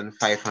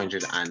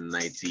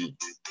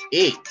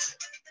 9,598.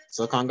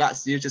 So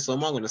congrats to you,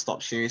 Chisomo. I'm going to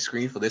stop sharing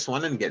screen for this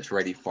one and get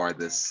ready for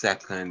the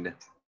second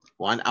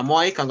one.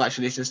 Amoy,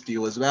 congratulations to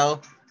you as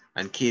well.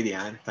 And Katie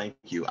Ann, thank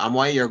you.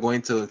 Amoy, you're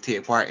going to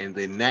take part in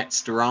the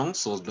next round,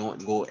 so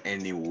don't go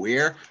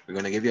anywhere. We're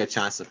going to give you a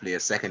chance to play a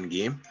second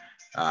game.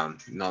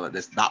 Know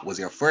that was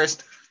your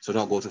first, so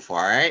don't go too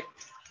far, all right?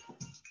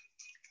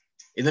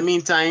 In the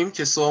meantime,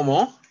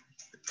 Chisomo,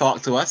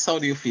 talk to us. How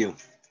do you feel?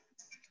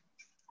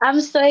 I'm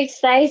so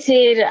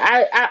excited.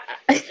 I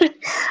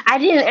I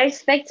didn't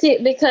expect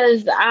it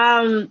because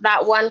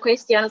that one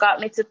question got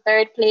me to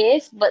 3rd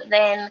place, but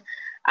then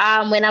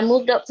when I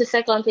moved up to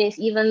 2nd place,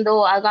 even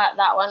though I got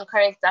that one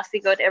correct, I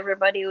figured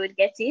everybody would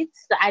get it.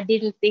 So I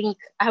didn't think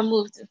I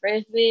moved to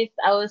 1st place.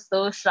 I was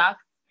so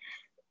shocked.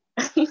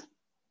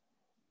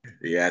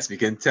 Yes, we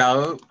can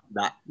tell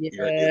that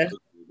you're Yeah. able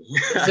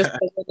It's just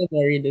because I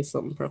didn't read this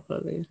something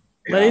properly.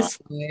 But Yeah. it's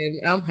fine.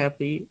 I'm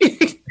happy.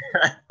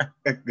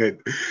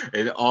 Good.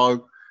 In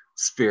all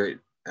spirit,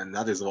 and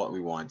that is what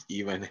we want.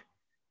 Even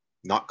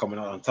not coming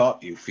out on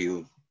top, you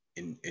feel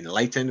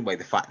enlightened by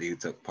the fact that you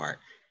took part.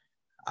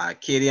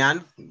 Katie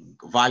Ann,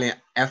 valiant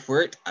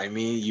effort. I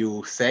mean,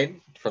 you said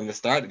from the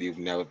start that you've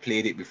never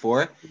played it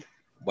before,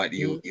 but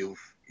you've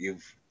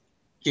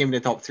came in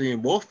the top 3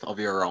 in both of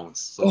your rounds.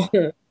 So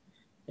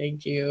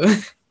Thank you.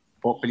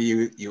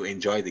 hopefully you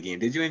enjoy the game.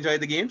 Did you enjoy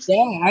the games?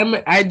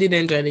 Yeah, I did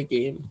enjoy the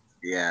game.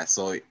 Yeah,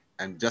 so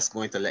I'm just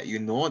going to let you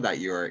know that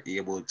you're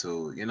able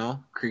to,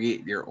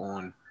 create your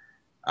own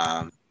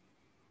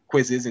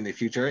quizzes in the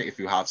future. If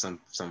you have some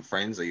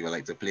friends that you would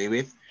like to play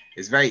with,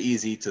 it's very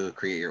easy to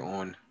create your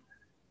own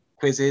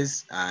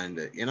quizzes and,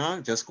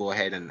 just go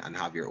ahead and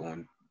have your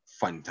own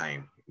fun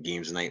time,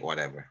 games night,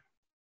 whatever.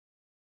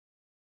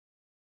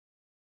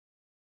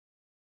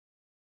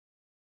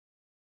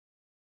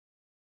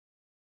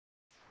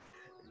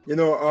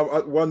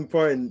 At one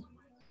point,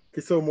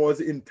 Kisomo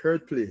was in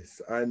 3rd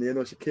place,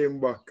 and she came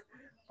back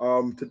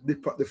to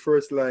dip at the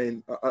first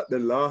line at the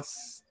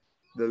last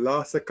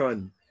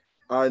second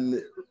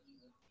and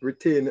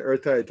retain her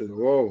title.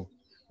 Wow,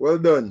 well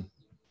done.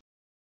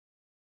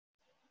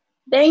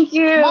 Thank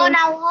you.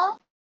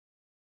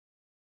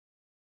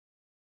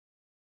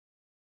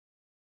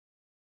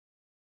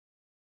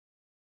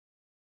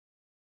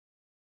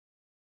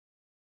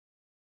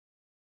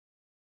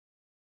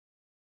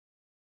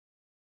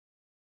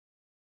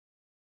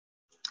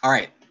 All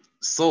right,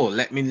 so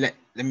let me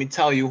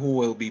tell you who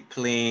will be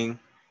playing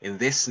in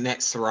this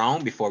next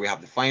round before we have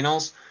the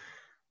finals.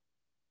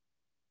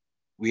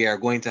 We are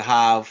going to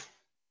have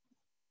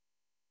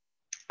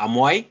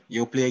Amoy,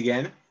 you'll play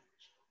again.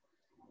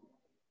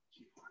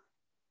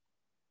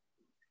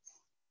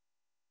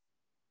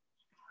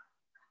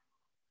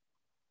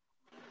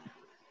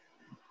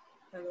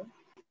 Hello.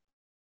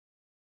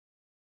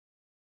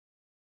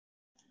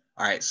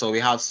 All right, so we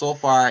have so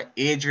far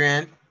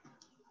Adrian,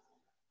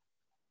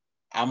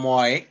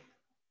 Amoy,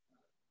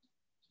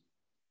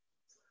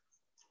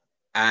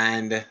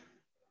 and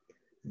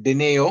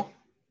Dineo.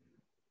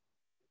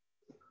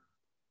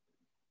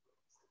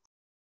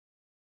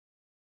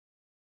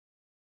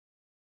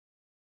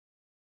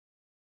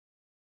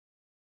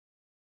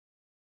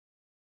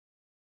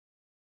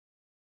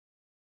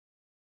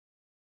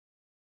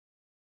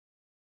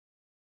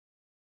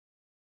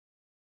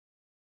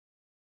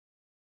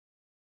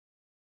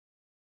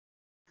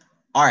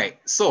 All right,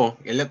 so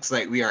it looks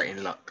like we are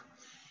in luck.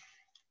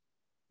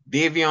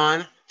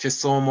 Davion,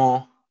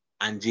 Chisomo,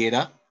 and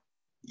Jada,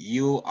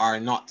 you are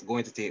not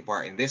going to take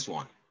part in this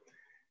one.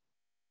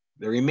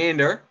 The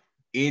remainder,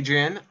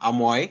 Adrian,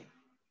 Amoy,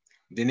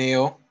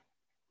 Dineo,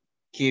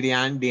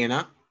 Kadian,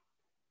 Dana,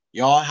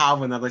 y'all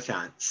have another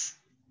chance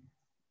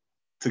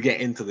to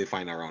get into the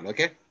final round,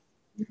 okay?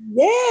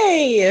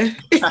 Yay!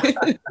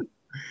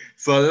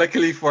 So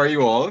luckily for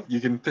you all,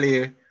 you can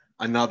play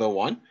another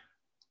one.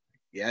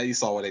 Yeah, you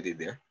saw what I did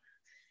there.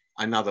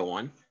 Another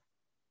one.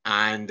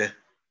 And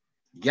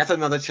get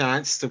another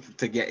chance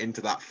to get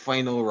into that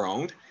final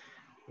round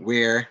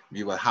where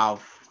we will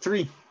have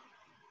 3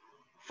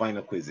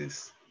 final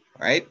quizzes.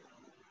 All right.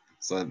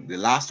 So the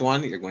last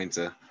one, I'm going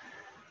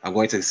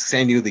to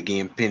send you the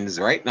game pins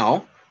right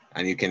now,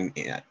 and you can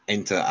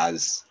enter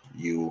as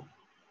you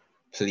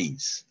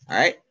please. All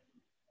right.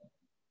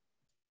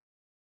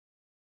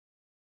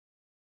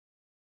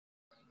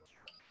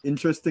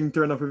 Interesting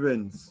turn of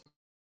events.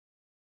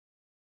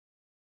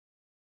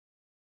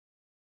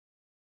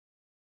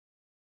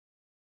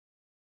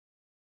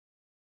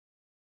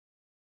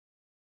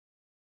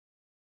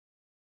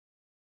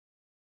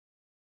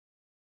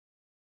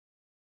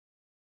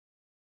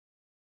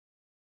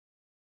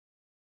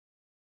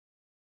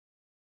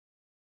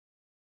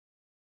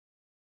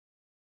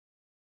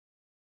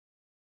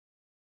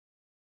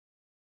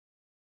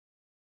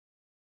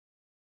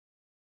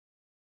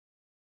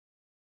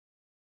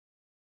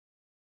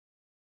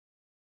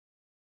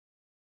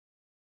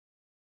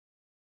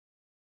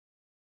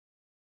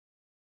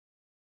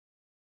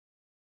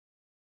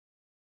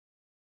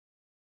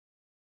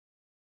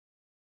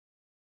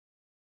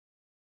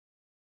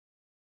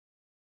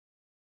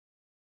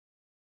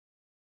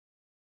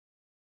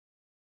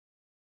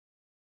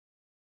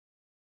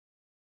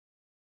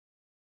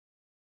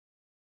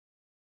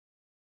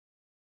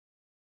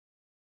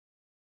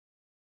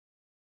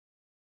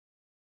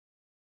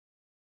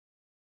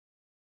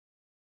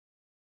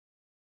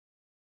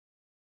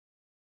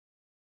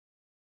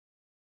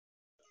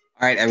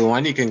 All right,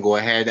 everyone, you can go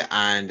ahead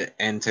and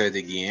enter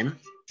the game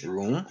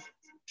room.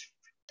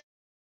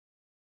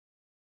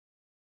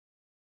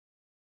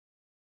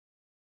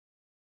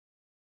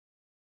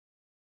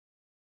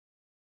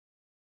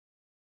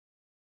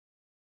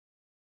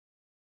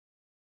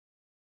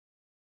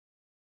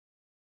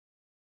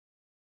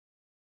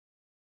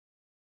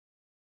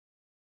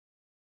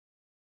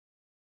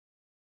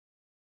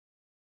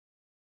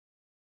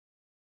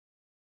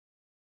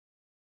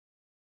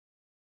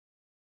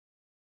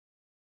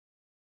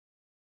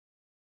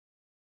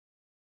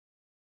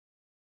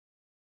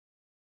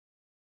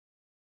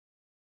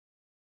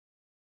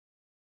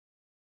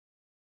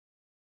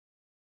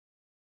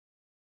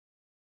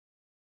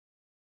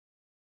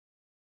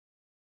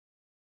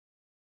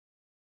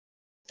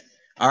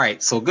 All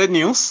right, so good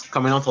news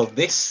coming out of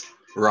this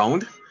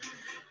round.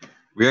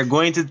 We are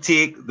going to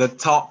take the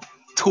top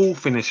 2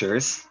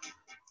 finishers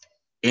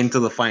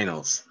into the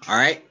finals. All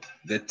right,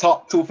 the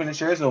top 2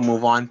 finishers will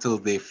move on to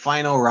the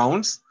final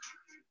rounds.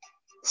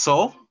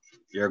 So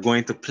you're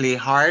going to play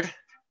hard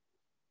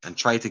and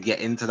try to get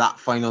into that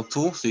final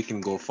 2 so you can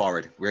go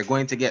forward. We're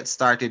going to get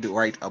started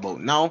right about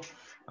now.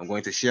 I'm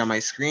going to share my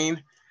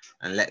screen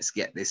and let's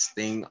get this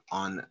thing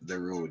on the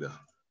road.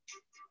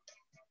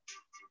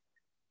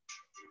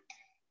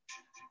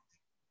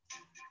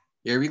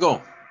 Here we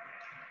go.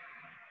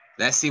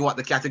 Let's see what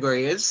the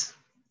category is.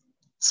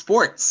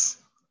 Sports.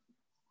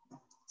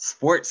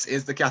 Sports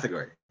is the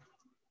category.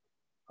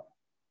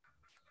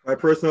 My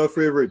personal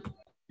favorite.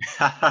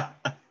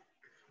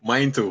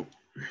 Mine too.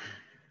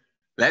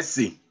 Let's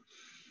see.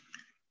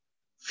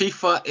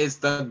 FIFA is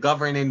the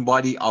governing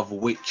body of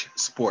which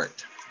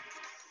sport?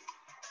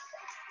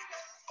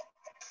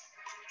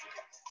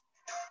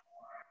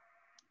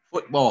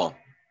 Football.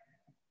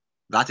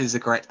 That is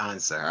the correct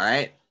answer, all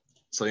right?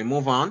 So we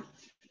move on.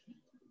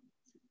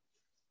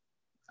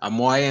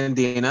 Amoy and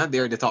Dana,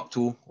 they're the top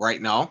 2 right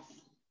now.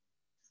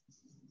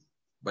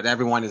 But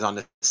everyone is on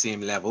the same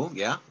level,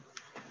 yeah?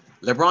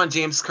 LeBron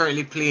James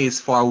currently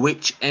plays for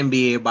which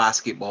NBA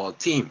basketball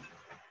team?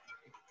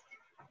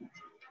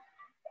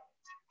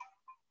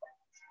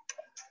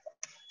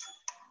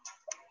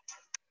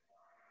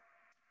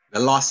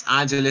 The Los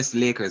Angeles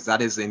Lakers.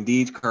 That is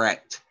indeed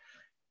correct.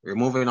 We're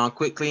moving on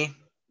quickly.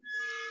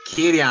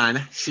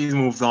 Kadian, she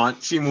moves on.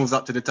 She moves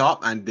up to the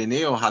top, and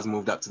Dineo has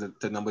moved up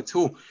to number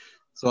 2.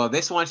 So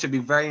this one should be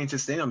very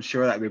interesting. I'm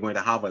sure that we're going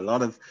to have a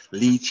lot of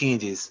lead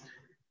changes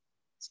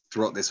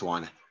throughout this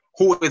one.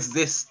 Who is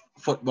this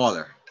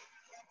footballer?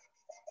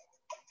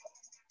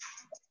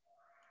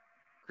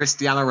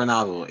 Cristiano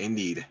Ronaldo,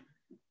 indeed.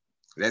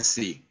 Let's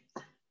see.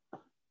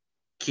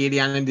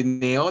 Kadian and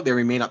Dineo, they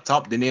remain up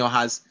top. Dineo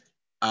has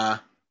a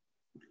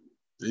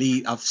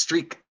lead of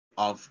streak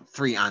of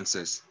 3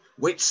 answers.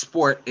 Which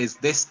sport is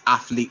this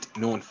athlete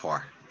known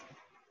for?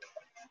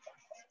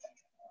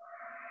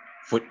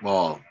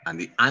 Football. And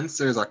the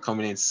answers are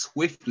coming in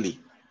swiftly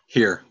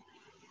here.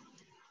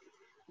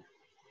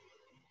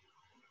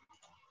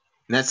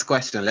 Next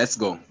question, let's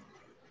go.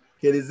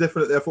 Okay, he's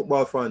definitely a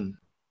football fan.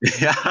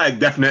 Yeah,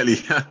 definitely.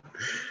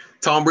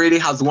 Tom Brady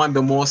has won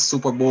the most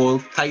Super Bowl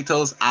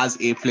titles as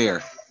a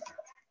player.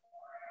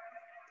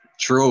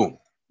 True.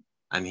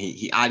 And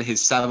he had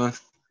his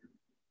 7th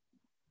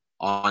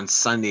on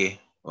Sunday,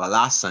 well,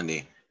 last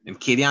Sunday. And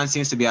Kadian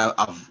seems to be a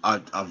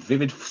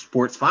vivid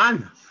sports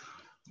fan.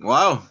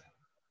 Wow.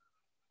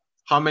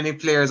 How many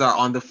players are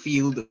on the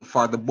field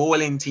for the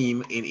bowling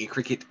team in a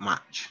cricket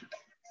match?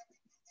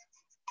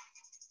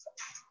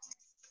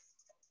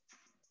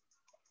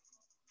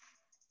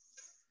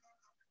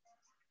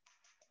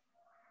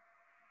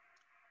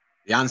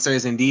 The answer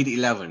is indeed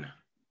 11.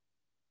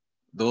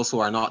 Those who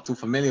are not too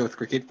familiar with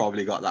cricket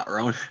probably got that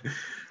wrong.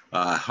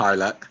 Hard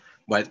luck.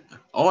 But,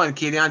 and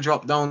Kadian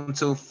dropped down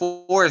to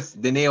 4th.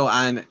 Deneo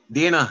and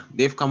Dana,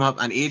 they've come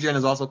up, and Adrian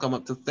has also come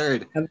up to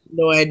 3rd. I have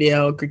no idea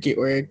how cricket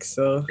works,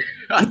 so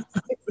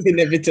it's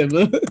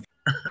inevitable.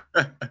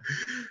 All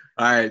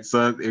right,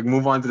 so we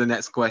move on to the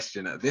next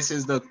question. This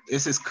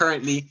is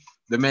currently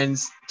the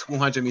men's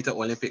 200-meter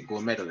Olympic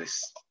gold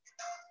medalist.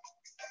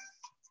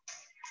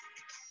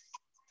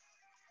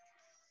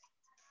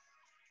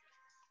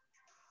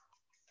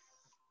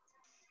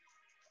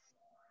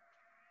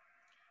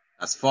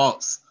 That's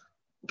false.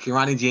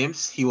 Kirani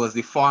James, he was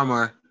the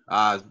former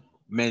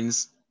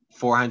men's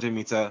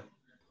 400-meter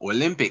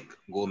Olympic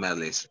gold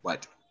medalist,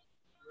 but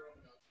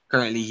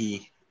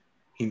currently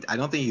I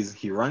don't think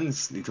he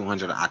runs the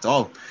 200 at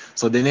all.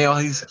 So Deneo,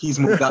 he's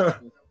moved up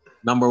to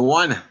number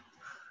 1.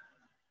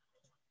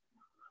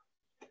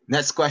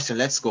 Next question,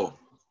 let's go.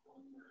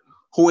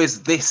 Who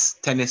is this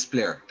tennis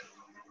player?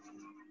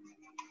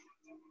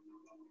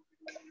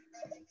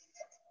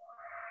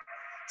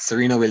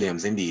 Serena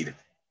Williams, indeed.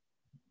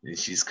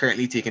 She's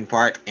currently taking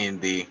part in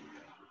the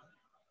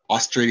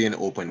Australian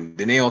Open.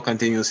 Deneo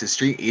continues his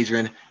streak.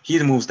 Adrian,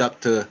 he moves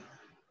up to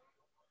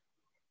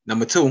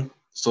number 2.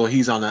 So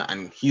he's on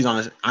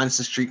an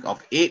answer streak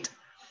of 8.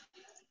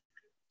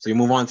 So you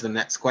move on to the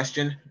next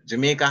question.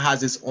 Jamaica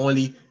has its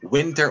only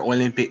Winter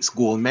Olympics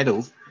gold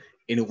medal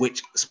in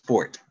which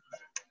sport?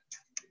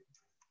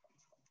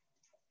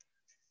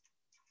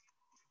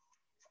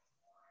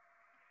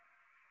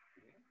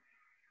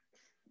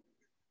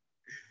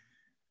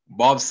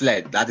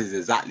 Bobsled. That is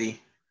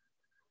exactly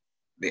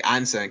the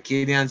answer. And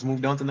Kadian's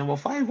moved on to number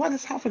 5. What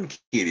has happened,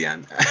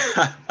 Kadian?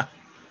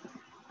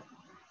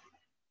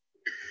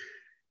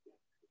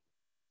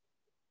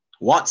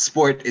 What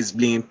sport is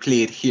being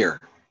played here?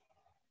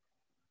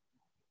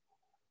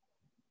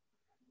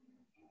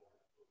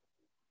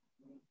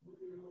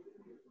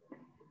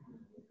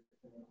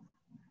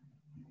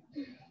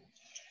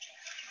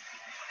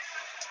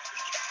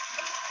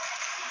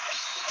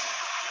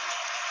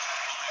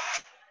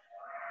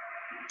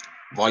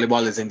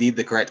 Volleyball is indeed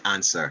the correct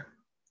answer.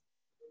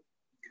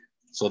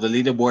 So the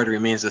leaderboard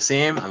remains the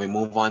same, and we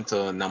move on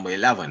to number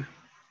 11.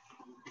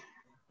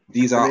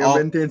 These are all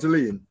maintains the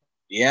lead.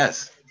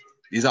 Yes.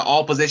 These are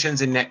all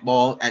positions in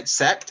netball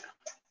except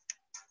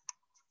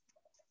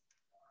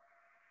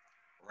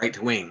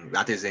right wing.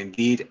 That is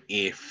indeed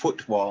a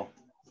football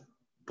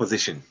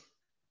position.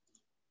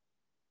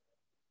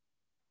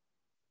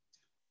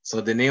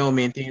 So Deneo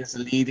maintains the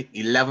lead,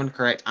 11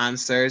 correct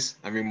answers,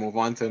 and we move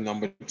on to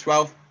number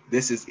 12.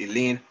 This is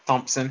Elaine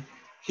Thompson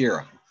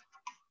Hira.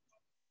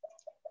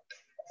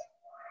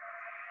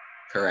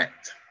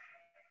 Correct.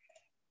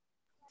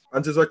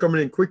 Answers are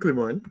coming in quickly,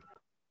 man.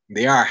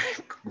 They are,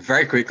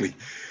 very quickly.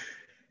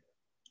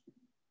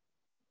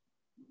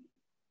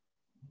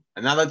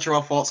 Another true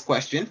or false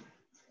question.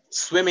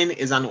 Swimming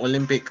is an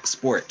Olympic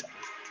sport.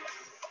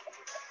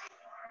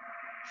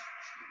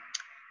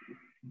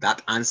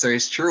 That answer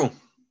is true.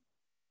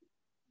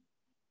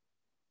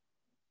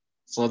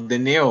 So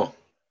Deneo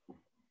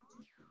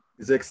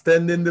is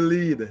extending the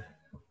lead.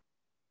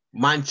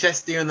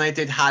 Manchester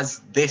United has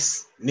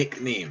this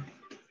nickname.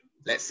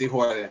 Let's see who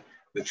are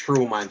the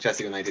true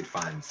Manchester United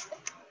fans.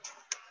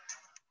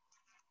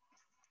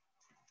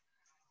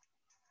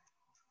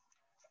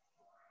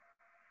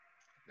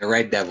 The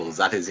Red Devils,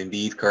 that is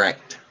indeed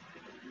correct.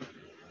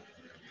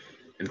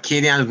 And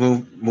Kadian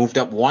moved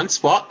up 1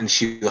 spot, and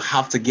she will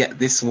have to get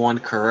this one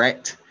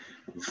correct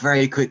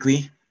very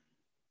quickly.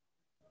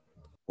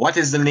 What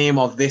is the name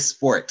of this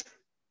sport?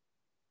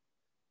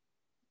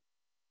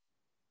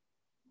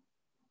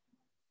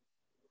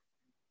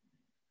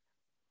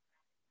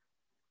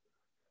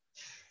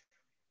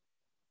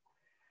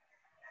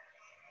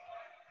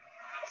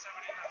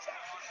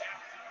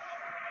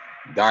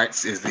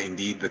 Darts is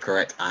indeed the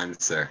correct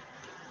answer.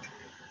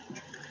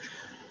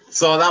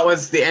 So that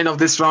was the end of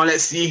this round.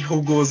 Let's see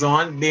who goes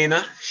on.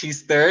 Dana,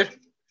 she's 3rd.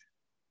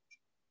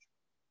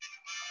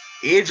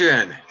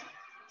 Adrian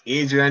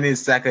is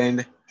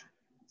 2nd.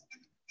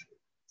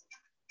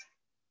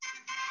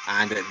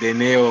 And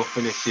Deneo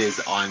finishes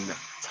on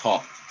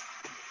top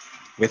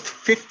with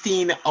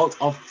 15 out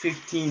of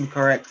 15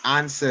 correct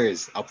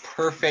answers, a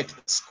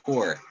perfect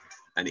score.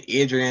 And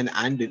Adrian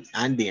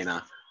and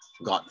Dana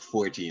got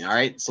 14. All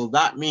right, so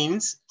that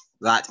means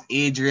that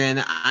Adrian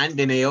and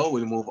Deneo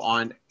will move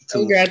on to.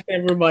 Congrats,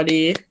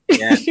 everybody.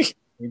 Yeah,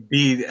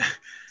 indeed.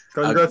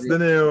 Congrats,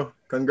 Deneo.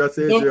 Congrats,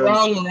 The Adrian.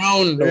 wrong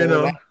round though. You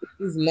know. Like,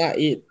 this is not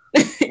it.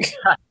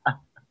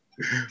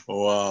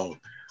 Wow.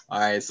 All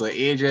right, so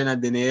Adrian and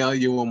Danielle,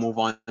 you will move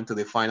on to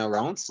the final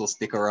round, so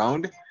stick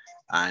around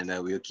and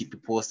we'll keep you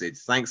posted.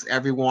 Thanks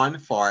everyone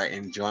for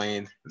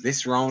enjoying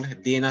this round.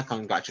 Dana,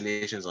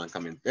 congratulations on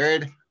coming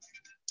third.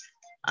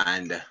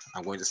 And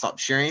I'm going to stop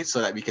sharing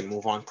so that we can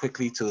move on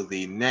quickly to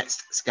the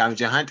next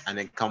scavenger hunt and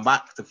then come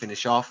back to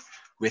finish off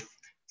with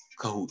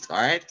Kahoot, all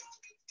right?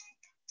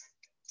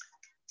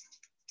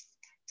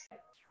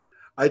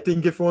 I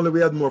think if only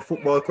we had more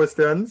football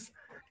questions,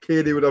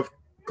 Katie would have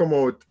come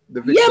out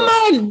the victor. Yeah,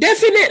 man,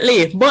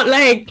 definitely. But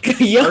like,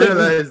 yo, I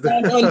realized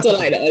on to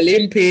like the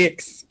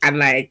Olympics and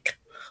like,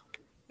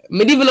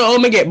 me even know how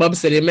me get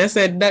bobsledding. I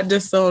said that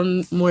just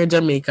sound more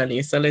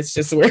Jamaican-y, so let's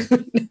just work.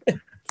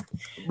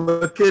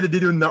 But Katie,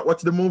 did you not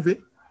watch the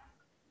movie?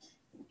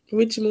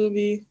 Which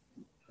movie?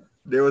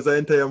 There was an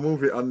entire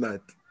movie on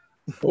that.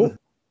 Oh,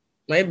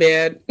 my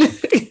bad.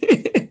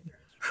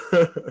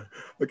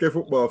 Okay,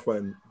 football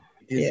fan.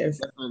 Yes.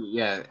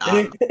 Yeah,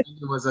 it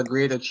was a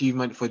great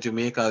achievement for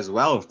Jamaica as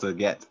well to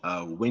get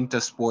a winter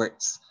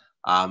sports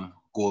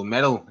gold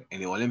medal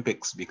in the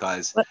Olympics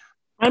because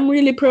I'm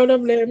really proud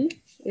of them,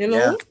 you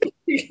know.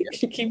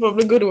 Yeah. Keep up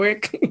the good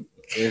work.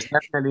 There's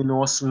definitely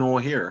no snow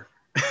here.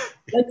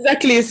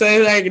 Exactly.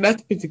 So like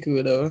that's pretty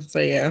cool though. So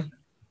yeah.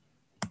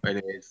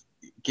 Anyways,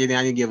 Katie,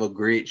 you gave a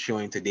great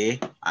showing today.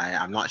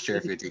 I'm not sure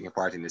if you're taking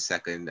part in the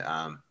second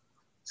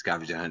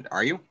scavenger hunt.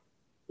 Are you?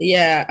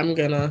 Yeah, I'm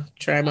gonna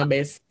try my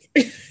best.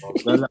 Well,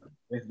 good luck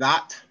with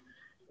that.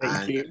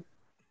 Thank you.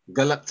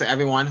 Good luck to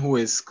everyone who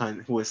is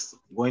going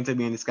to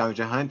be in the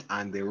scavenger hunt,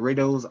 and the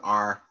riddles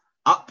are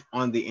up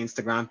on the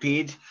Instagram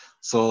page.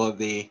 So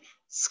the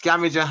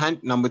scavenger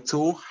hunt number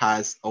 2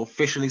 has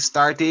officially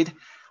started.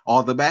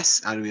 All the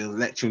best, and we'll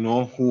let you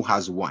know who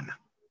has won.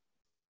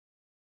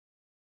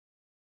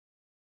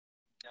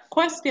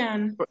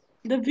 Question.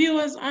 The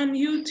viewers on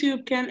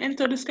YouTube can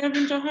enter the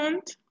scavenger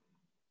hunt?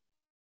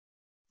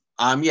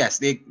 Yes,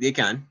 they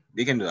can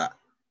do that.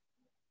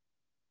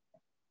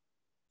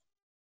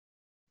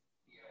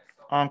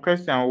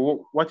 Christian,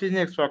 what is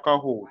next for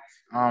Kahoot?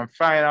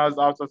 Finals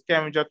after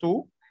scavenger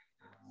 2?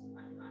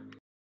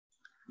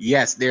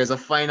 Yes, there's a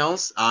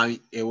finals.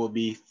 It will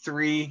be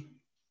 3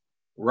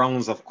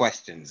 rounds of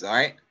questions. All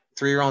right,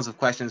 3 rounds of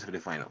questions for the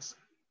finals.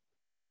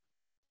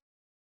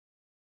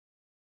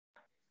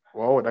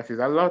 Wow, that is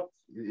a lot.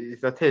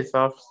 It's a test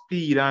of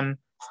speed and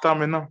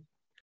stamina.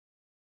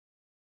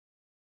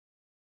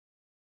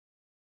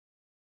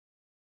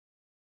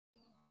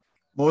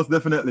 Most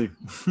definitely.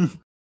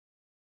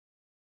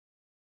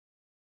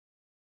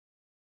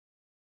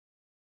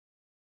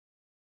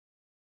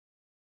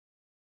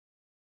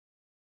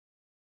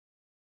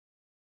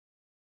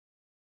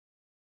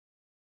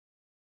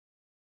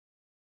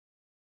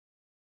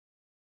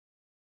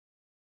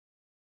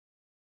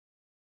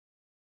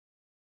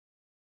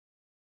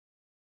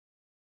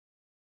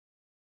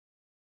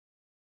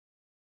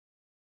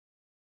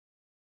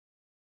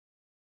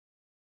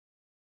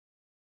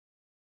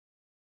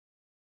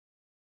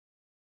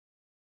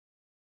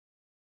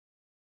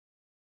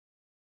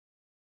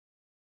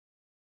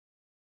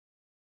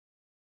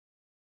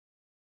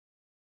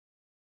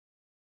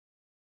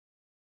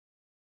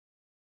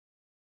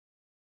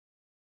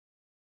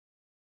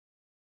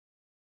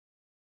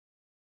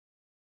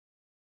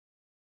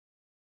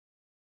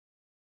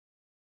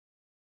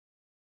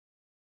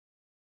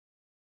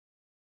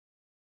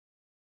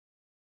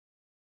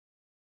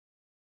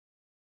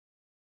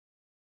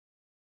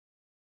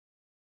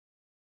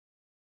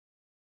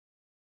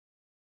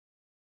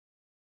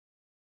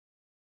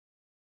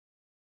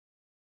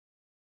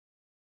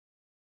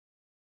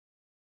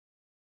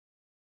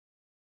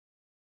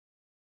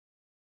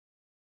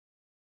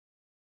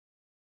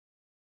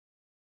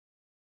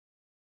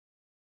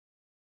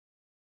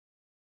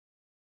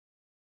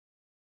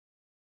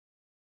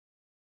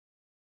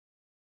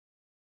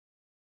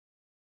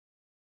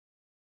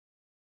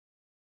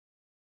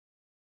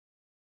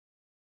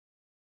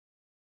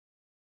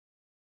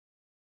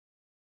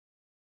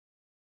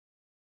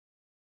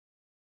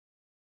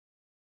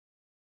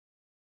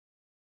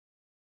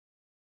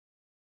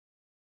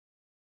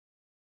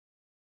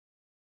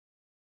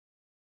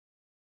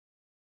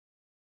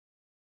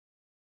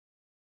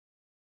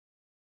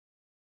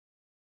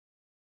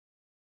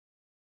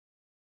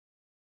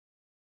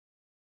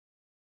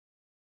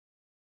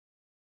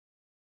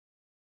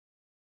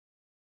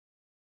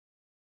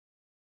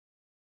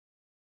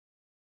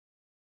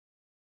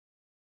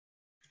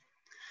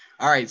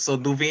 All right, so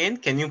Duvain,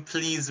 can you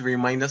please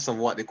remind us of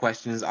what the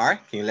questions are?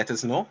 Can you let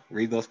us know?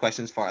 Read those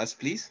questions for us,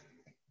 please.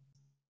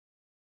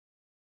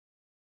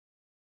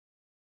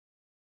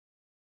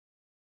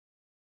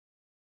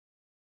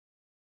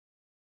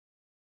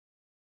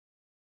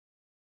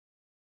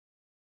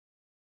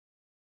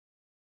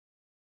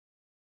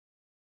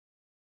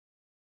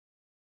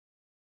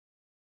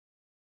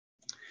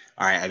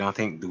 All right, I don't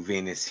think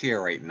Duvain is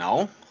here right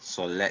now,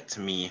 so let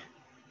me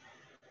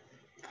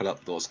pull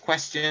up those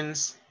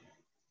questions.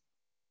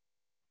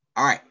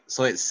 All right,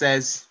 so it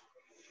says,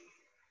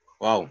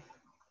 Wow.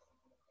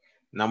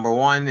 Number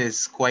one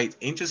is quite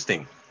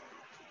interesting.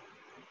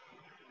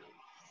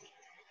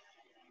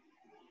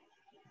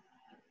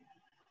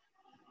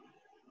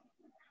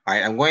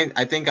 All right,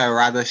 I think I'd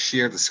rather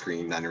share the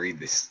screen than read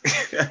this.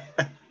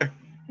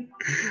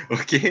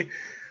 Okay.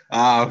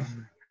 Let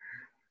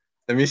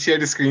me share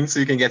the screen so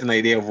you can get an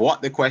idea of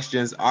what the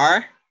questions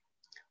are.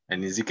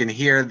 And as you can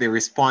hear, the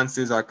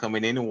responses are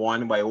coming in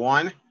one by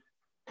one.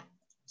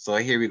 So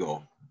here we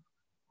go.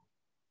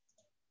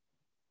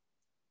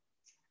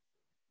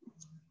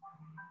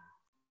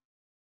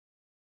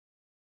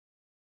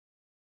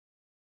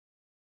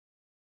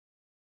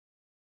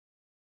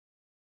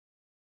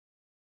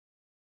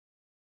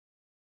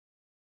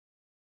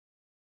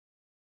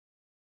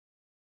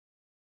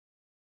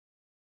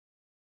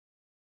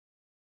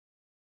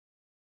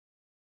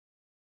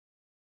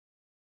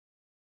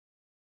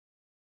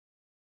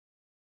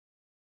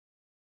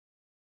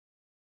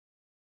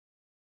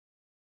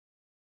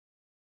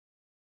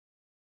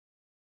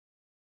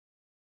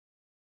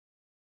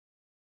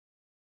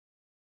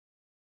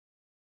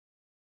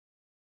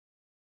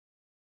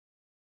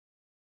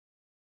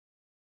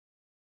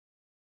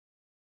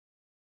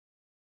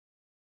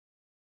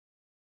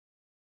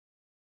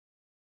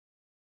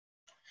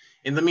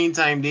 In the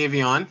meantime,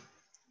 Davion,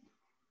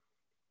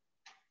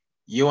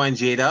 you and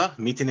Jada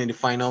meeting in the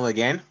final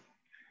again.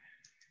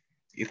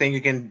 You think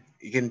you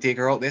can take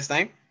her out this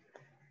time?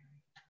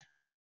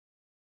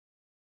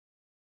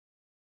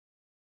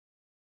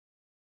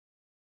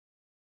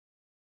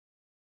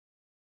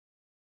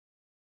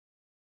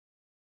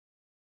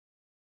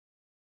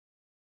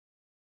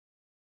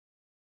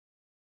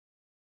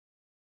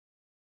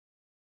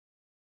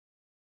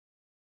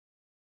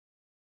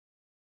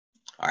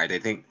 All right,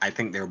 I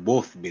think they're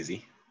both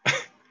busy.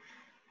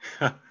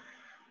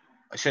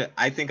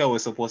 I think I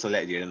was supposed to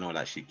let Jada know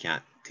that she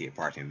can't take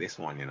part in this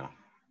one, you know.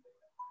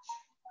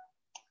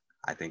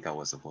 I think I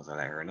was supposed to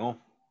let her know.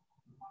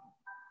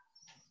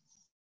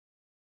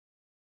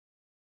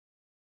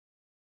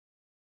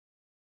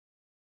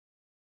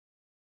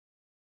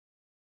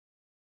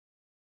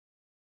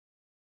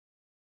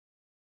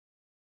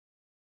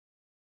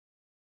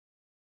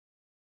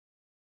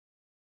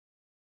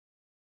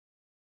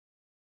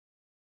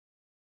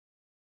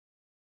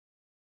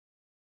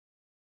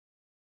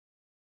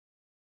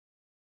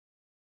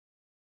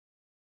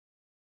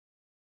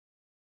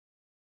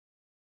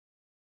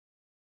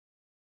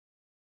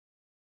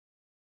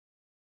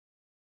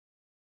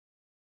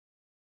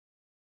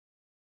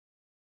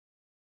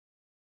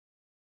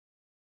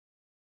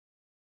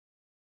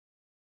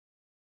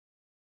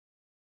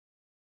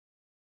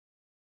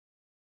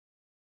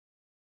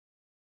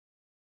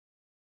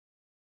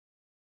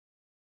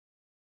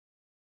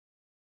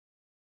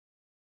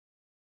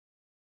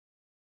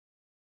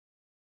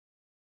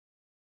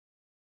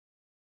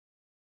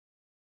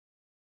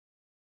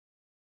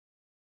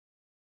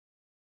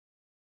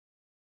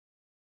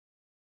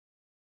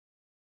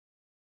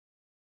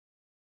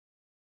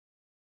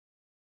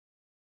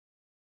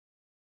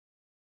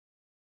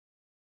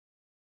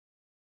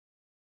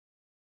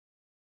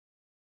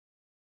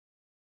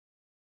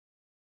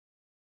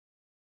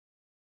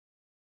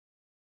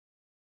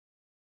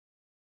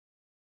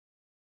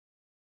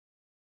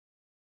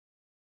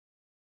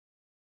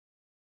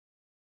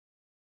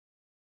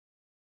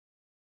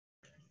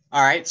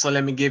 All right, so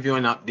let me give you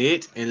an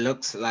update. It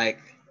looks like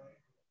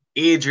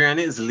Adrian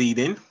is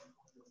leading.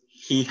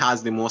 He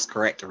has the most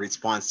correct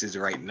responses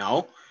right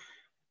now.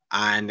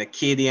 And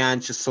Kadian,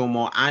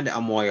 Chisomo, and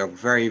Amoy are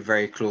very,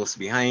 very close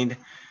behind.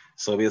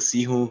 So we'll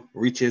see who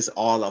reaches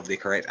all of the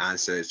correct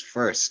answers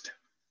first.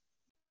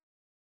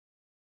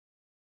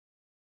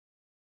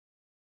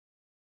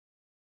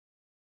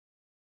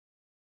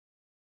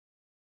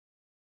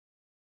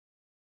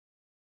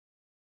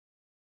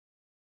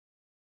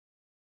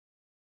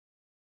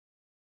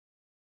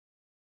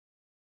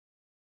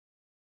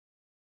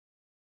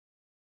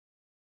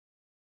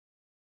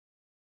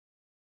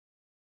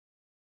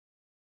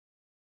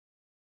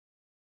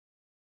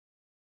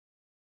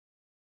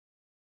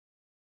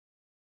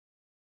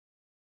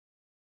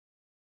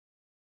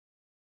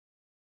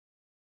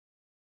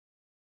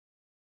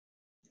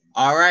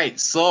 All right,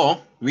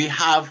 so we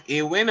have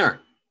a winner.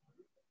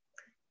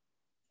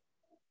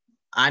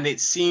 And it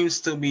seems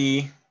to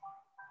be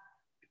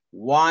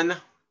one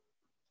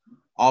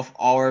of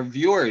our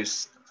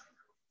viewers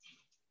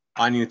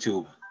on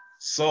YouTube.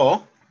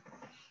 So,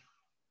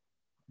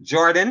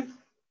 Jordan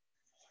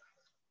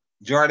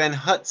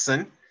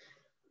Hudson,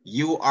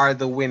 you are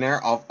the winner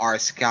of our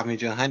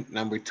scavenger hunt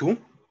number 2.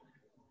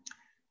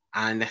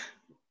 And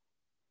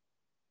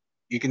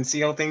you can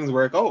see how things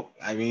work out.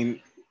 I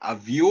mean, a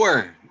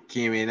viewer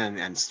came in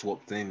and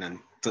swooped in and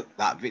took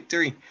that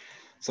victory.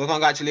 So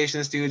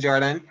congratulations to you,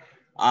 Jordan.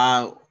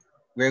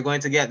 We're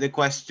going to get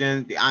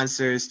the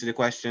answers to the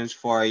questions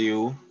for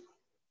you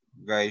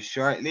very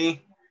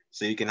shortly,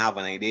 so you can have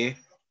an idea.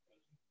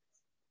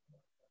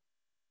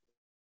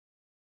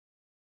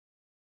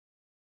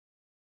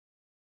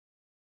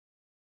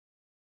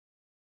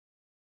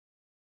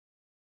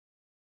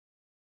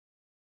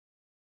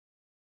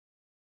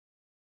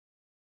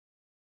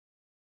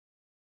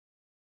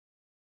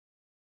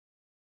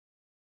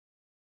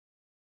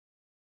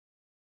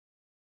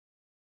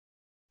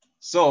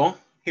 So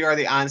here are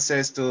the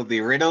answers to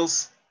the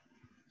riddles.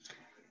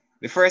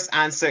 The first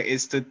answer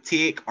is to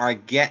take or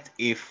get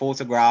a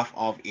photograph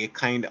of a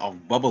kind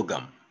of bubble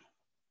gum.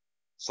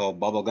 So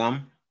bubble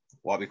gum,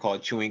 what we call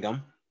chewing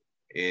gum,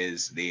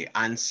 is the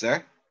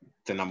answer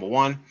to number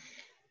one.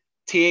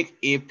 Take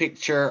a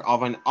picture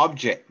of an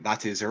object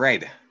that is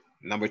red.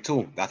 Number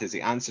two, that is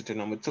the answer to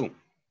number two.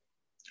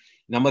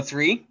 Number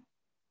three,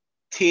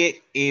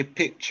 take a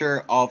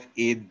picture of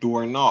a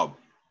doorknob.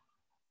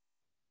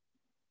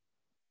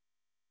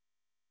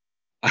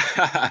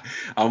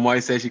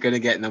 Amoy says she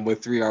couldn't get number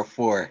three or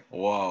four.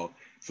 Wow.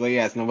 So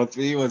yes, number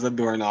three was a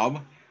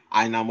doorknob,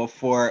 and number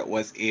four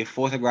was a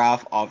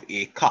photograph of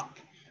a cup.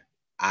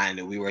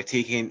 And we were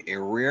taking a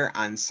rare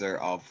answer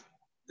of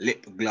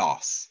lip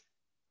gloss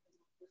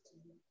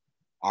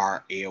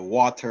or a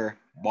water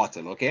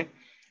bottle, okay?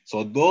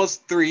 So those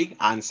three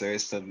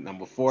answers to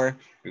number four,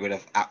 we would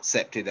have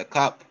accepted a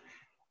cup,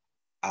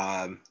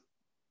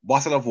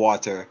 bottle of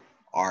water,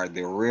 or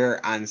the rare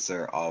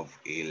answer of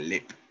a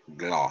lip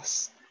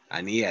gloss.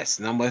 And yes,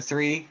 number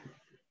three,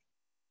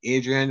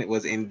 Adrian,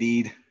 was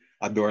indeed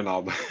a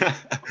doorknob.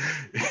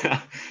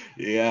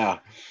 Yeah.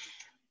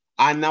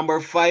 And number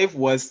five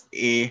was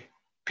a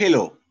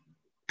pillow.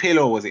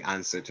 Pillow was the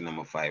answer to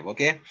number five,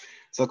 okay?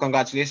 So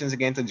congratulations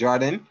again to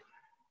Jordan.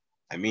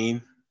 I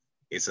mean,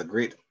 it's a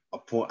great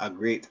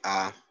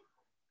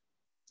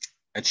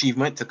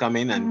achievement to come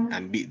in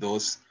and beat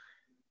those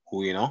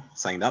who,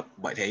 signed up.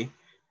 But hey,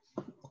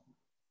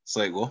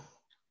 so you go.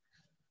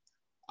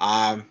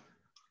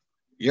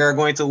 You're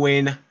going to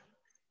win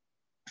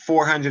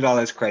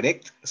 $400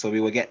 credit. So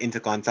we will get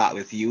into contact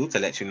with you to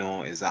let you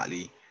know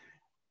exactly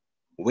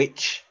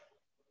which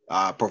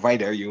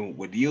provider you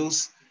would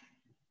use.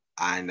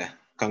 And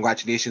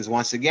congratulations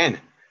once again.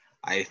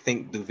 I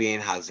think Duvain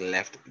has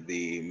left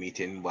the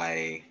meeting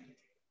by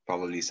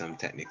probably some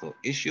technical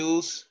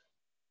issues.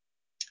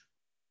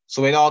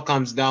 So it all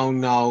comes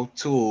down now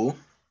to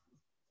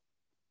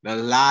the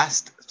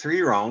last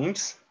three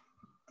rounds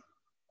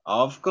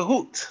of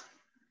Kahoot.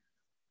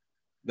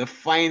 The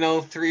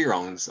final three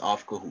rounds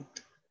of Kahoot.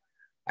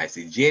 I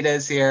see Jada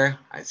is here.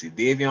 I see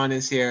Davion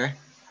is here.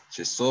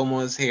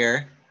 Chisomo is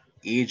here.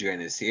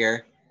 Adrian is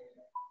here.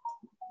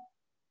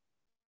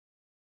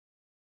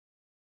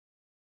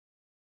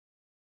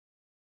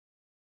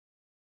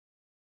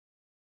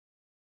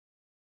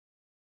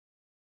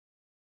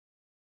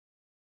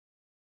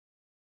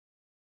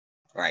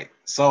 Right.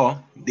 So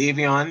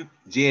Davion,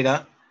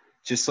 Jada,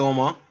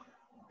 Chisomo,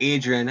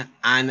 Adrian,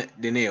 and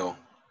Deneo.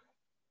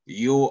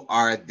 You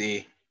are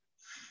the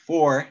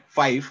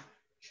five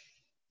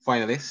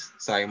finalists.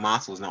 Sorry,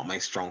 math was not my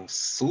strong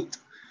suit,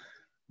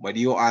 but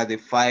you are the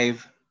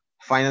five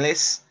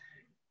finalists.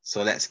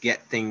 So let's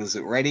get things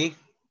ready.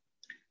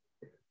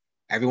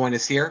 Everyone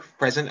is here,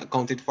 present,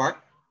 accounted for.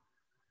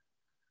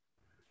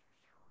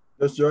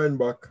 Just join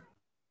back.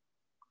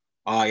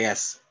 Oh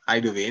yes,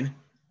 hi Duvin.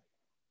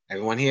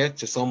 Everyone here,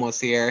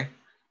 Chisomo's here.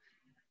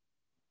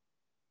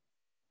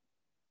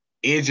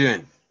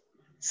 Adrian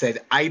said,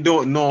 I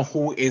don't know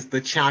who is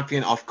the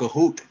champion of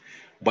Kahoot,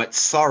 but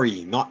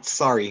sorry, not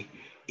sorry,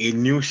 a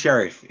new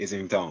sheriff is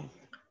in town.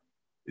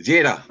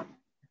 Jada,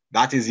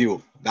 that is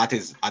you. That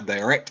is a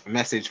direct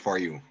message for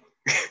you.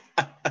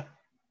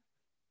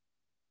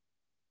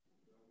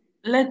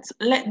 Let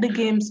the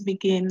games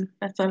begin.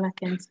 That's all I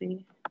can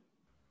say.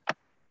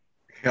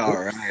 All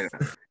right.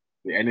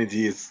 The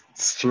energy is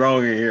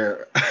strong in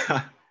here.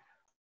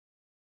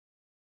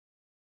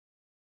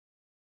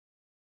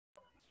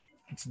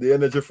 It's the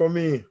energy for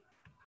me.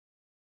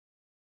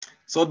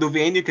 So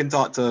Duvain, you can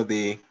talk to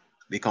the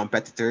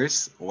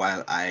competitors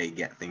while I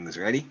get things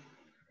ready.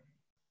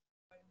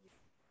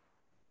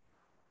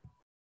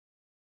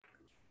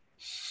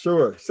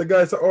 Sure. So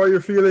guys, how are you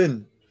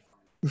feeling?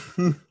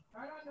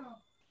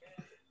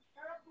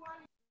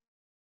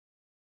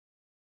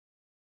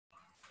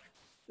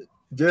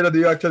 Jada, do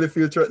you actually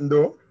feel threatened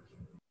though?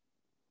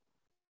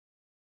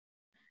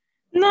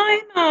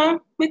 No,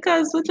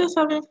 because we're just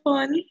having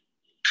fun.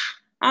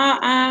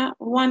 I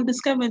won the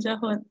scavenger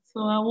hunt,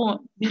 so I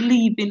won't be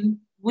leaving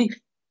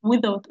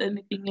without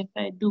anything if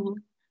I do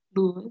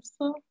it.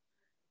 So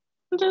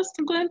I'm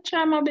just going to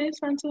try my best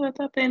and see what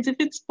happens. If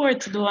it's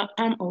sports though,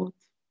 I'm out.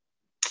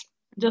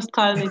 Just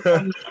call me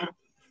Tamisha.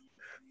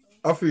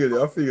 I feel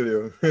you. I feel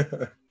you.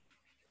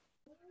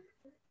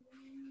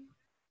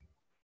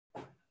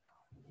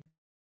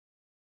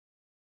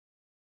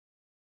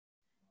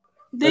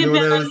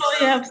 Davian, I know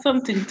you have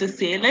something to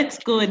say. Let's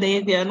go,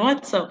 Davian.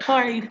 What's up? How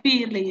are you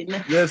feeling?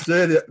 Yes,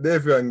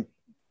 Davian.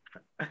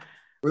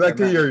 We'd like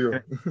to hear you.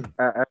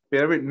 I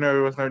feel a bit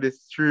nervous now. There's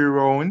 3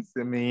 rounds.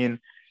 I mean,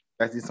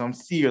 that is some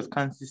serious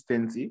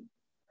consistency.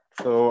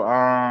 So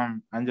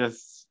I'm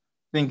just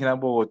thinking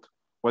about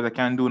what I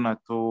can do not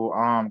to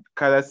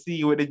cause I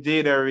see with the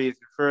Jada race,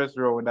 the first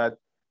round, that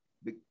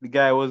the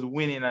guy was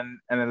winning and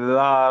the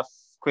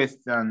last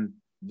question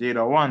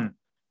Jada won.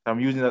 So I'm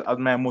using that as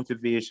my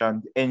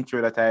motivation to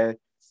ensure that I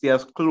stay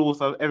as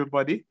close as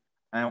everybody,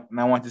 and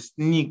I want to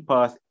sneak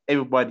past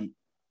everybody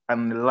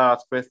and the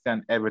last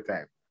question every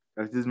time.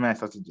 That is my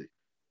strategy.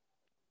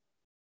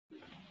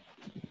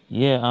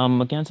 Yeah,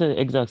 I can say the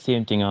exact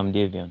same thing,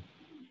 Davian.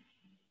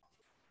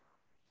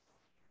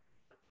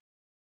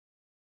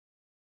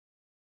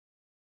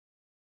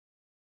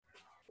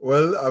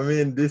 Well, I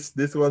mean, this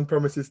one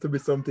promises to be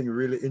something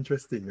really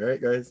interesting,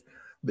 right, guys?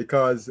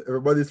 Because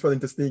everybody's trying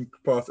to sneak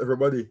past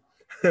everybody.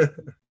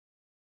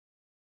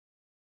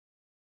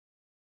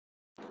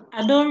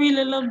 I don't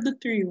really love the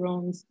 3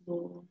 rounds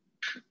though.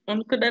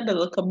 One could have done a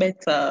little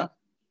better.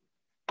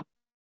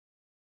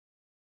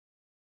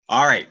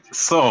 All right,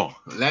 so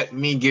let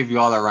me give you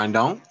all a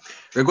rundown.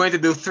 We're going to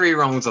do 3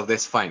 rounds of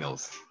this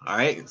finals. All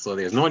right, so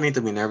there's no need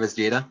to be nervous,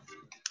 Jada.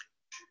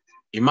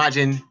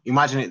 Imagine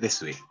it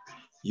this way.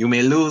 You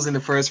may lose in the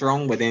first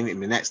round, but then in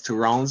the next 2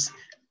 rounds,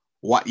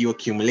 what you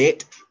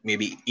accumulate may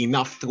be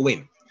enough to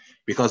win.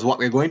 Because what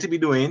we're going to be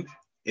doing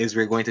is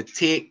we're going to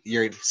take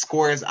your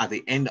scores at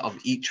the end of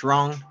each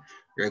round.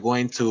 We're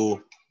going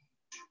to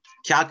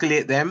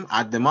calculate them,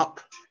 add them up,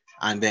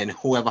 and then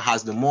whoever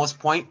has the most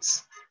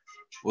points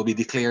will be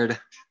declared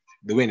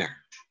the winner.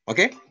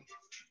 Okay?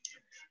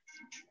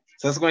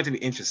 So it's going to be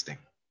interesting.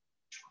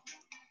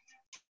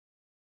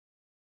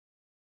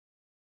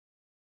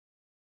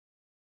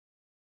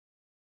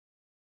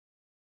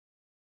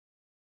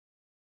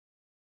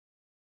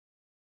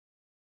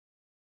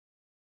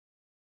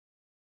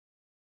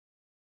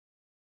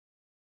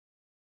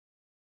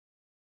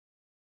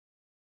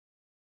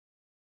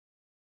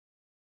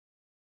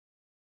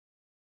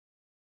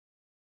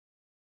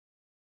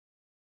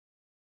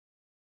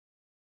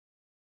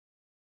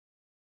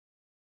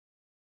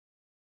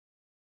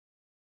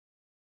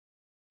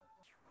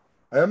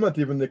 I am not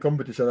even in the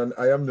competition and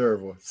I am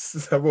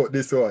nervous about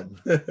this one.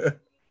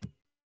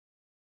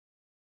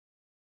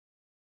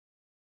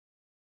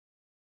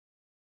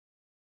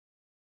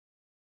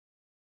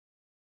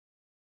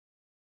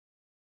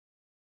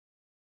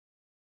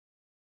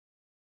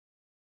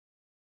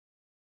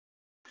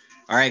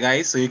 All right,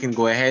 guys, so you can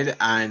go ahead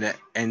and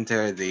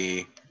enter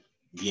the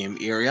game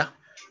area.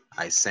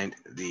 I sent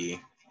the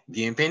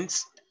game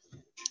pins.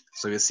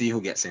 So we'll see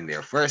who gets in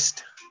there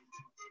first.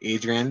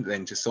 Adrian,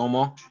 then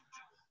Chisomo.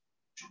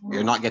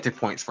 You're not getting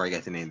points for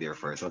getting in there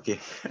first, okay?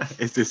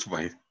 It's this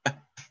point.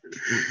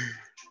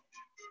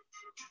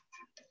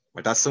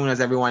 But as soon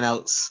as everyone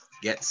else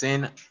gets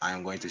in,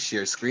 I'm going to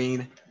share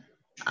screen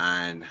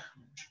and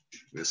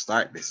we'll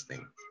start this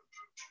thing.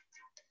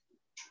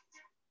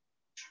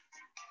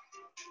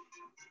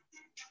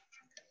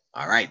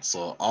 All right,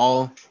 so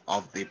all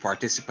of the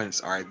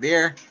participants are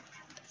there.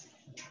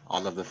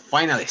 All of the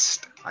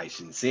finalists, I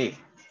should say.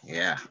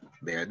 Yeah,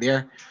 they're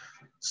there.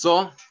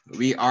 So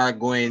we are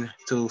going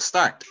to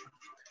start.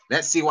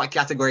 Let's see what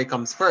category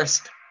comes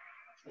first.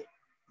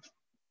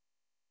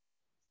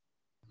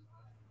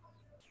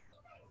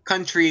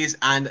 Countries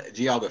and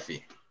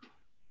geography.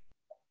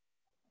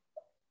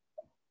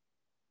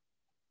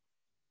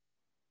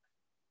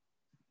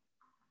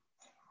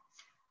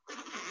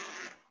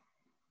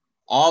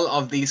 All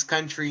of these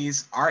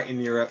countries are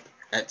in Europe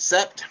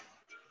except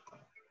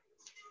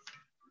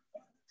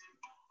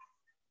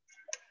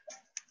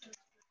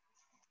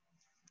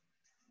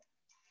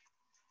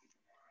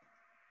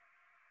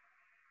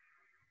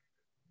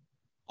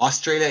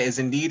Australia is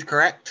indeed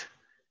correct.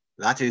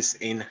 That is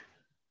in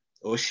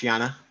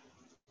Oceania,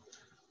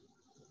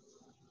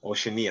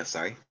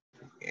 sorry,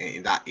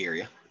 in that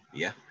area.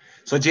 Yeah.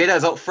 So Jada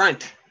is up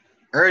front,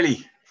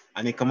 early,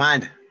 and in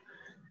command.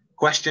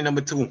 Question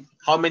number 2.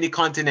 How many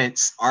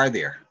continents are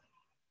there?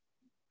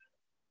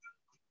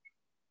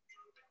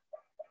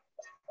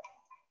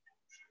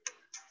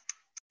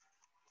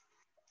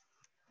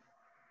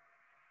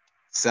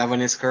 Seven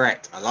is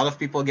correct. A lot of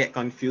people get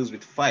confused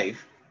with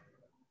 5.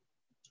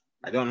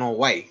 I don't know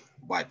why,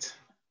 but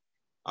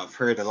I've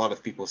heard a lot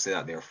of people say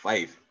that there are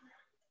 5.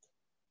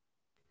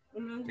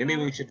 Maybe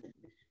we should,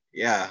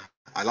 yeah,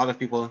 a lot of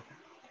people,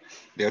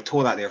 they're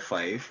told that they're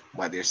 5,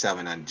 but they're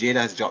 7. And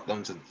Jada has dropped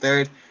down to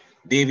 3rd.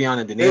 Davion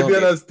and Danielle.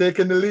 Davion has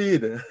taken the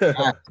lead.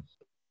 Yeah.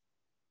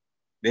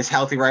 This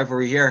healthy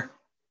rivalry here.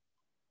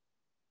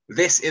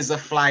 This is the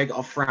flag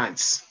of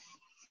France.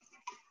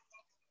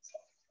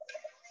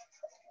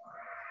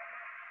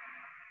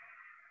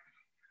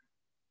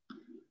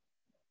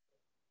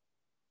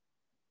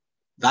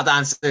 That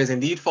answer is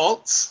indeed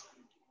false.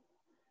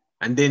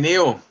 And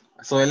Danielle,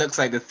 so it looks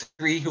like the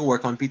 3 who were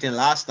competing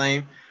last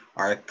time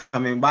are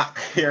coming back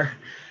here.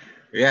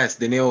 Yes,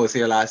 Danielle was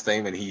here last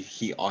time and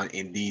he on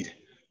indeed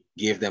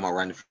gave them a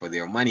run for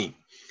their money.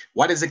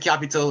 What is the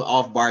capital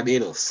of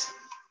Barbados?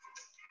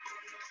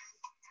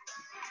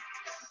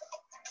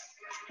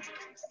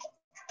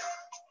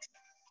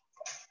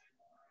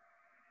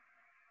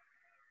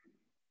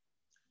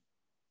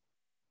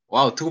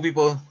 Wow, 2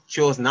 people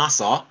chose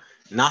Nassau.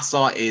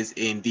 Nassau is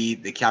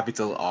indeed the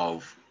capital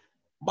of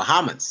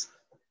Bahamas.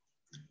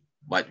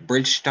 But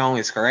Bridgetown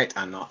is correct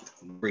and not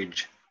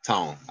Bridgetown,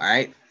 all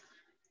right?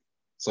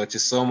 So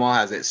Chisomo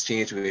has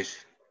exchanged with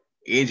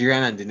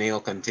Adrian and Danielle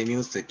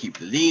continues to keep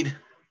the lead.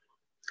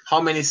 How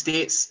many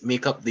states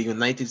make up the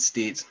United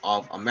States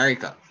of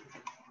America?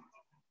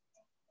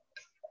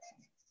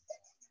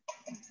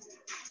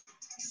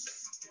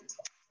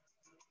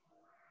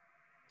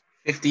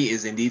 50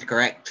 is indeed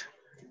correct.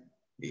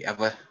 The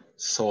ever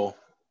so.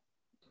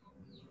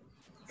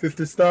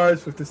 50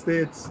 stars, 50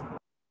 states.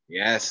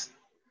 Yes.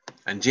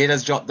 And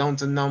Jada's dropped down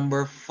to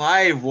number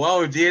 5.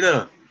 Wow,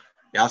 Jada.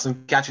 You have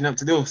some catching up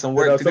to do, some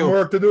work to do. Some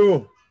work to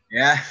do.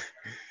 Yeah.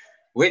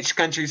 Which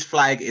country's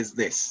flag is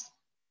this?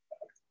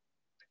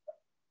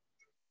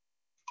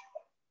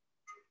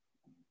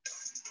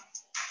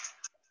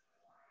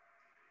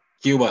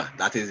 Cuba.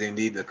 That is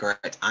indeed the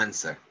correct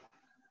answer.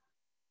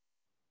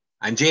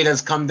 And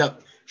Jada's come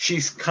up.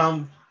 She's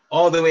come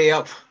all the way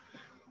up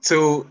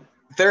to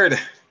 3rd.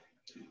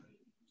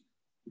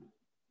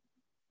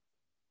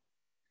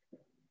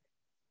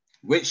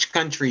 Which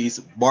countries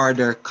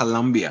border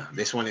Colombia?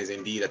 This one is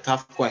indeed a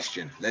tough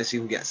question. Let's see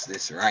who gets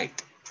this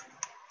right.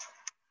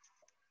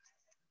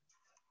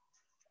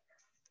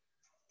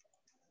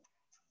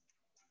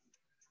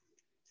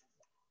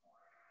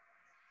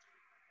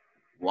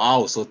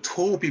 Wow, so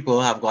 2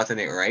 people have gotten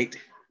it right.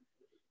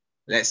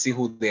 Let's see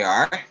who they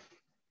are.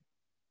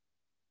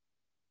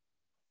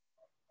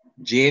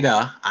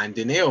 Jada and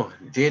Daniel.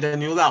 Jada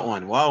knew that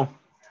one. Wow.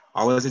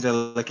 Or was it a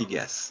lucky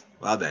guess?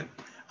 Well then.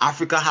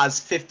 Africa has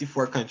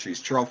 54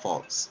 countries. True or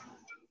false?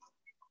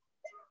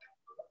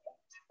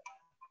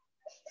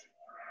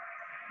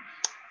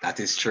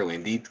 That is true.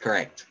 Indeed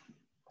correct.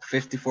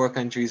 54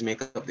 countries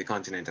make up the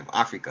continent of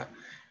Africa.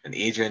 And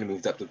Adrian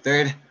moved up to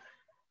 3rd.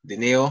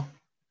 Daniel,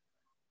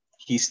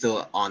 he's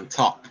still on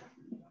top.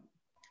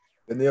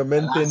 Daniel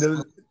maintained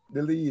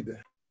the lead.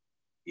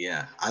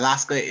 Yeah.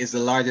 Alaska is the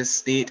largest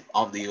state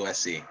of the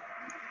USA.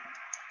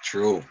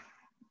 True.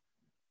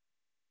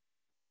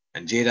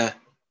 And Jada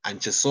and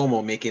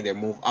Chisomo making their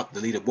move up the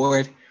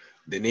leaderboard.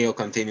 Daniel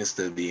continues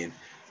to be in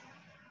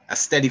a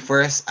steady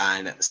 1st,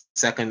 and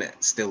 2nd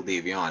still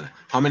Davion.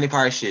 How many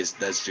parishes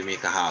does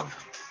Jamaica have?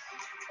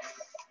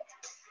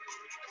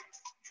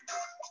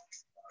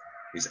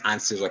 These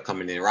answers are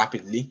coming in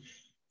rapidly.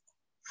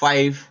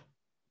 5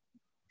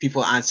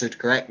 people answered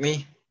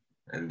correctly,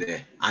 and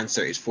the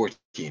answer is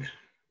 14.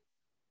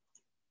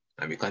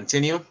 Let me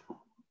continue.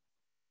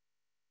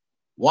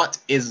 What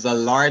is the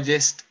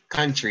largest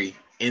country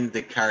in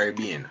the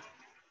Caribbean?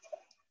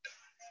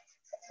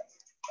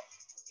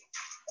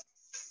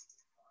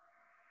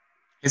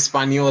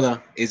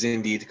 Hispaniola is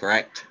indeed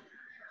correct.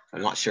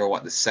 I'm not sure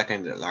what the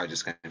 2nd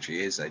largest country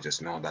is. I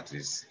just know that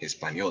is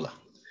Hispaniola.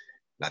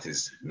 That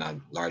is not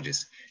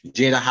largest.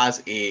 Jada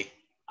has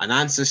an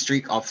answer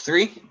streak of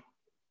 3.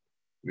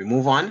 We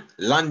move on.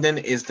 London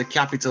is the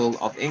capital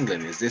of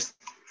England. Is this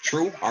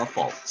true or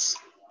false?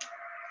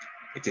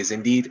 It is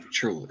indeed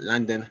true.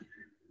 London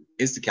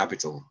is the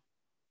capital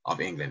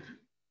of England.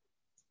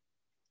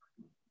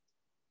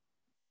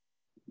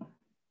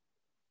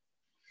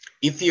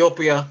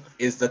 Ethiopia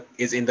is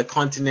in the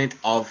continent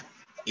of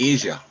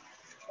Asia.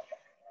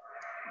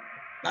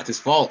 That is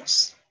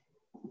false.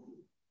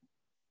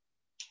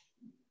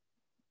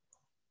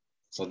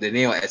 So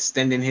Daniel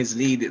extending his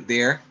lead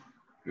there.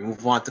 We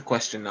move on to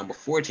question number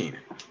 14.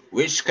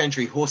 Which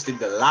country hosted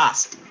the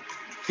last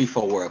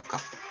FIFA World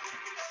Cup?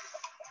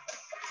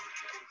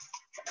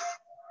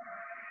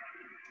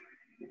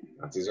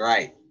 That is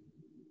right.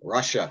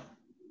 Russia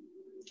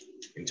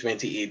in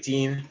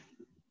 2018.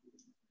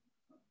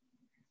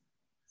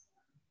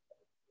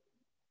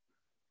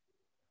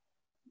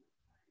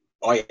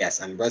 Oh yes,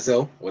 and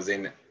Brazil was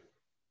in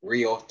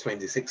Rio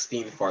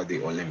 2016 for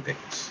the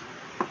Olympics.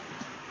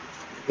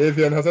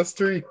 Avian has a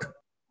streak.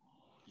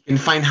 You can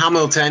find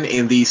Hamilton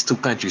in these 2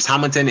 countries.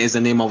 Hamilton is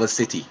the name of a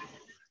city.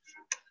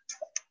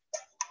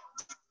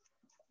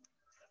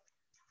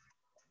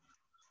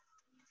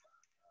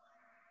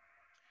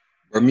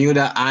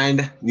 Bermuda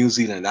and New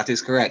Zealand. That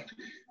is correct.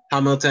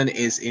 Hamilton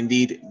is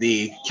indeed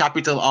the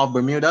capital of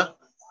Bermuda,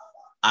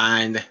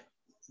 and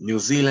New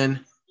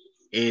Zealand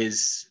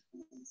is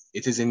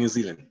in New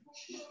Zealand.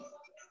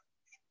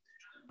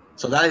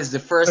 So that is the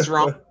first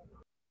round.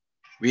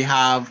 We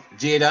have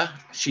Jada.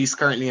 She's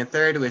currently in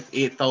 3rd with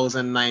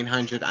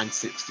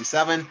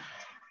 8,967.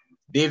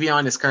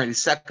 Davion is currently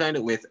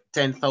 2nd with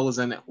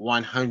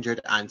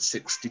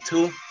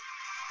 10,162.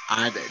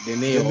 And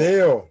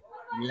Daniel,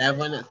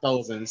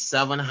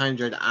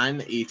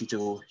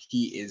 11,782.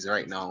 He is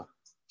right now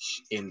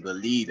in the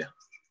lead.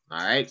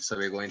 All right, so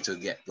we're going to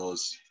get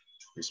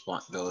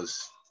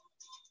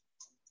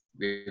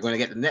we're going to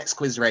get the next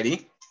quiz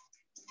ready.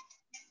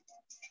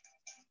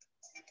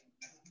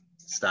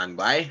 Stand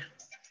by.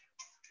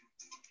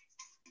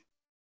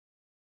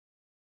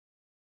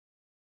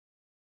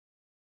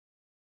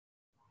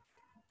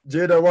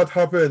 Jada, what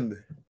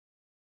happened?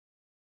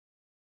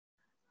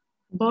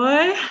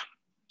 Boy,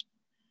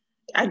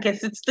 I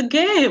guess it's the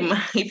game.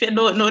 If you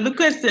don't know the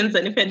questions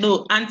and if you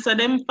don't answer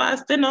them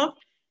fast enough,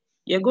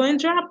 you're going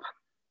to drop.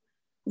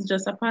 It's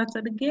just a part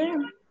of the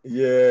game.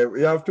 Yeah,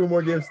 we have 2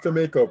 more games to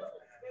make up.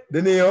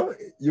 Daniel,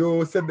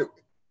 you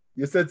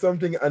said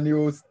something and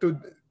you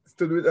stood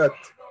with that.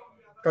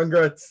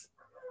 Congrats.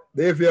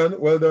 Davian,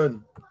 well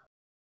done.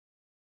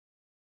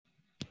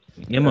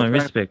 Yeah, man,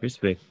 respect.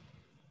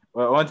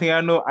 Well, one thing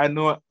I know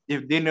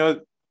if Daniel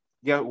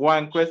get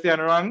 1 question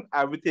wrong,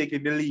 I'll be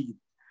taking the lead.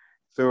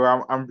 So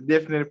I'm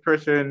definitely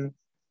person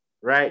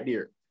right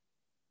there.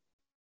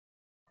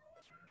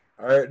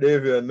 All right,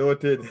 David,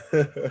 noted.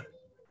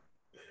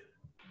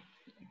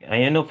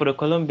 And for the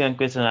Colombian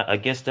question, I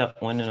guess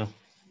that one,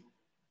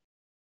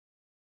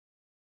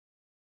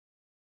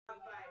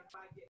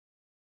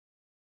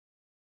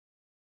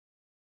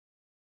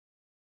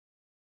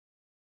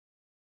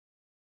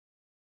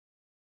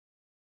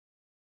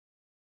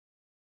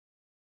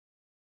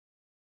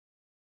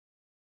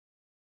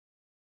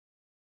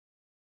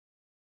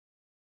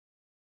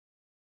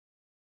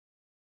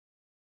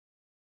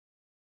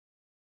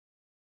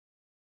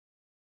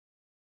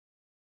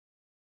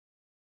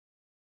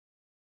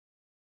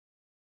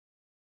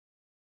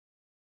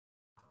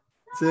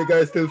 So you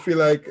guys still feel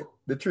like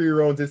the 3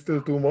 rounds is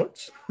still too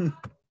much?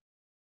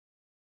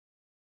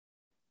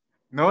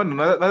 No,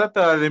 not at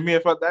all. The mere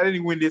fact that I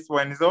didn't win this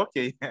one is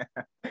okay.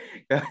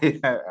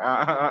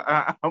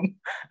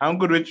 I'm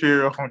good with 3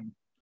 rounds.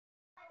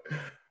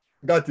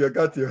 Got you.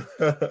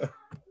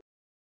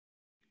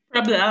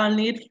 Probably I'll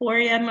need 4,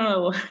 you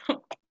know.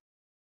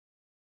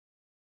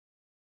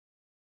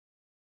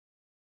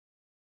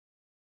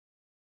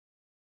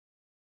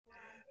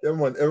 Yeah,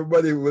 man,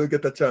 everybody will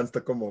get a chance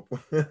to come up.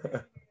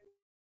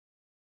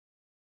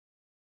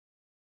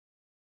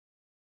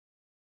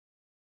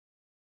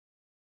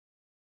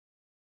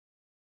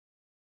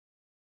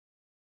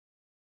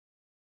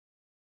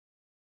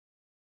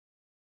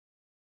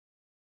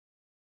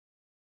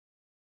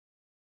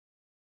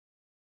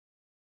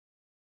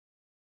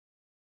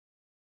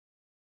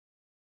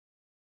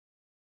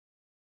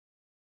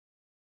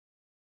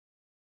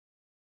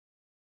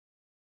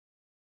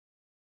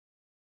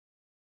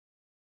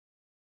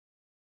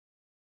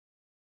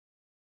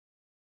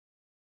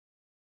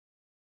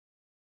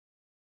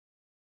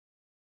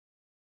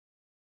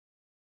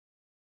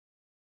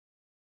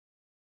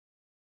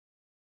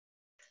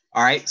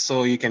 All right,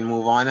 so you can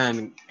move on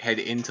and head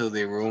into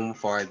the room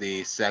for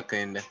the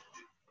second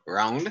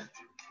round.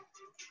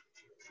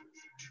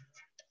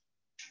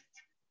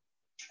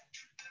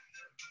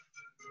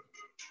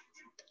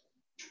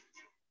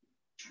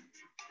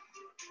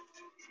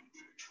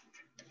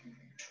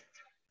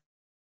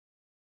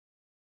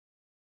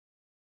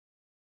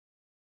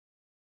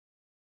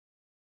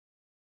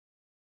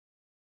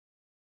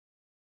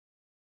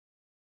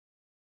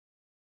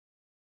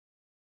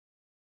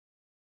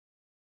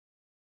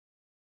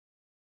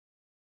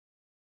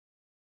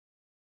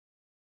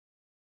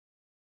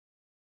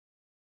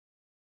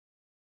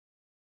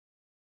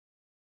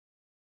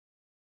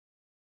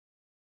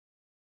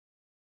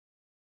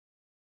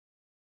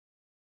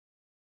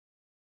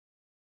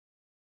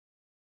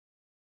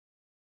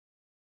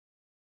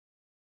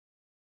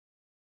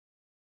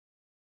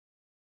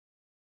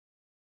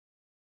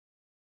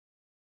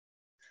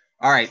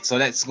 All right, so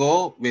let's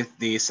go with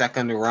the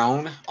second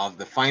round of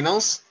the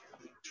finals.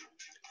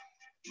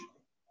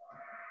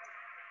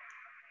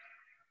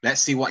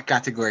 Let's see what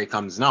category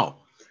comes now.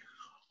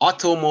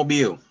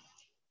 Automobile.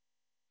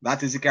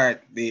 That is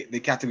the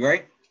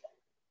category.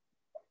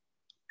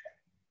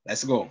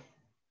 Let's go.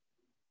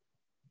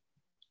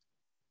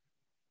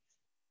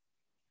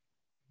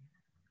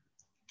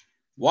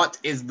 What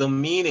is the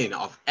meaning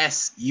of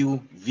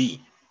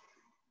SUV?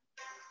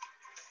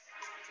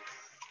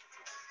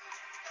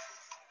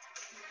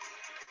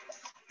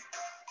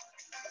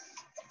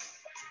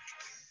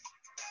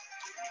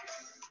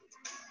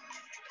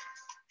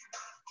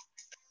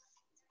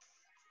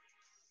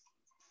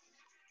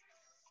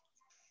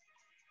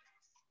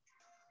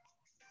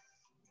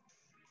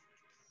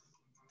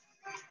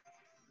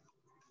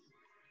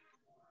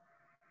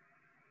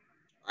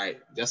 All right,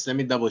 just let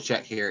me double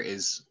check here.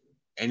 Is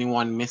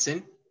anyone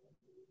missing?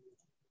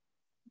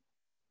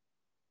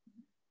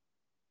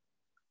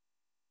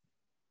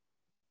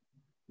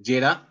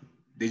 Jada,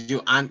 did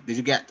you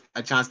get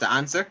a chance to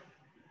answer?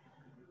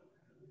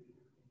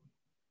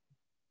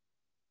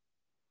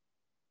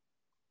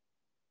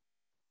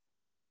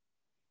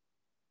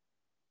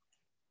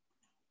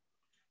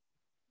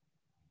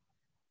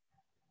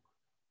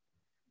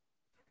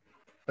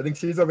 I think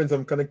she's having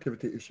some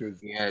connectivity issues.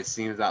 Yeah, it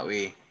seems that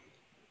way.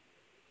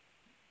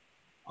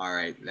 All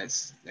right,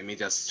 let me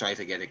just try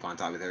to get in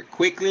contact with her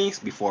quickly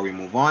before we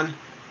move on.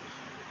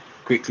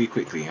 Quickly,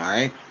 all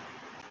right?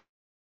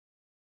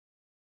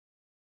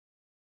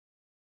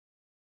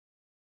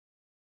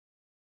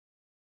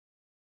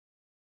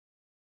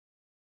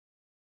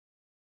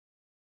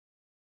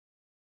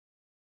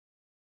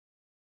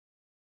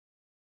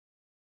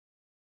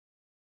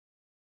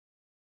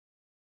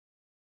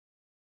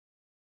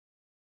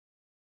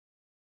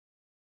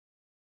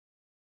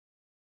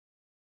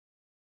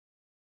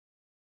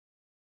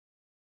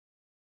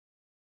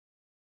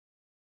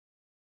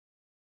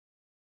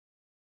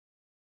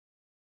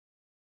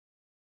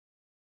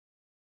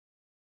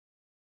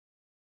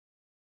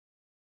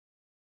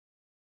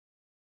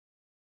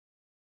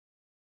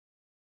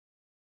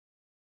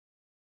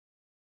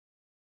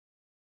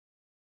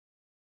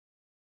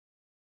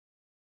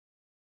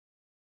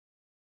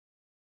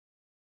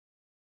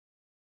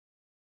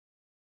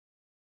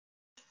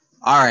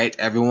 All right,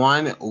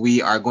 everyone.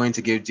 We are going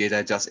to give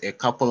Jada just a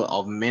couple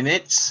of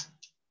minutes.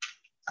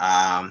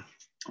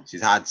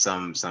 She's had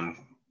some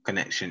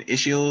connection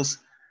issues.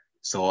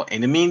 So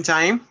in the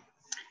meantime,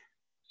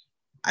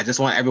 I just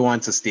want everyone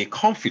to stay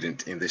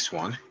confident in this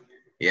one.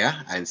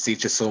 Yeah, and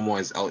Sicha Somo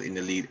is out in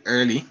the lead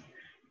early,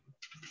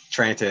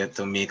 trying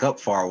to make up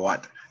for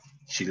what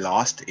she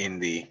lost in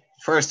the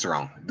first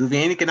round.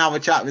 Duvain, you can have a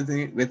chat with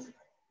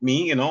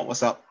me, you know,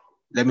 what's up?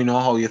 Let me know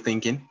how you're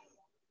thinking.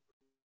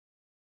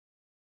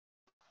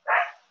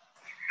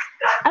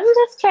 I'm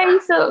just trying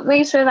to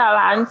make sure that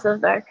our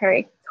answers are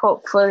correct,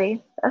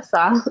 hopefully. That's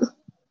all.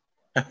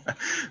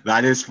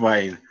 That is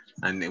fine.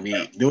 And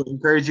we do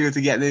encourage you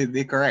to get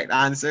the correct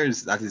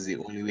answers. That is the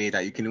only way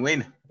that you can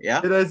win.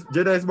 Yeah?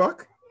 Jada is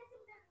back?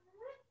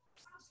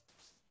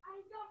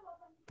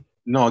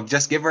 No,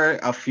 just give her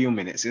a few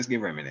minutes. Just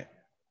give her a minute.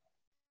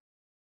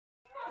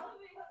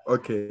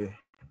 Okay.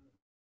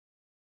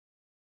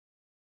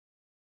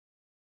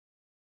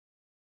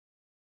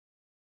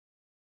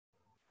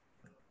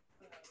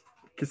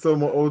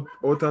 Kisomo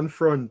out on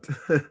front.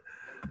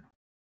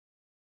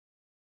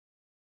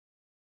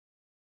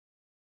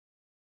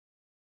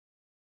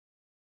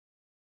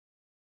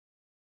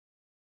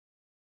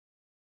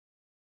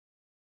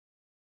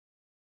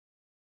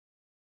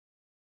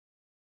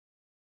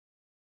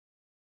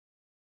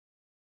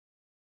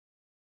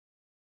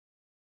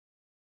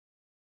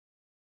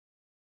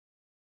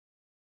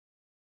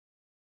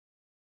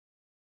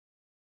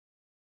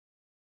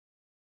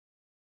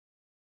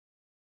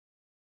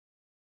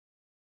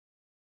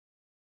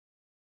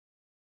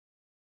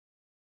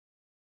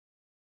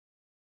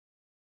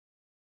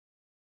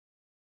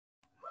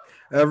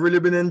 I've really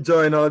been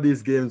enjoying all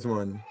these games,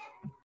 man.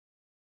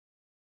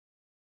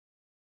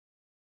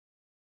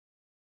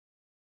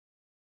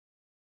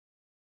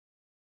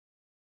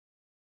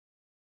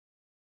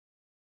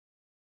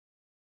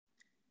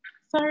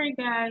 Sorry,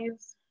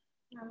 guys.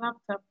 My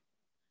laptop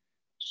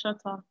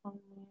shut off on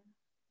me.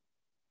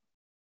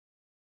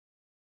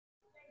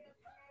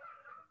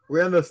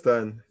 We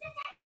understand.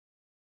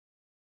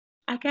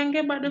 I can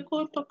get back the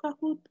code to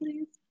Kahoot,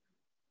 please.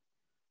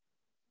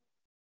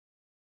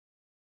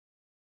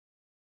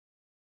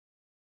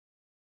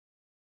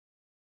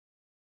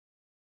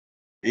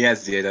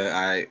 Yes,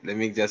 Jada. Let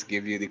me just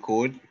give you the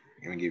code.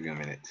 Let me give you a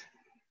minute.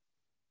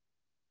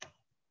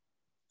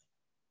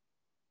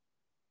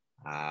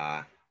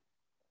 All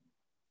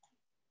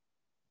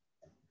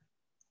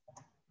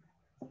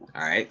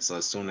right, so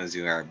as soon as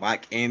you are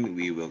back in,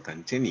 we will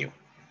continue.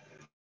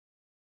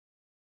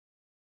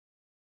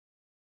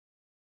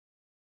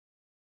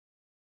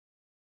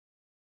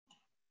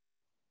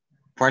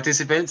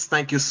 Participants,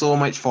 thank you so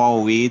much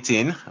for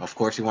waiting. Of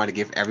course, we want to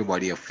give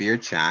everybody a fair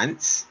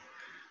chance.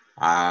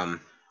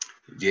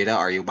 Jada,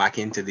 are you back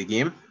into the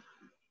game?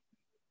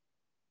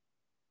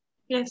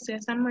 Yes,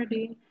 I'm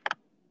ready.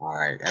 All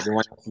right,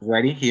 everyone else is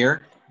ready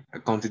here?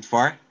 Accounted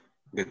for?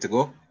 Good to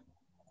go?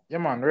 Yeah,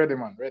 man, ready,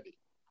 man, ready.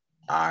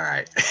 All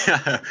right.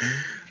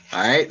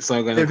 All right, so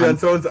I'm going to... Evian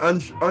sounds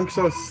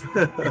anxious.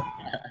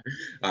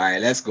 All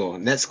right, let's go.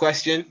 Next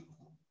question.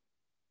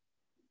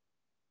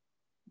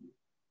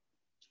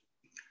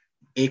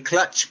 A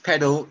clutch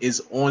pedal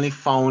is only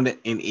found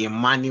in a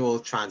manual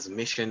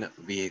transmission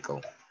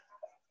vehicle.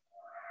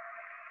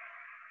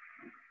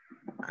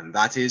 And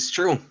that is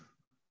true.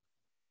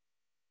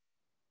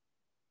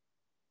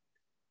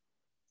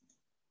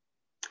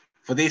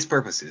 For these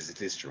purposes,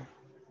 it is true.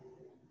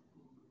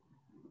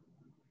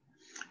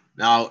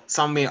 Now,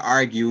 some may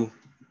argue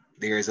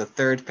there is a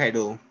third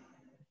pedal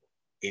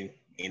in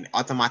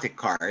automatic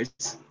cars,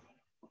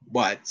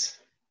 but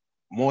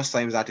most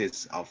times that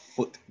is a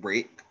foot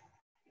brake,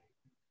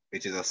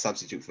 which is a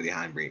substitute for the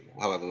handbrake.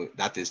 However,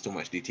 that is too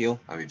much detail,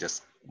 and we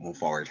just move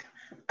forward.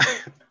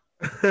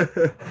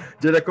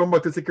 Did I come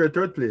back to secure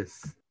third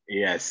place?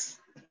 Yes.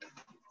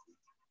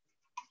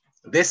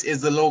 This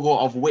is the logo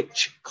of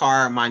which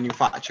car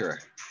manufacturer?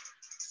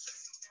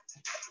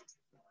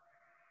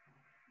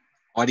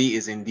 Audi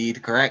is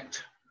indeed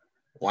correct.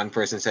 One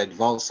person said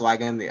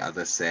Volkswagen, the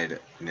other said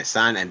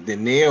Nissan, and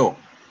Dineo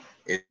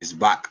is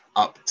back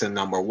up to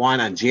number 1,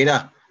 and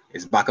Jada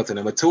is back up to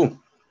number 2.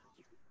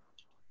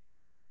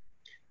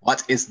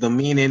 What is the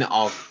meaning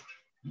of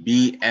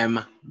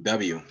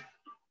BMW?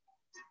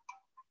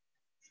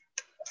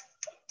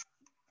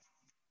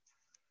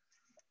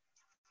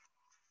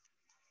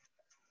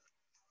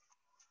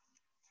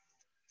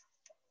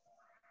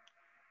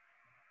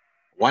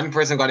 One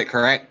person got it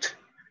correct.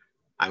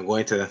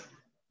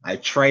 I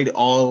tried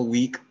all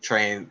week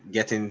trying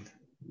getting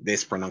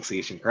this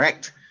pronunciation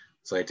correct.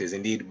 So it is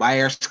indeed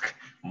Bayersk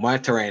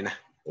Motoren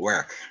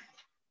Work.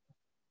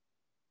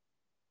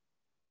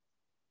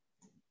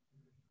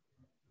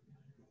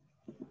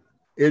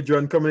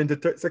 Adrian coming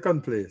into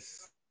second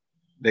place.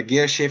 This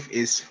gear shift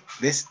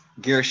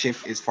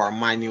is for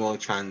manual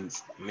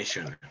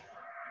transmission.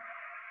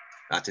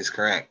 That is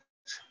correct.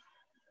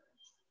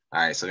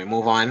 All right, so we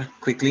move on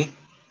quickly.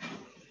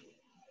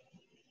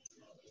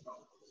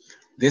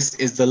 This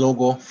is the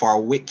logo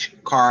for which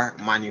car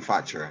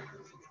manufacturer?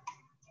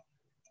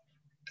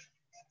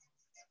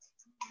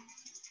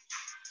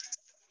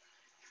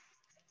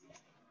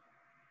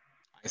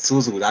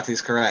 Isuzu, that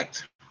is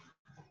correct.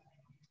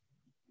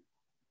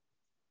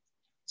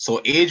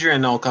 So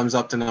Adrian now comes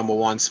up to number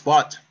 1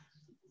 spot.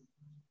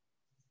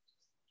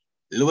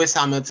 Lewis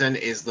Hamilton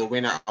is the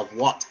winner of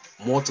what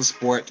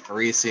motorsport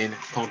racing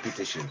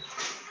competition?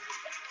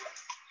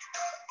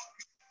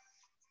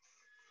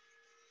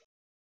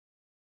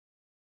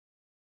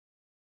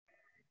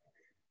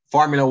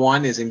 Formula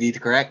One is indeed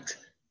correct.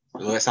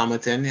 Lewis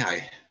Hamilton,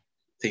 I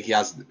think he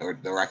has the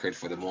record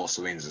for the most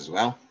wins as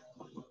well.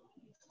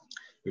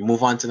 We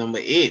move on to number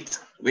 8.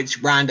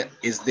 Which brand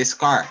is this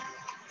car?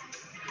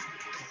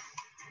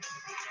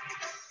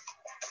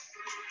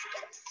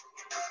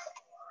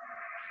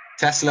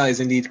 Tesla is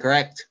indeed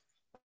correct.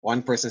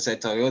 One person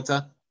said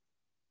Toyota.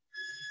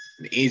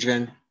 And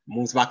Adrian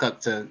moves back up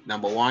to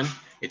number 1.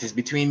 It is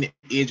between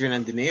Adrian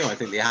and Deneo. I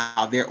think they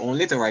have their own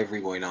little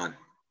rivalry going on.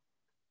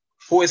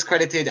 Who is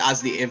credited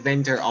as the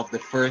inventor of the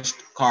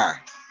first car?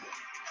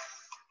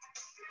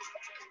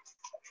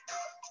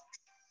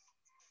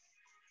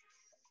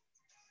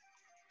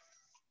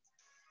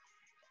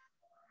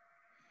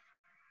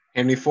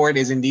 Henry Ford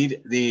is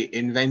indeed the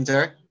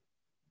inventor,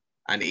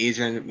 and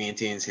Adrian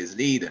maintains his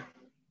lead.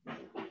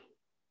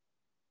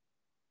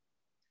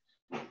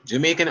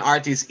 Jamaican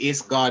artist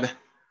Ace God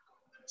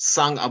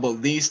sang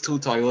about these 2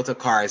 Toyota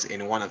cars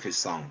in one of his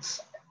songs.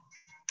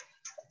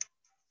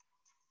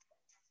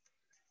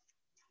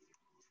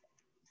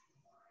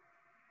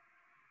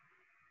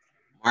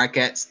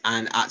 Marquez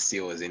and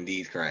Azio is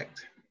indeed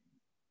correct.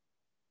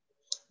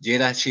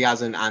 Jada, she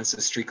has an answer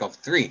streak of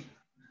 3,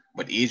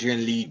 but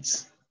Adrian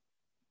leads.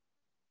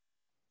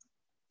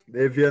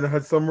 Davian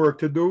had some work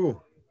to do.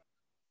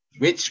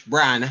 Which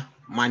brand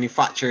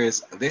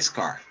manufactures this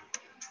car?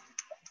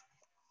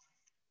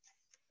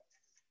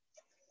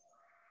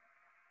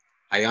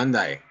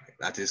 Hyundai,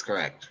 that is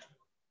correct.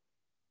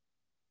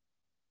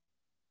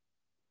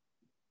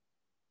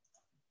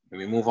 Let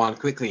me move on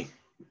quickly.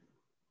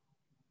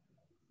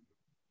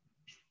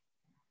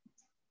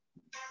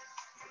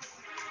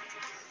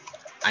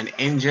 An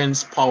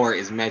engine's power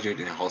is measured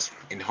in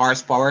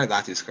horsepower,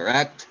 that is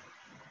correct.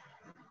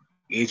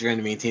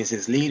 Adrian maintains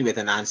his lead with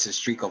an answer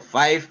streak of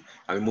 5,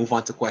 and we move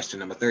on to question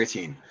number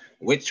 13.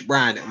 Which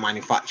brand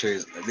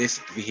manufactures this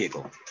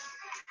vehicle?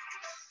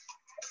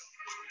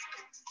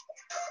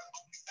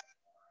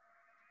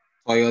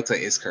 Toyota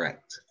is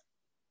correct.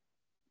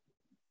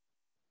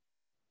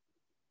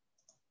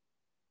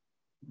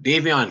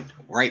 Davion,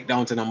 right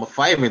down to number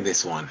 5 in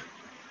this one.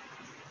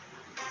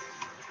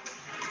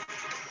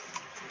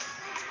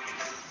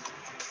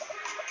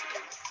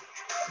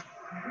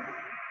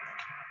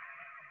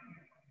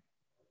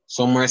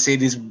 So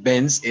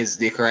Mercedes-Benz is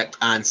the correct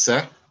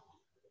answer.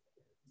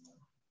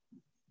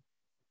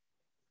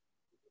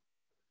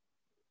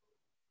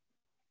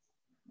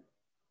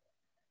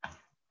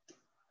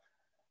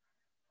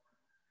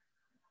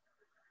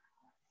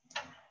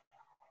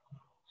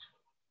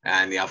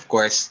 And of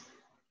course,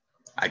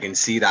 I can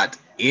see that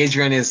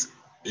Adrian is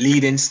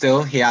leading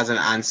still. He has an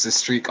answer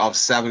streak of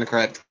 7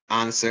 correct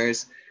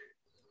answers.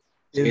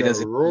 In a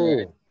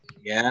row.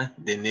 Yeah,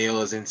 the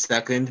nail is in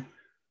second.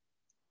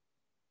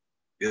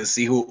 You'll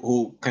see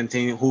who can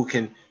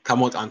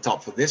come out on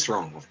top for this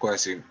round. Of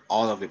course,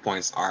 all of the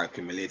points are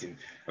accumulating.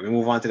 Let me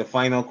move on to the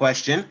final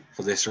question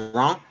for this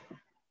round.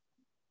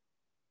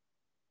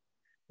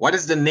 What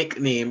is the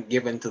nickname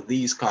given to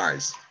these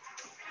cars?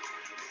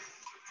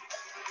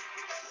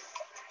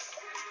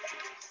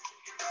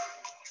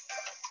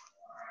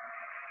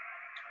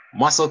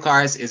 Muscle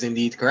cars is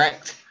indeed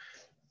correct.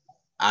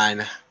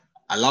 And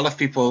a lot of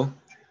people,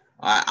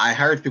 I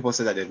heard people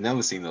say that they've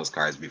never seen those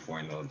cars before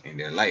in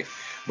their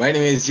life. But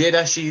anyways,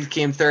 Jada, she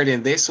came third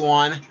in this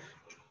one.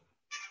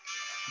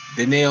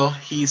 Deneo,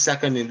 he's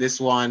second in this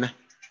one.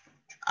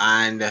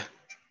 And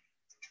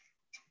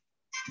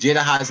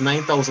Jada has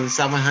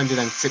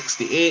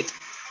 9,768.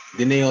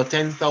 Deneo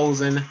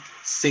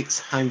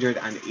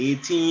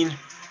 10,618.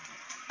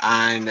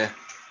 And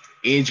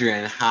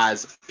Adrian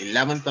has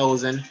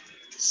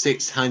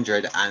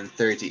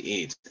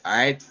 11,638. All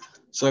right.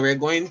 So we're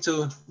going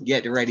to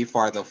get ready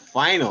for the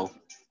final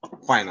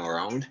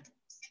round,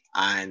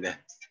 and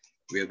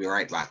we'll be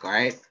right back. All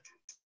right.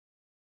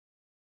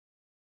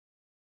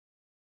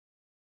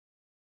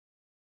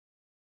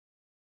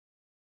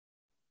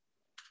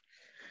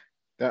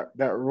 That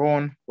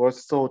round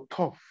was so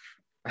tough.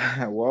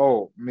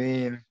 Wow,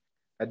 man.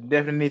 I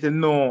definitely need to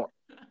know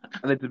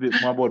a little bit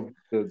more about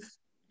this.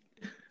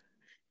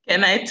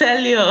 Can I tell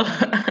you?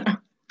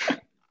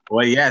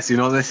 Well, yes,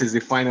 this is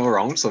the final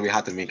round, so we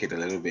have to make it a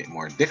little bit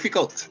more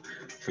difficult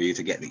for you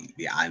to get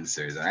the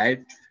answers, all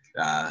right?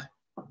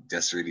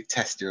 Just really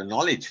test your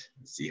knowledge,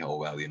 see how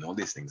well you know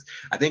these things.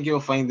 I think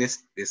you'll find this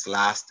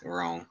last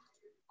round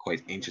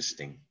quite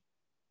interesting.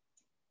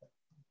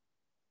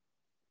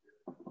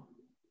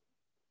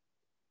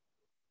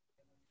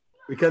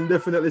 We can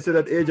definitely say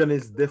that Adrian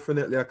is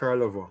definitely a car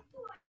lover.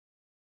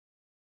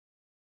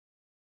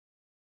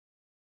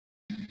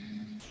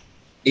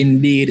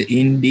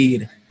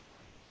 Indeed.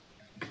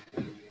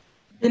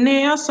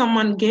 Denea,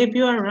 someone gave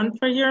you a run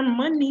for your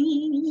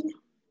money.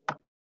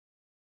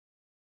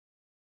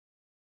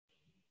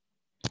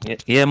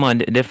 Yeah, man,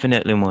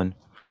 definitely, man.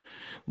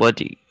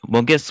 But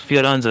guess few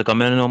answer, cause I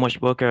don't know much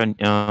about car and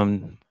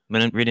I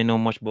don't really know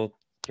much about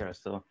car,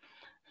 so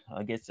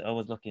I guess I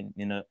was lucky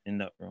in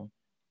that round.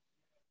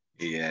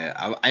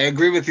 Yeah, I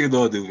agree with you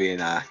though,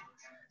 Duveen.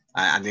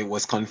 And it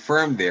was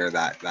confirmed there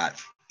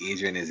that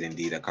Adrian is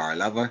indeed a car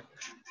lover,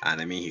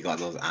 and I mean he got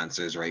those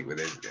answers right with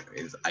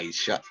his eyes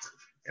shut.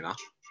 You know,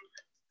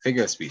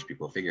 figure of speech,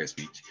 people, figure of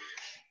speech.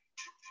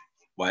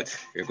 But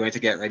we're going to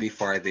get ready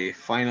for the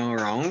final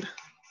round.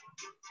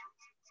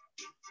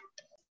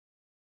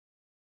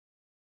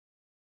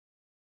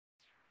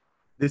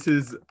 This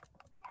is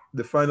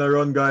the final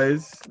round,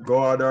 guys. Go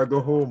hard or go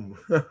home.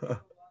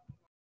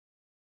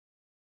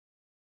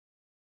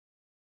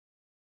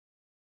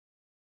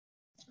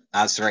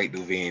 That's right,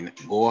 Duveen.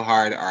 Go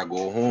hard or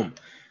go home.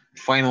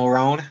 Final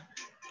round.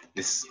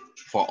 This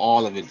for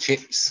all of the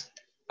chips,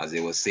 as they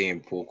would say in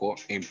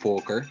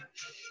poker.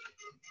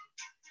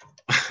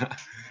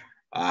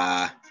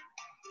 uh,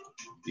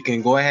 you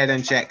can go ahead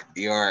and check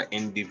your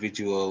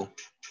individual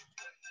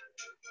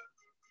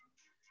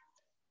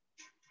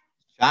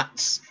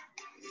chats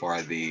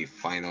for the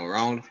final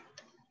round.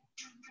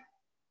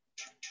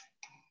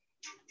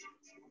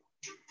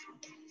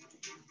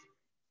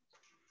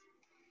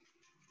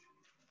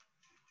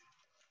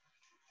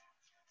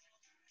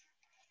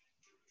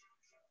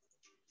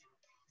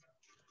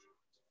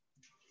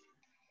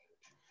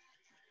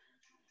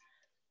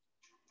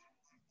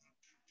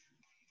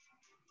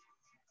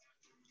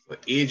 So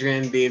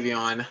Adrian,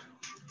 Davion,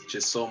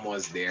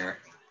 Chisoma's there.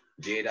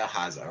 Jada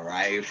has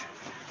arrived.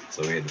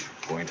 So we're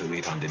going to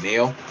wait on the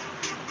nail.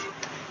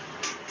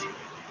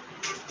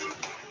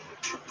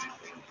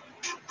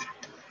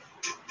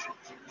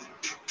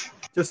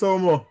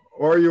 Chisomo,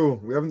 how are you?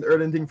 We haven't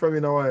heard anything from you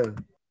in a while.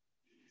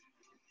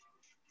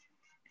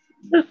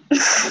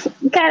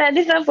 Kind of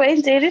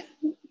disappointed,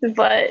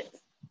 but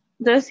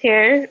just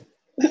here.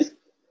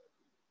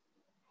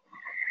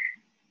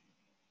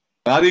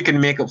 Well, you can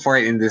make up for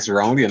it in this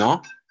round, you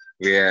know.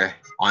 We're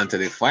on to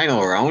the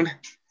final round.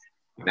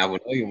 You never know,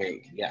 you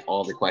may get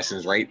all the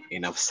questions right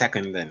in a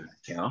second and,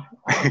 you know,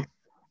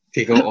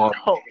 take out all.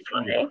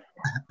 Hopefully.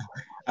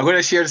 I'm going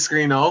to share the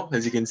screen now,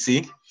 as you can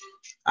see.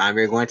 And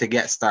we're going to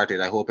get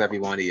started. I hope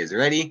everybody is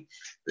ready.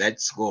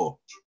 Let's go.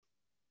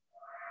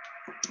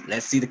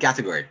 Let's see the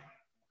category.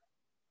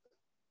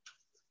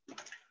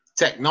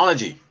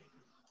 Technology.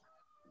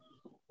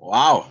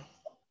 Wow.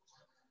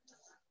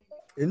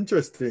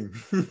 Interesting.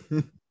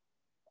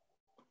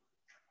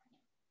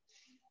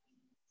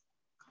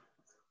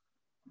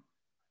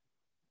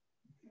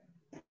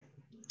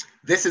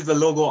 This is the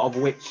logo of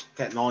which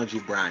technology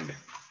brand?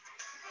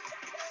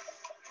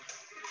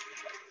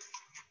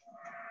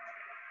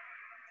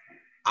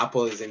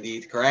 Apple is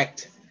indeed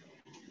correct.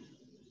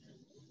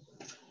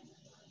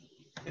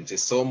 And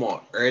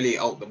Chisomo early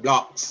out the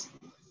blocks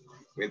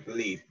with the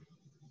lead.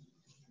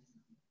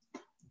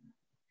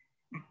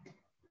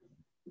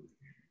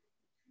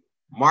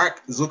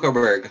 Mark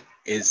Zuckerberg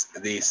is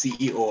the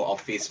CEO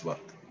of Facebook.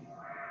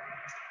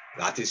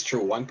 That is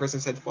true. One person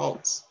said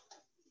false.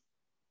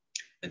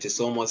 And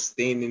Chisomo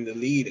staying in the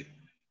lead.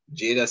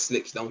 Jada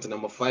slips down to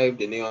number 5,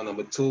 Danae on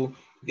number 2,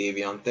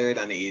 Davey on 3rd,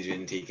 and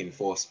Adrian taking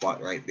 4th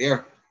spot right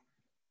there.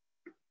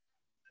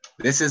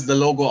 This is the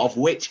logo of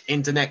which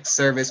internet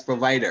service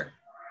provider?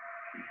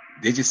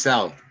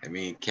 Digicel. I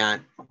mean, you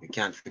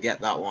can't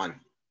forget that one.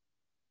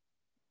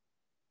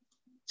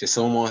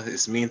 Chisomo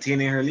is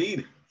maintaining her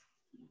lead.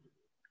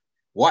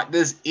 What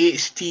does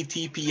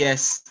HTTPS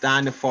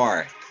stand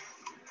for?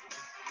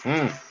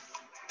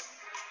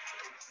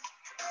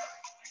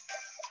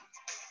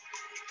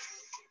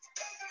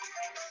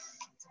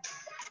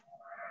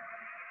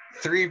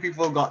 Three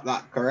people got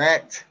that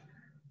correct,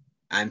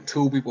 and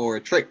 2 people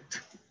were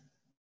tricked.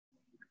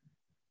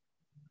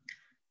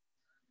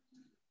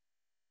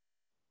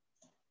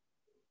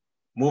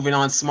 Moving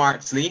on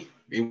smartly,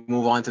 we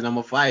move on to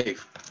number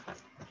 5.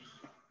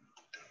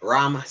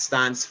 RAM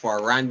stands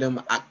for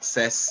Random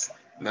Access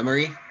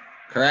Memory,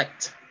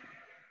 correct?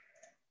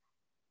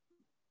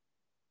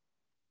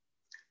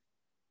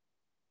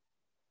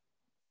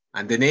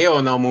 And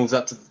Deneo now moves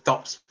up to the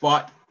top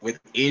spot with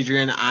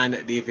Adrian and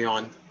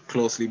Davion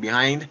closely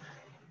behind.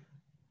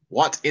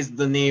 What is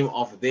the name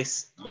of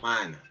this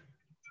man?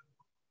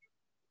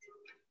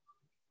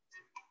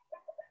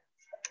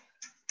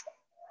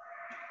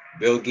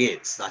 Bill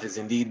Gates. That is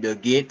indeed Bill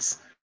Gates.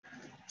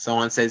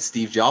 Someone said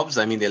Steve Jobs.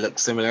 I mean, they look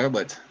similar,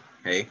 but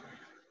hey.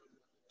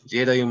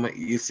 Jada,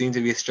 you seem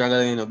to be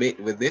struggling a bit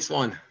with this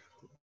one.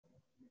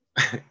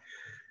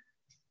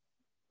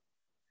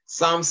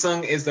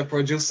 Samsung is the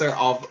producer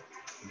of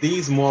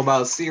these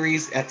mobile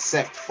series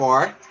except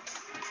for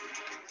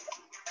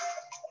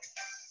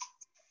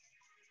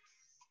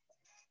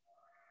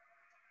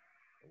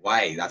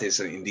Y. That is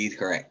indeed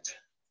correct.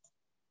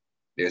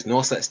 There's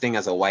no such thing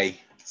as a Y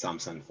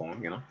Samsung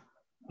phone, you know.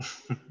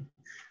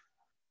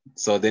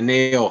 So the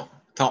Neo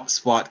top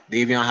spot,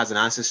 Davion has an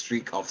answer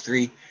streak of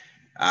 3,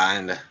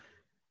 and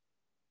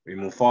we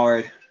move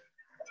forward.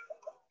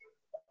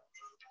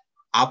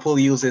 Apple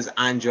uses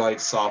Android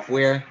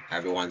software.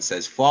 Everyone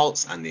says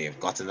false, and they've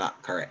gotten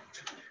that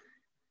correct.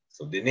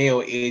 So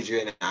Deneo,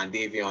 Adrian, and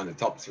Davion, the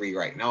top three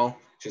right now.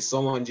 Just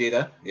someone,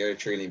 Jada, they're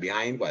trailing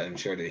behind, but I'm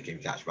sure they can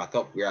catch back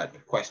up. We're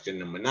at question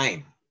number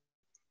 9.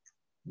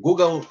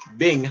 Google,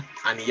 Bing,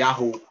 and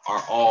Yahoo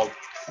are all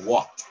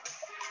what?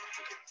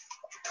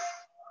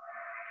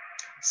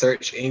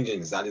 Search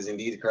engines. That is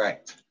indeed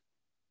correct.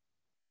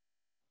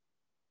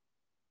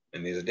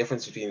 And there's a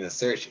difference between a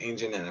search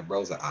engine and a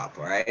browser app,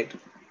 all right?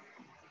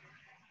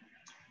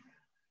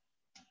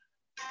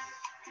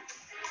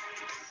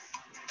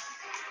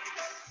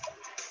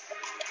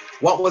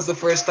 What was the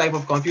first type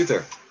of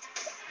computer?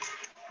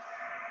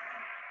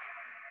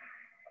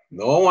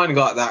 No one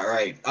got that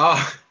right.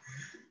 Oh,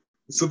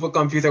 the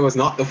supercomputer was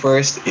not the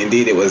first.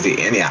 Indeed, it was the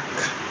ENIAC.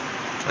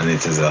 And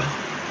it is a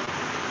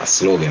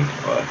slogan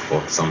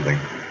or something.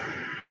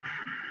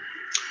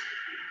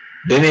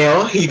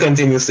 Daniel, he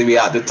continues to be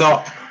at the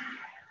top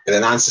with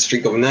an answer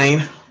streak of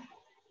 9.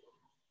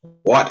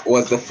 What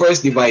was the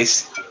first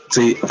device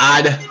to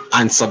add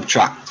and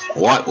subtract?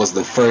 What was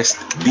the first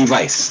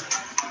device?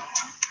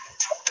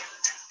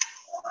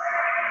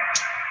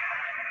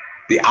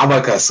 The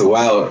abacus.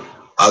 Well,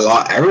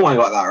 everyone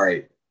got that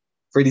right.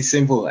 Pretty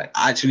simple.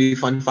 Actually,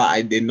 fun fact,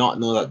 I did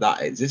not know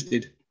that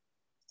existed.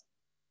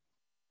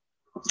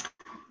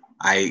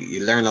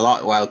 You learn a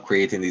lot while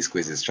creating these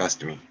quizzes,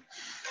 trust me.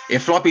 A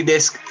floppy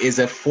disk is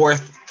a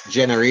 4th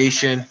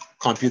generation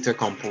computer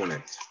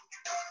component.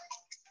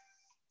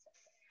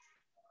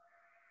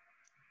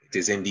 It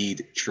is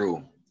indeed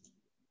true.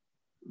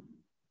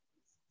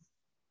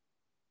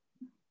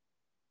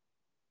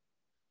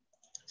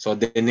 So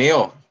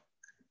Deneo,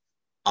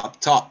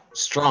 up top,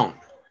 strong.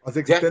 Has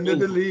extended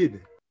the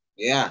lead.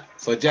 Yeah,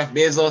 so Jeff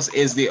Bezos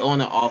is the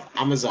owner of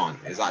Amazon.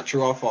 Is that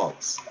true or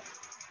false?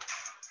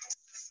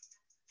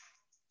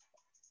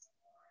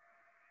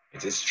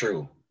 It is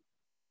true.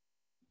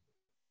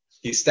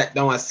 He stepped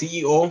down as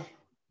CEO,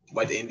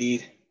 but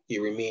indeed he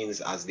remains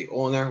as the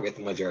owner with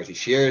majority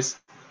shares.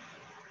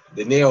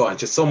 Deneo and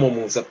Chisomo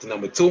moves up to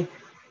number 2.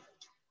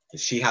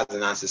 She has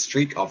an answer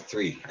streak of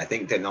 3. I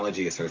think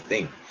technology is her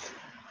thing.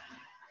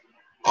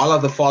 All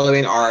of the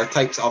following are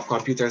types of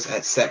computers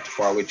except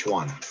for which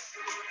one?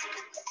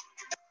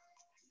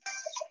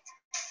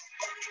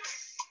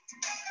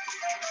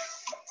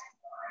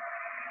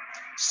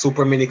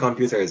 Super mini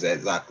computers,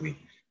 exactly.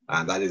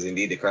 And that is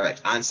indeed the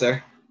correct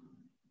answer.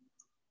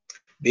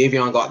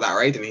 Davion got that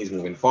right and he's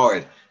moving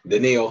forward.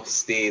 Deneo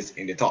stays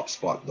in the top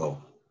spot though.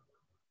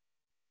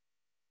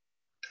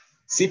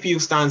 CPU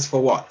stands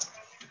for what?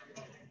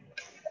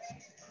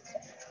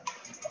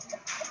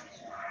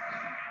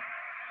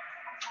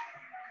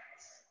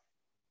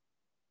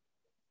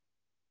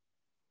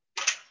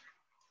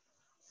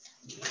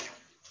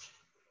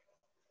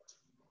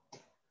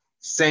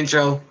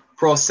 Central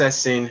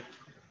Processing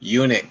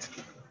Unit.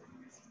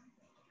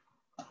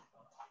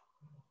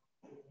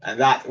 And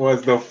that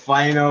was the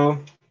final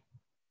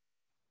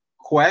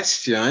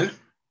question.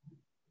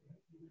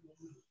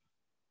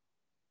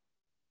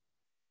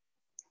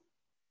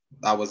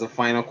 That was the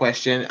final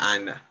question,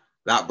 and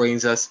that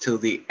brings us to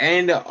the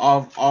end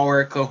of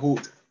our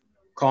Kahoot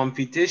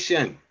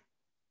competition.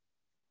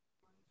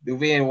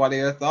 Dwayne, what are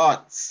your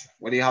thoughts?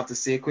 What do you have to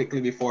say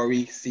quickly before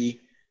we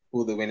see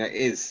who the winner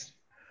is?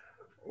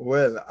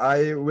 Well,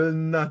 I will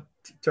not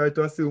try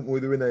to assume who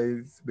the winner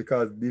is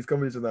because these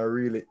competitions are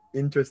really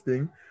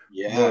interesting.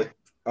 Yeah.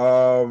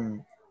 But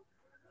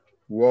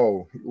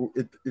wow,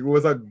 it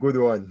was a good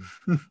one.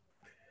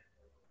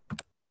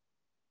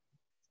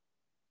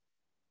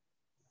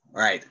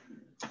 All right.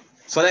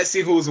 So let's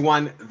see who's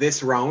won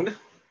this round.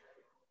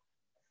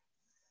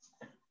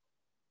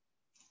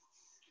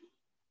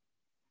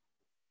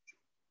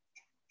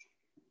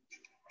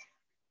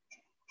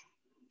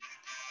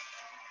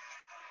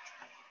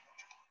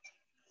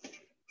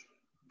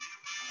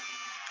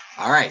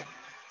 All right.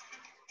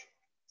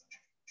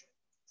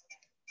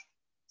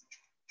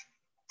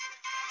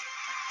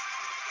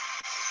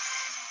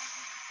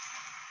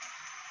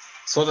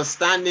 So the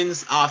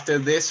standings after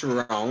this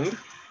round,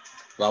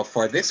 well,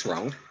 for this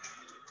round,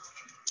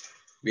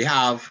 we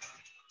have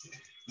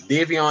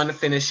Davion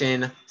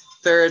finishing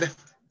 3rd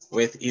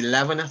with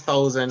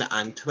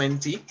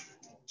 11,020.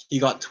 He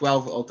got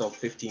 12 out of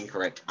 15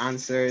 correct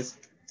answers.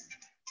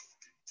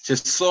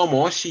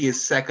 Chisomo, she is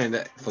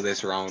 2nd for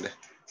this round,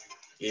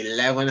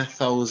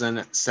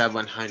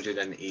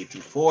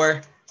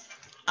 11,784.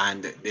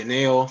 And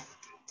Deneo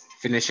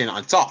finishing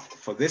on top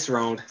for this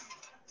round,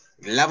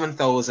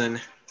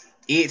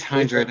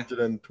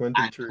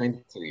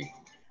 11,823.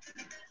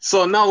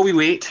 So now we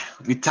wait,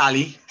 we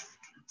tally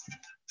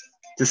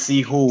to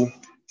see who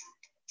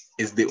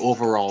is the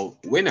overall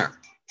winner.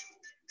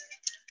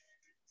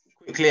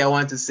 Quickly, I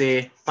want to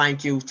say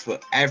thank you to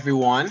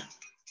everyone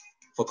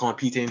for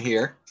competing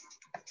here.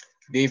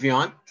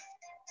 Davion,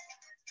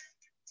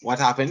 what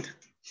happened?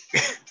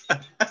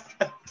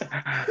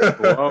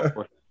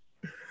 Wow.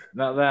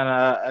 Not then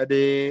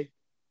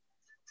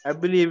I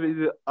believe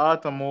the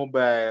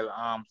automobile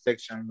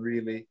section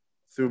really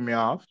threw me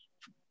off.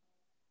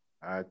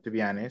 to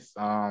be honest.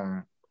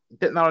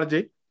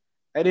 Technology.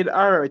 I did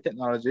R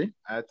technology.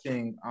 I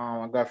think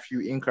I got a few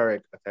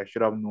incorrect that I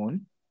should have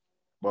known.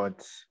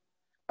 But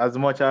as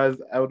much as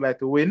I would like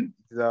to win,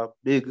 it's a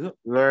big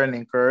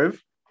learning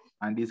curve.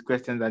 And these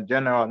questions are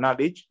general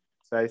knowledge.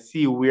 So I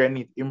see where I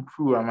need to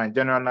improve on my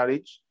general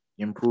knowledge,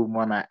 improve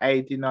more my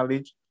IT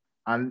knowledge,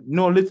 and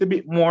know a little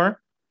bit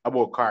more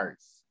about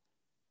cars.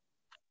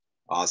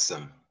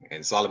 Awesome. And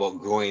it's all about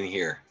growing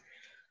here.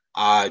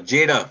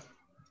 Jada.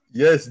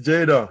 Yes,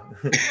 Jada.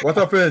 What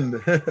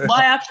happened? Boy,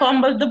 I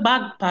fumbled the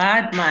bag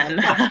bad, man.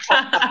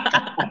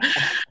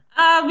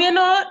 You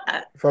know,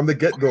 From the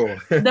get-go.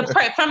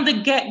 from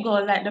the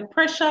get-go, like the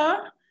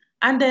pressure,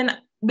 and then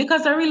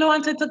because I really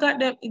wanted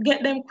to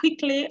get them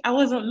quickly, I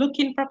wasn't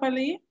looking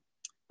properly.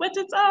 But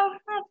it's all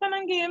fun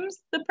and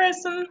games. The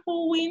person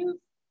who wins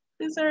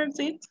deserves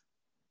it.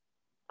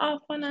 All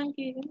fun and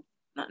games,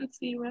 nothing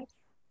serious.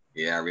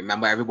 Yeah,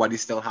 remember everybody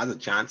still has a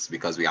chance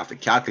because we have to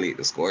calculate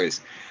the scores.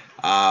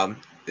 Let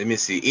me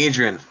see.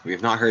 Adrian, we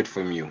have not heard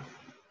from you.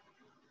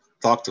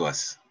 Talk to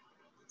us.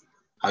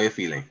 How are you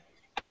feeling?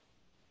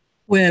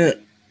 Well,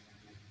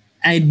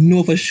 I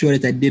know for sure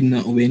that I did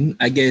not win.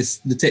 I guess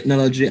the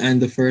technology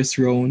and the first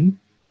round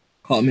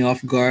caught me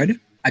off guard.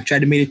 I tried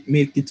to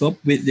make it up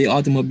with the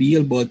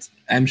automobile, but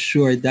I'm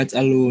sure that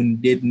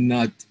alone did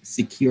not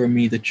secure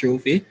me the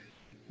trophy.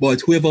 But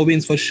whoever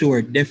wins for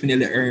sure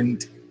definitely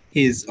earned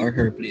his or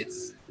her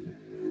place.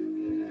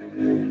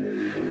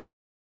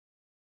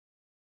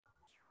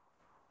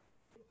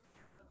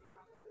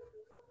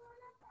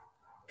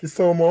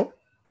 Kisomo?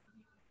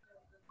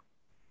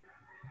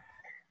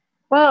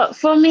 Well,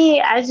 for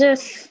me, I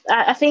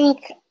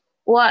think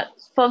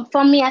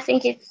for me, I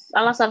think it's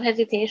a lot of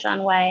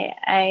hesitation why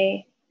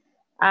I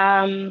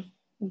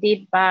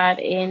did bad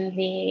in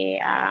the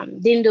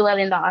didn't do well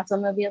in the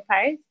automobile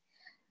part,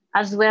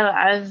 as well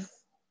as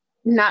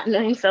not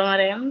knowing some of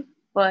them.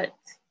 But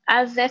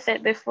as I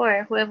said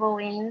before, whoever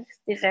wins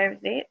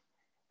deserves it,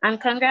 and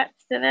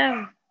congrats to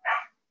them.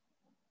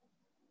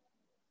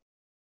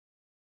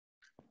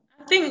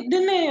 I think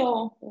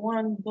Dineo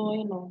won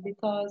though,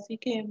 because he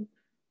came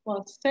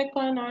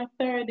second or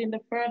third in the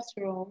first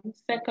round,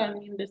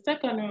 second in the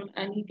second round,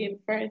 and he came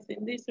first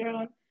in this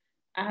round.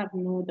 I have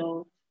no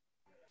doubt.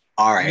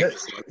 All right.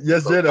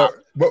 Yes, Jada.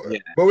 But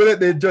we let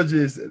the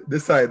judges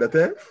decide that,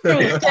 eh? True.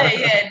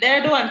 Yeah,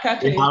 they're the one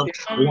calculating.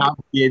 We have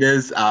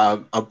Jada's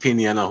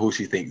opinion on who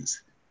she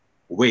thinks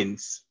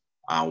wins,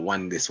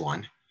 won this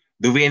one.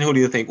 Dwayne, who do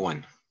you think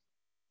won?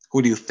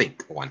 Who do you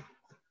think won?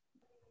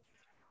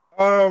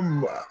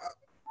 I'm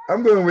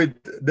going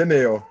with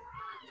Deneo.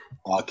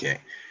 Okay.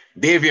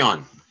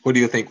 Davion, who do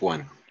you think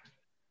won?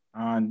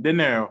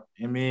 Deneo.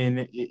 I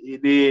mean,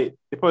 the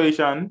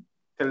position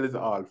tells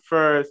all.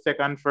 First,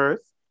 second,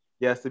 first.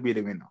 He has to be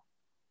the winner.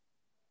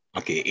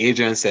 Okay,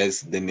 Adrian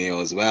says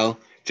Deneo as well.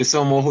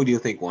 Chisomo, who do you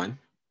think won?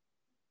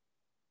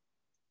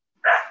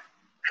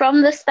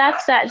 From the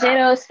stats that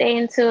Jada was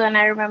saying too, and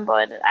I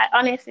remembered, I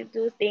honestly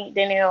do think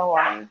Deneo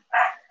won.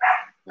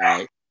 All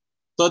right.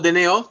 So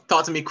Deneo,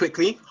 talk to me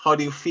quickly. How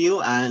do you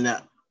feel,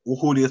 and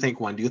who do you think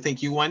won? Do you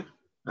think you won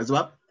as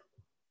well?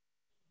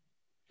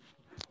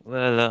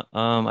 Well,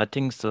 I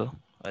think so.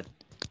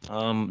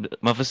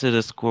 My first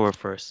the score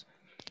first.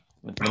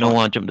 I don't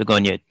want to jump the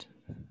gun yet.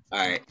 All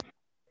right.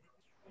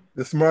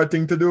 The smart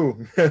thing to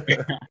do. All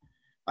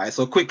right.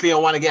 So quickly, I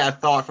want to get a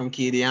thought from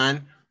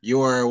Kadian.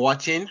 You're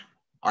watching.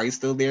 Are you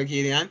still there,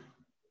 Kadian?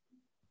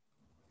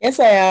 Yes,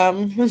 I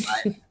am.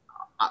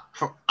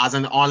 As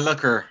an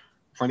onlooker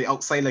from the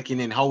outside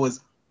looking in, how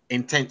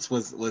intense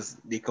was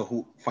the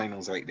Kahoot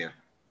finals right there?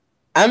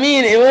 I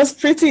mean, it was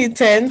pretty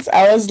intense.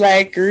 I was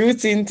like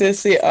rooting to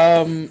see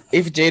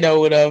if Jada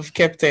would have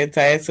kept her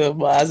title,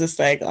 but I was just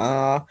like,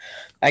 I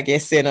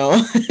guess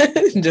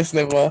just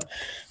never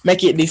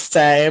make it this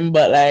time.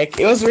 But like,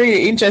 it was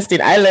really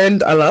interesting. I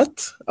learned a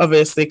lot,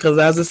 obviously, because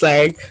I was just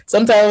like,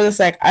 sometimes I was just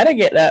like, I don't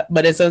get that,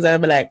 but then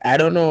sometimes I'm like, I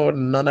don't know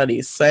none of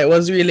this. So it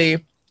was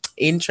really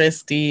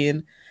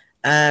interesting,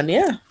 and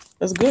yeah, it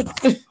was good.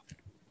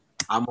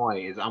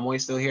 Amoy, is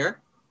Amoy still here?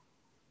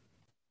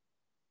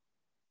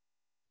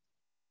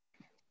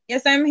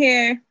 Yes, I'm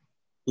here.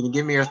 Can you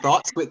give me your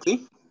thoughts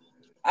quickly?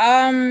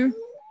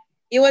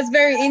 It was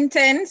very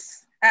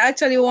intense. I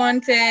actually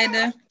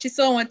wanted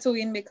Chisoma to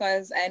win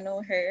because I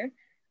know her,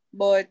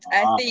 but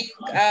I think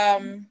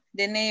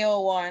the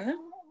Neo won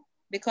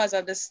because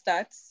of the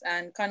stats.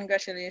 And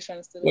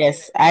congratulations to them.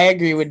 Yes, I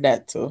agree with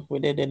that too. We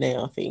did the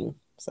nail thing.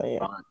 So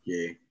yeah.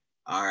 Okay.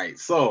 All right.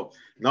 So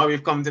now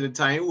we've come to the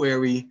time where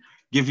we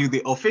give you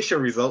the official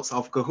results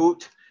of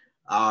Kahoot.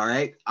 All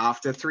right.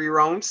 After 3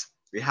 rounds,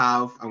 we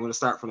have, I'm going to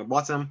start from the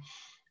bottom.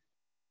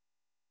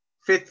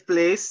 5th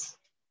place,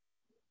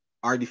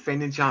 our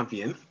defending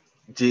champion,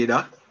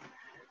 Jada.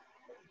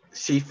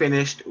 She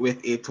finished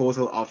with a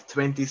total of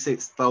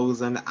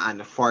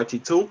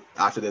 26,042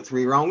 after the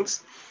 3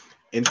 rounds.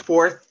 In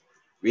 4th,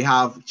 we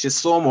have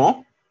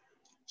Chisomo.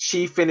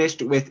 She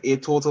finished with a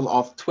total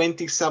of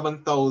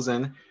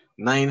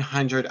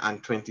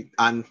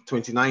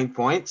 27,929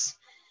 points.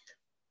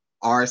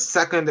 Our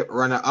second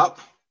runner-up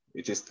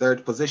which is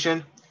third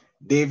position.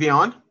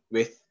 Davion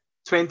with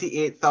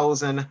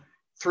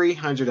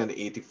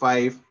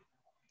 28,385.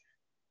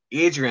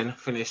 Adrian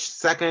finished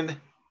second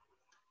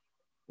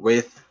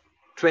with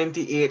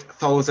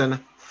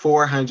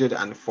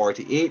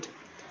 28,448.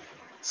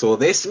 So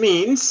this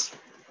means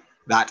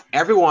that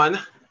everyone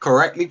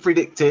correctly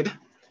predicted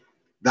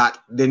that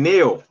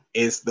Deneo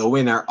is the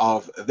winner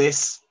of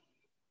this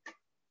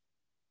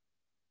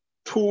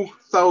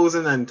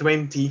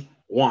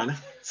 2021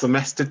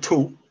 semester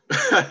 2.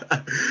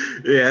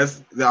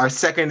 Yes, our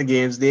second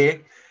games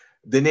day.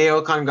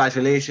 Deneo,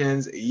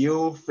 congratulations.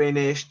 You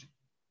finished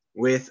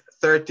with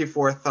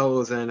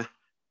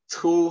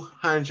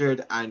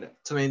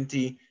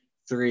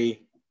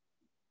 34,223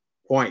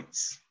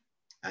 points.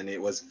 And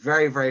it was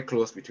very, very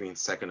close between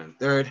second and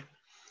third.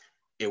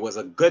 It was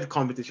a good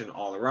competition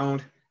all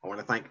around. I want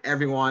to thank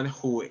everyone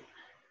who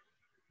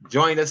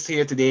joined us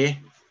here today.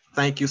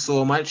 Thank you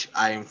so much.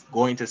 I am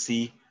going to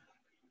see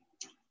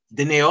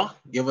Deneo.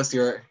 Give us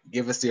your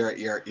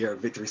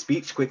victory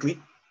speech quickly.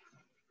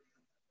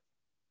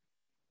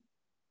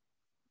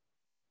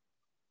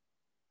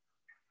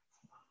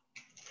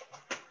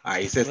 All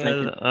right, he says thank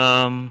you.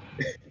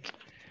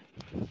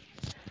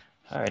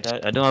 All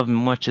right, I don't have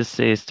much to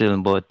say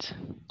still, but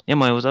yeah,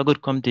 man, it was a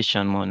good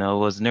competition, man. I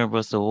was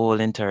nervous the whole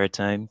entire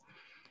time.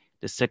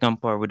 The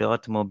second part with the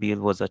automobile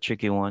was a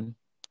tricky one.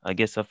 I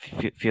guess a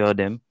few of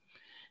them.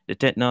 The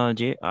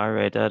technology, all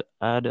right, I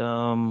had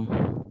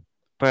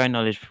prior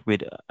knowledge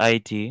with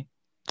IT.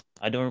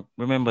 I don't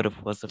remember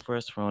what's the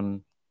first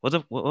round.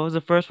 What was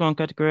the first round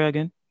category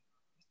again?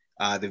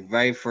 The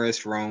very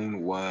first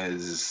round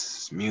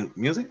was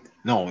music.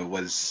 No, it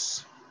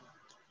was.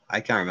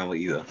 I can't remember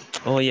either.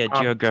 Oh yeah,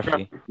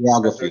 geography.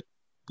 Geography.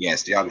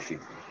 Yes, geography.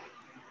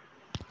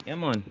 Yeah,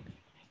 man.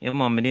 Yeah,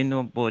 man. I didn't know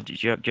about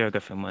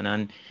geography, man.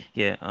 And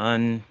yeah,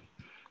 man.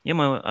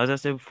 As I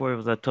said before, it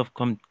was a tough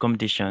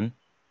competition.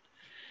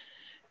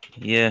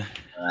 Yeah,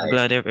 I'm Right.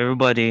 glad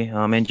everybody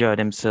enjoyed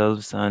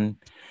themselves, and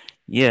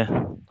yeah,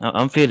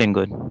 I'm feeling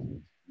good.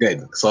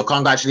 Good. So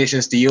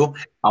congratulations to you.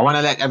 I want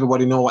to let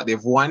everybody know what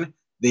they've won.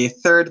 The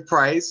third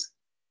place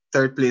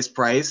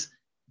prize,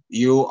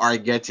 you are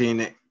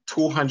getting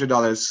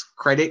 $200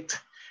 credit.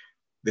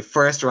 The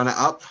first runner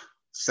up,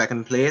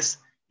 second place,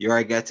 you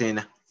are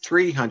getting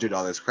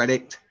 $300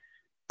 credit.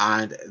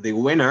 And the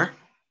winner,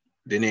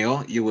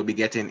 Deneo, you will be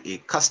getting a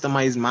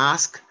customized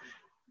mask,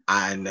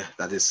 and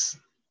that is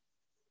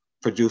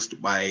produced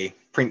by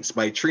prints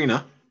by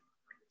Trina,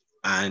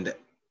 and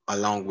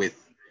along with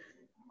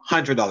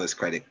 $100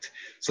 credit.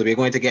 So we're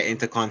going to get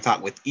into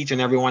contact with each and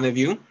every one of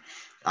you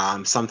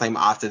sometime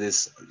after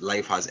this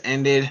live has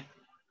ended,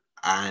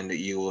 and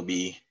you will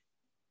be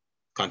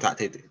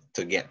contacted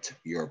to get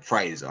your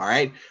prize. All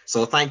right.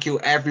 So thank you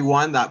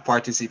everyone that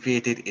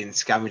participated in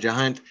Scavenger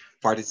Hunt,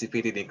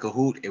 participated in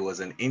Kahoot. It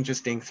was an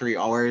interesting 3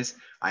 hours.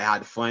 I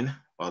had fun.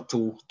 Well,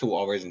 2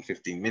 hours and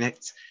 15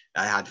 minutes.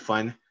 I had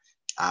fun.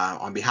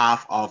 On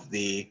behalf of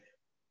the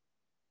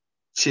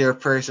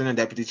chairperson and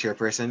deputy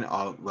chairperson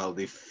of, well,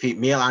 the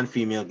male and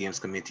female games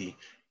committee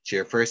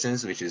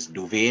chairpersons, which is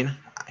Duvain.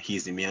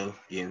 He's the male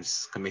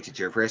games committee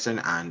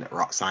chairperson, and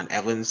Roxanne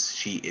Evans,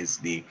 she is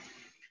the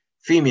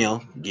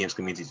female games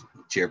committee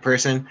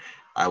chairperson.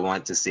 I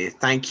want to say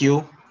thank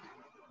you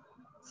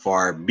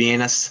for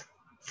being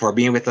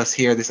with us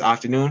here this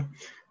afternoon.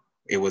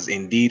 It was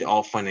indeed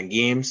all fun and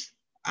games,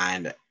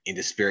 and in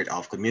the spirit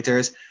of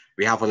commuters.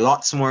 We have a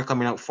lots more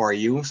coming up for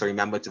you. So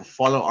remember to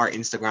follow our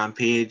Instagram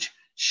page,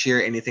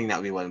 share anything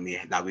that we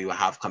will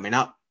have coming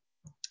up,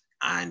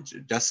 and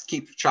just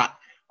keep track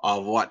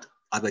of what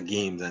other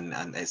games and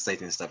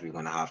exciting stuff we're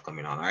going to have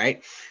coming on. All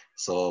right.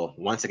 So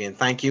once again,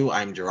 thank you.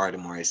 I'm Gerard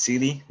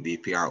Morris-Seeley, the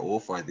PRO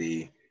for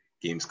the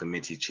Games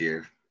Committee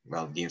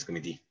Games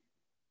Committee.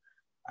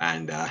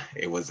 And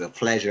it was a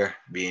pleasure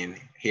being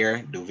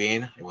here,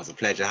 Duvain. It was a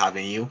pleasure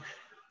having you.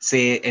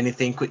 Say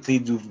anything quickly,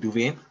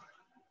 Duvain.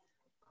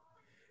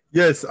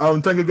 Yes,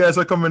 thank you guys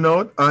for coming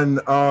out, and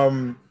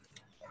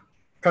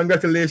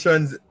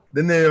congratulations,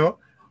 Deneo.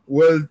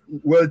 Well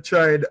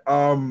tried,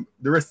 the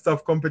rest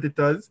of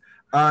competitors,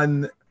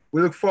 and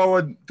we look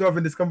forward to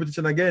having this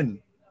competition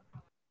again.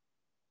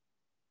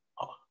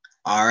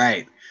 All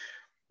right,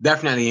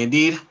 definitely,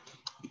 indeed.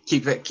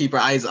 Keep your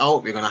eyes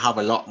out. We're gonna have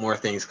a lot more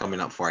things coming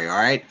up for you. All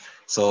right.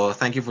 So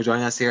thank you for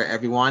joining us here,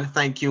 everyone.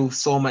 Thank you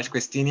so much,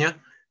 Christina,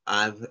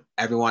 and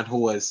everyone who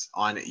was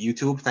on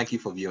YouTube. Thank you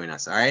for viewing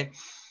us. All right.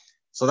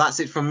 So that's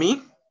it from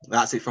me.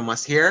 That's it from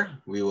us here.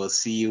 We will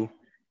see you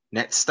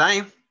next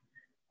time.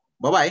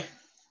 Bye-bye.